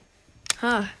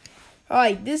 Huh.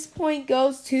 Alright, this point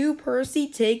goes to Percy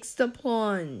Takes the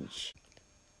Plunge.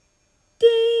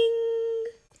 Ding!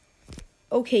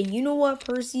 Okay, you know what,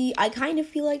 Percy? I kind of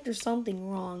feel like there's something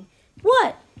wrong.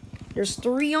 What? There's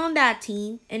 3 on that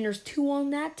team, and there's 2 on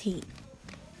that team.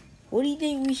 What do you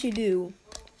think we should do?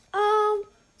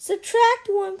 Subtract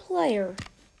 1 player.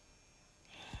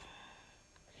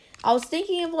 I was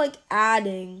thinking of like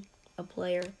adding a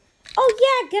player. Oh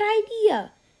yeah, good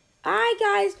idea. Alright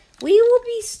guys, we will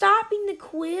be stopping the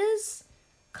quiz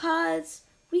cause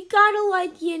we gotta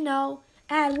like,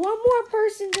 add 1 more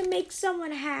person to make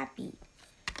someone happy.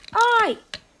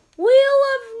 Alright, Wheel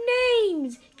of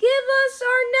Names, give us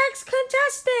our next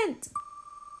contestant.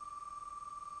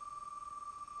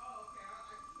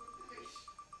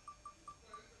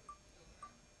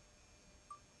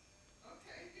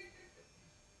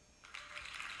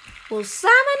 Well,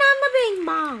 Salmon on the Bing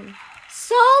Bong.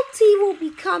 Salty will be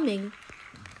coming.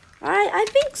 Alright, I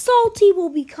think Salty will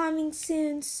be coming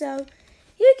soon, so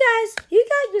you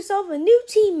got yourself a new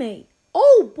teammate.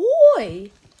 Oh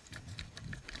boy!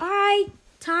 Alright,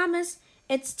 Thomas,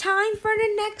 it's time for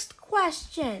the next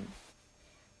question.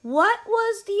 What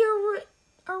was the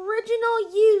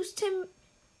original use to,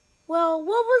 what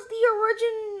was the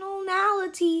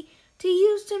originality to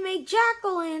use to make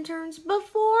jack-o'-lanterns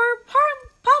before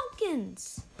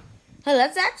pumpkins? Oh,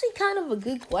 that's actually kind of a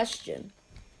good question.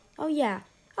 Oh yeah.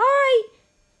 Alright,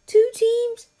 2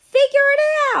 teams, figure it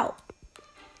out.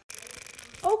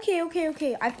 Okay.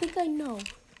 I think I know.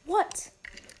 What?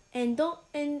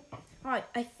 Alright,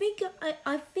 I think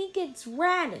it's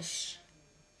radish.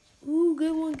 Ooh,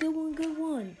 good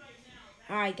one.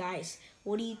 Alright guys,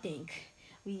 what do you think?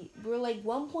 We're like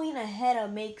 1 point ahead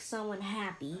of make someone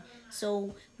happy,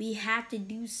 so we have to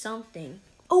do something.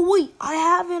 Oh wait, I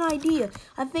have an idea.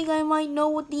 I think I might know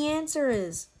what the answer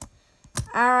is.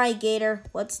 Alright, Gator,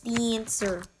 what's the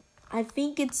answer? I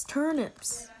think it's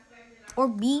turnips. Or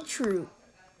beetroot.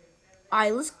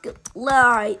 Alright, let's go.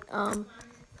 Alright,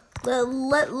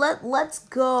 let's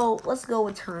go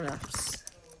with turnips.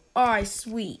 Alright,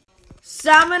 sweet.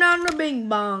 Salmon on the Bing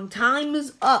Bong, time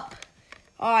is up.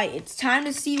 Alright, it's time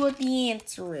to see what the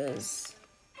answer is.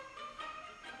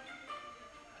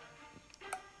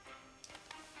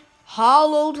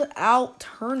 Hollowed out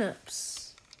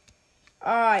turnips.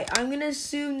 Alright, I'm going to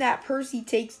assume that Percy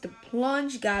Takes the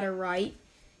Plunge got it right.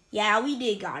 Yeah, we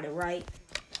did got it right.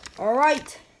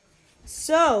 Alright,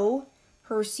 so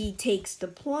Percy Takes the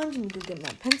Plunge. Let me go get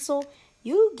my pencil.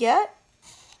 You get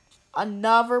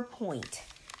another point.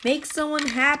 Make someone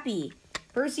happy.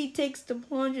 Percy Takes the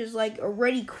Plunge is like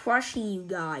already crushing you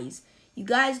guys. You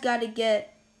guys got to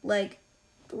get like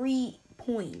 3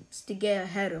 points to get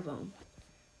ahead of them.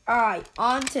 Alright,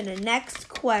 on to the next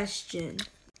question.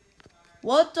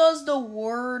 What does the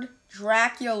word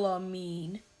Dracula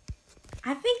mean?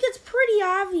 I think it's pretty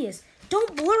obvious.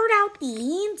 Don't blurt out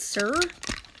the answer.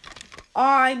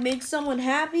 Alright, make someone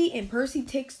happy and Percy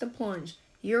Takes the Plunge.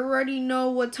 You already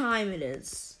know what time it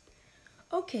is.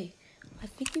 Okay, I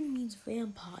think it means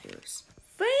vampires.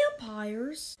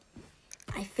 Vampires?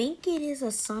 I think it is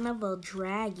a son of a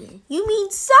dragon. You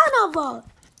mean son of a...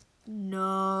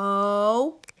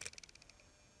 No.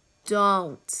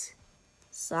 Don't.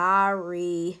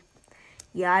 Sorry.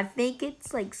 Yeah, I think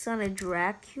it's like son of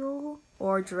Dracula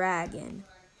or dragon.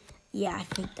 Yeah, I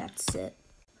think that's it.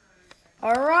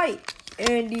 Alright,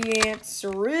 and the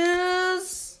answer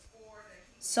is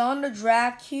son of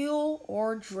Dracula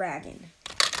or dragon.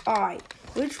 Alright,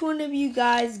 which one of you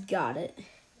guys got it?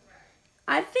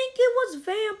 I think it was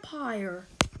vampire.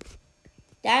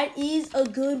 That is a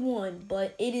good one,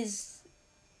 but it is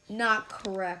not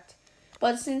correct.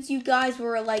 But since you guys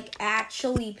were like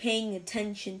actually paying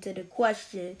attention to the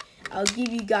question, I'll give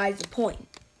you guys a point.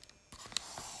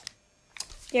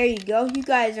 There you go. You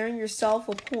guys earned yourself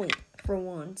a point for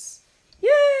once.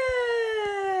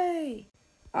 Yay!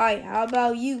 Alright, how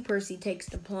about you, Percy Takes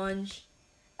the Plunge?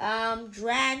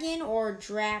 Dragon or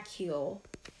Dracula?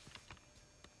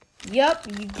 Yep,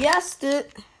 you guessed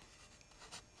it.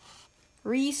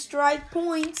 3 strike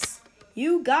points.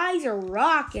 You guys are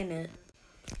rocking it.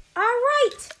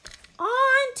 Alright,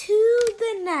 on to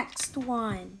the next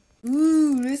one.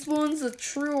 Ooh, this one's a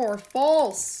true or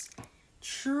false.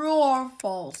 True or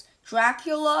false?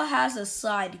 Dracula has a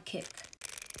sidekick.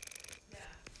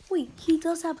 Wait, he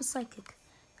does have a sidekick.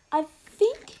 I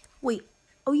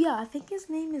think his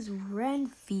name is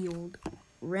Renfield.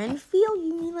 Renfield?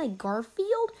 You mean like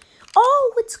Garfield?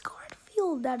 Oh, it's Garfield.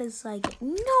 Garfield that is psychic.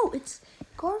 No, it's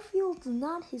Garfield's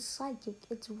not his psychic.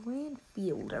 It's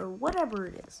Ranfield or whatever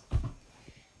it is.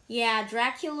 Yeah,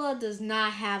 Dracula does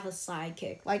not have a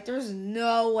sidekick. Like, there's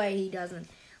no way he doesn't.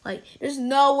 Like, there's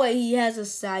no way he has a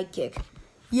sidekick.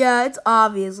 Yeah, it's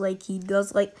obvious, like, he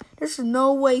does. Like, there's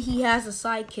no way he has a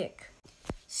sidekick.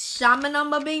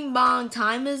 Shamanamba bing bong,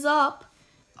 time is up.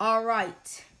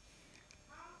 Alright.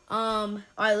 Alright,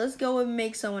 let's go and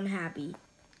make someone happy.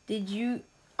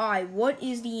 Alright, what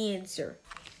is the answer?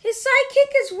 His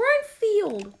sidekick is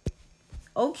Renfield.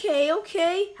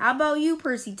 Okay. How about you,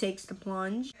 Percy takes the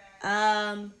plunge?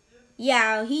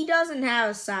 Yeah, he doesn't have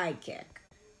a sidekick.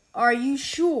 Are you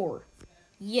sure?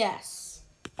 Yes.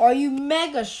 Are you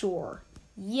mega sure?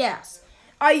 Yes.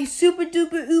 Are you super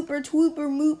duper ooper twooper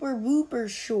mooper whooper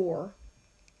sure?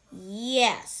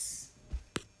 Yes.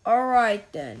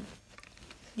 Alright then.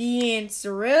 The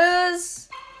answer is...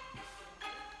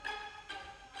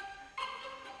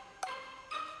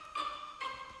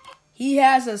 he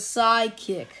has a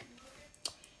sidekick.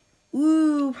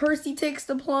 Ooh, Percy takes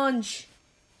the plunge.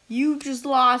 You just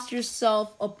lost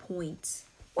yourself a point.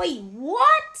 Wait,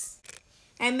 what?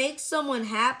 And make someone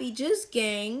happy just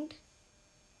gained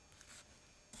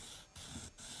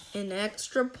an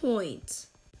extra point.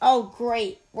 Oh,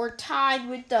 great. We're tied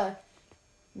with the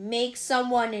make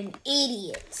someone an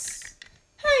idiot.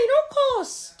 Hey, don't call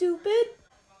us stupid.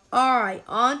 Alright,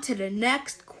 on to the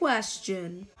next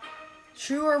question.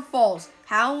 True or false?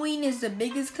 Halloween is the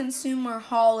biggest consumer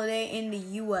holiday in the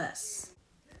U.S.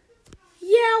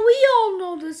 Yeah, we all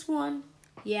know this one.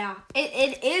 Yeah,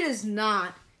 it is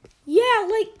not. Yeah,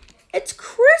 like, it's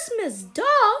Christmas, duh.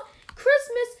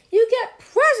 Christmas, you get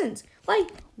presents. Like,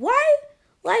 why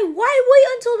wait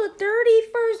until the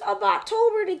 31st of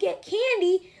October to get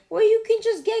candy where you can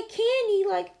just get candy,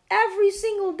 like, every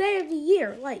single day of the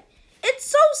year? Like, it's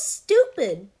so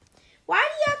stupid. Why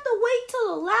do you have to wait till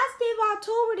the last day of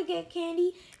October to get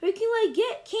candy? We can, like,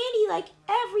 get candy, like,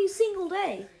 every single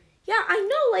day. Yeah, I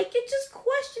know, like, it just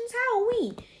questions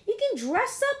Halloween. You can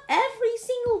dress up every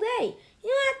single day. You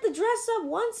don't have to dress up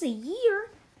once a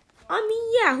year. I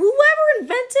mean, yeah, whoever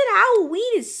invented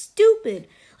Halloween is stupid.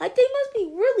 Like, they must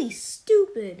be really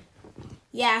stupid.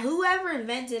 Yeah, whoever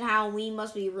invented Halloween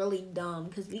must be really dumb.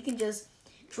 Because we can just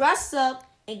dress up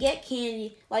and get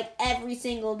candy like every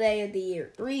single day of the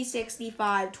year.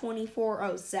 365,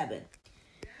 24/7.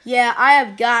 Yeah, I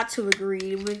have got to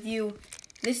agree with you.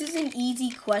 This is an easy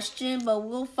question, but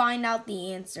we'll find out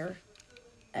the answer.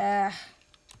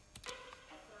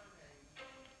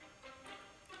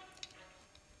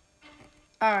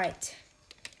 Alright.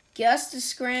 Guess the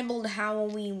scrambled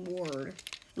Halloween word.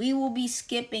 We will be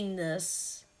skipping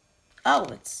this. Oh,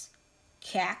 it's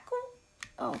cackle?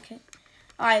 Oh, okay.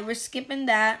 Alright, we're skipping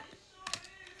that.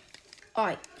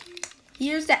 Alright.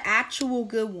 Here's the actual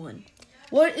good one.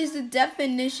 What is the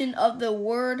definition of the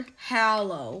word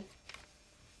hallow?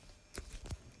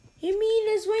 You mean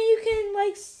is when you can,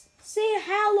 like, say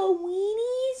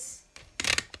Halloweenies?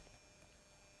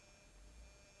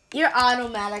 You're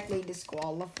automatically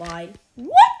disqualified.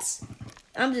 What?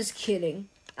 I'm just kidding.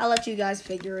 I'll let you guys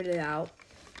figure it out.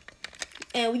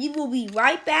 And we will be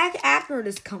right back after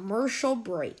this commercial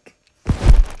break.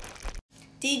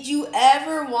 Did you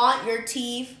ever want your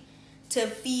teeth to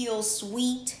feel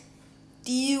sweet?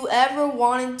 Do you ever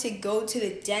want to go to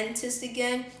the dentist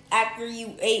again after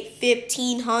you ate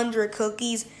 1,500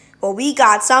 cookies? Well, we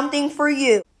got something for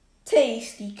you.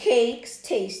 Tasty cakes,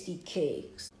 tasty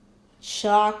cakes.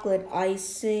 Chocolate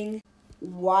icing,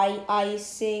 white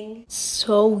icing.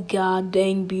 So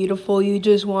goddamn beautiful, you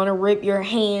just want to rip your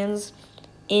hands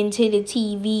into the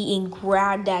TV and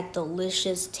grab that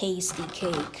delicious tasty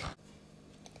cake.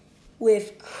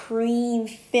 With cream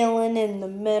filling in the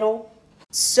middle.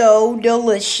 So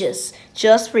delicious,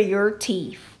 just for your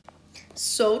teeth.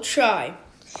 So try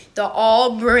the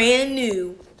all brand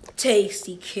new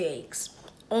tasty cakes.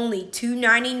 Only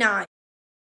 $2.99.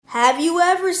 Have you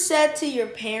ever said to your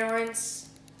parents,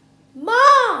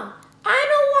 Mom, I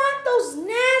don't want those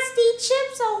nasty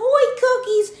Chips Ahoy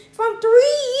cookies from 3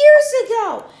 years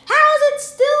ago. How is it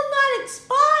still not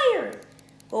expired?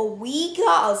 Well, we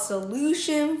got a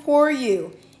solution for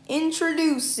you.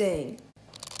 Introducing.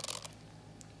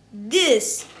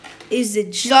 This is the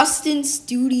Justin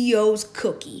Studios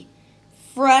cookie.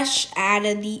 Fresh out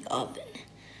of the oven.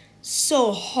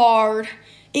 So hard,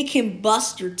 it can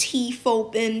bust your teeth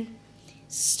open.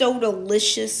 So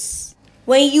delicious.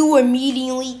 When you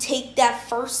immediately take that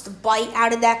first bite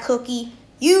out of that cookie,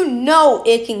 you know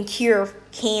it can cure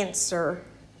cancer.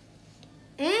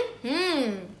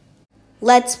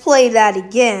 Let's play that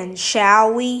again,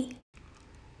 shall we?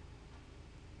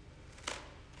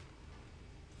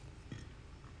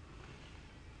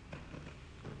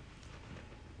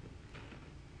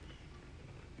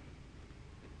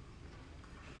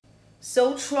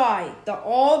 So try the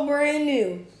all brand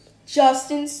new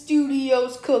Justin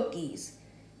Studios cookies.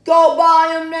 Go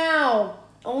buy them now.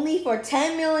 Only for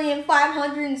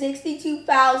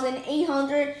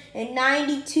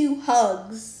 10,562,892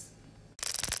 hugs.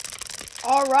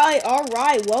 All right.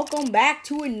 Welcome back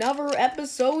to another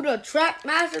episode of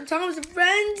Trackmaster Thomas and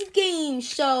Friends Game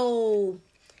Show.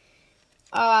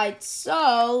 Alright,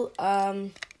 so,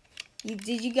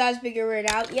 did you guys figure it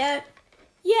out yet?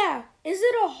 Yeah, is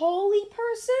it a holy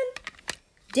person?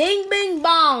 Ding, bing,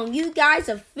 bong. You guys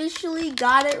officially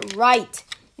got it right.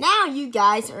 Now you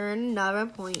guys earn another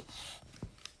point.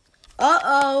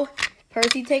 Uh-oh.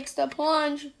 Percy takes the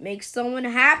plunge. Makes someone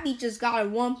happy. Just got a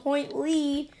 1 point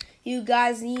lead. You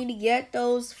guys need to get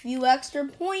those few extra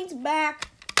points back.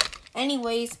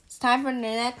 Anyways, it's time for the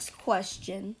next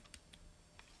question.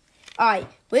 Alright,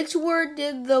 which word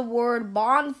did the word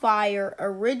bonfire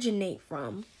originate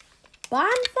from?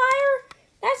 Bonfire?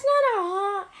 That's not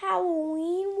a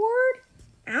Halloween word.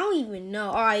 I don't even know.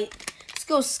 Alright, let's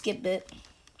go skip it.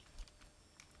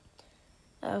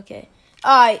 Okay.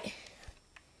 Alright.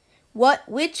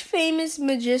 Which famous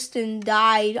magician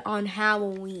died on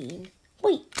Halloween?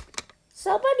 Wait,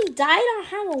 somebody died on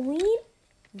Halloween?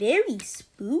 Very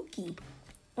spooky.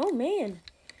 Oh, man.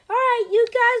 Alright, you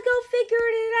guys go figure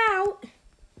it out.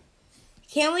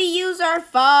 Can we use our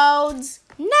phones?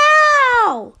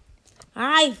 No!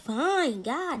 Alright, fine.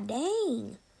 God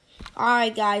dang.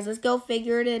 Alright, guys, let's go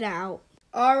figure it out.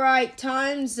 Alright,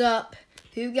 time's up.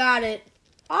 Who got it?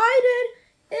 I did.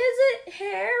 Is it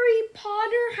Harry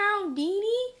Potter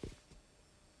Houdini?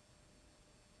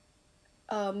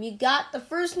 You got the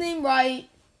first name right.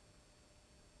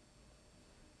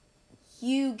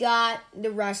 You got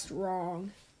the rest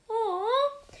wrong. Aww.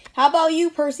 How about you,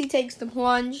 Percy takes the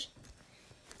plunge?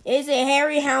 Is it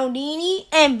Harry Houdini?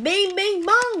 And bing, bing,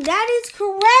 bong, that is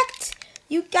correct.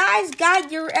 You guys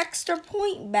got your extra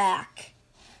point back.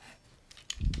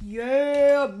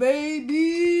 Yeah,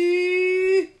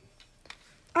 baby.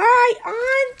 Alright,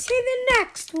 on to the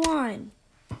next one.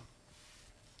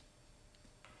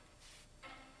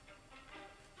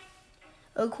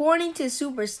 According to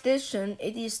superstition,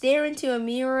 if you stare into a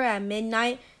mirror at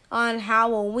midnight on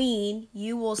Halloween,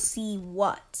 you will see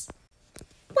what?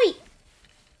 Wait,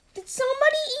 did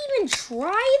somebody even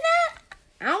try that?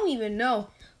 I don't even know.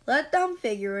 Let them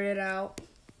figure it out.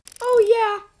 Oh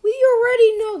yeah, we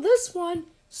already know this one.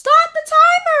 Stop the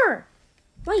timer!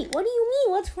 Wait, what do you mean?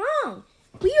 What's wrong?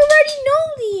 We already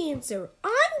know the answer.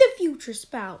 I'm the future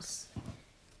spouse.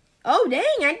 Oh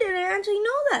dang, I didn't actually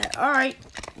know that. Alright,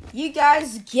 you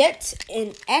guys get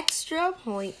an extra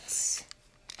point.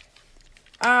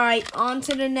 Alright, on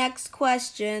to the next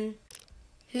question.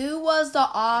 Who was the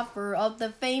author of the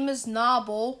famous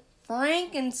novel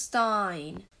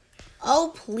Frankenstein?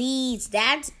 Oh, please,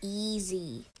 that's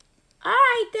easy.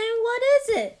 Alright, then what is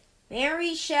it?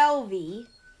 Mary Shelley.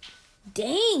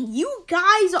 Dang, you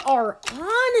guys are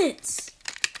on it.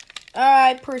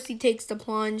 Alright, Percy takes the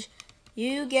plunge.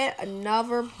 You get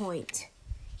another point.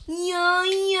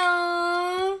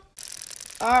 Yeah.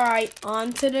 Alright,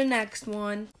 on to the next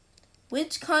one.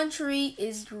 Which country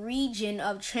is the region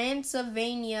of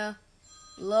Transylvania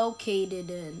located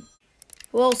in?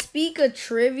 Well, speak of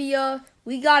trivia,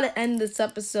 we gotta end this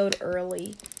episode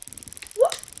early.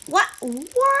 What?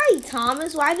 Why,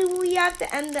 Thomas? Why do we have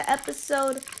to end the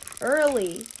episode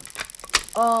early?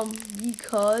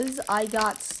 Because I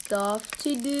got stuff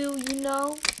to do, you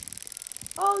know?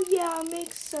 Oh yeah,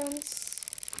 makes sense.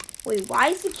 Wait, why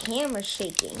is the camera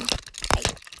shaking?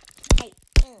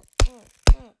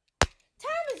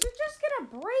 Thomas, you're just gonna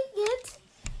break it.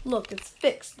 Look, it's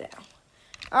fixed now.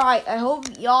 Alright, I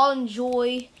hope y'all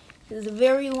enjoy. This is a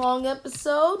very long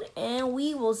episode, and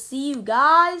we will see you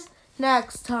guys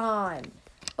next time.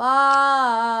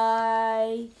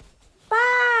 Bye.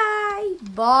 Bye.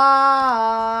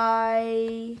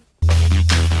 Bye.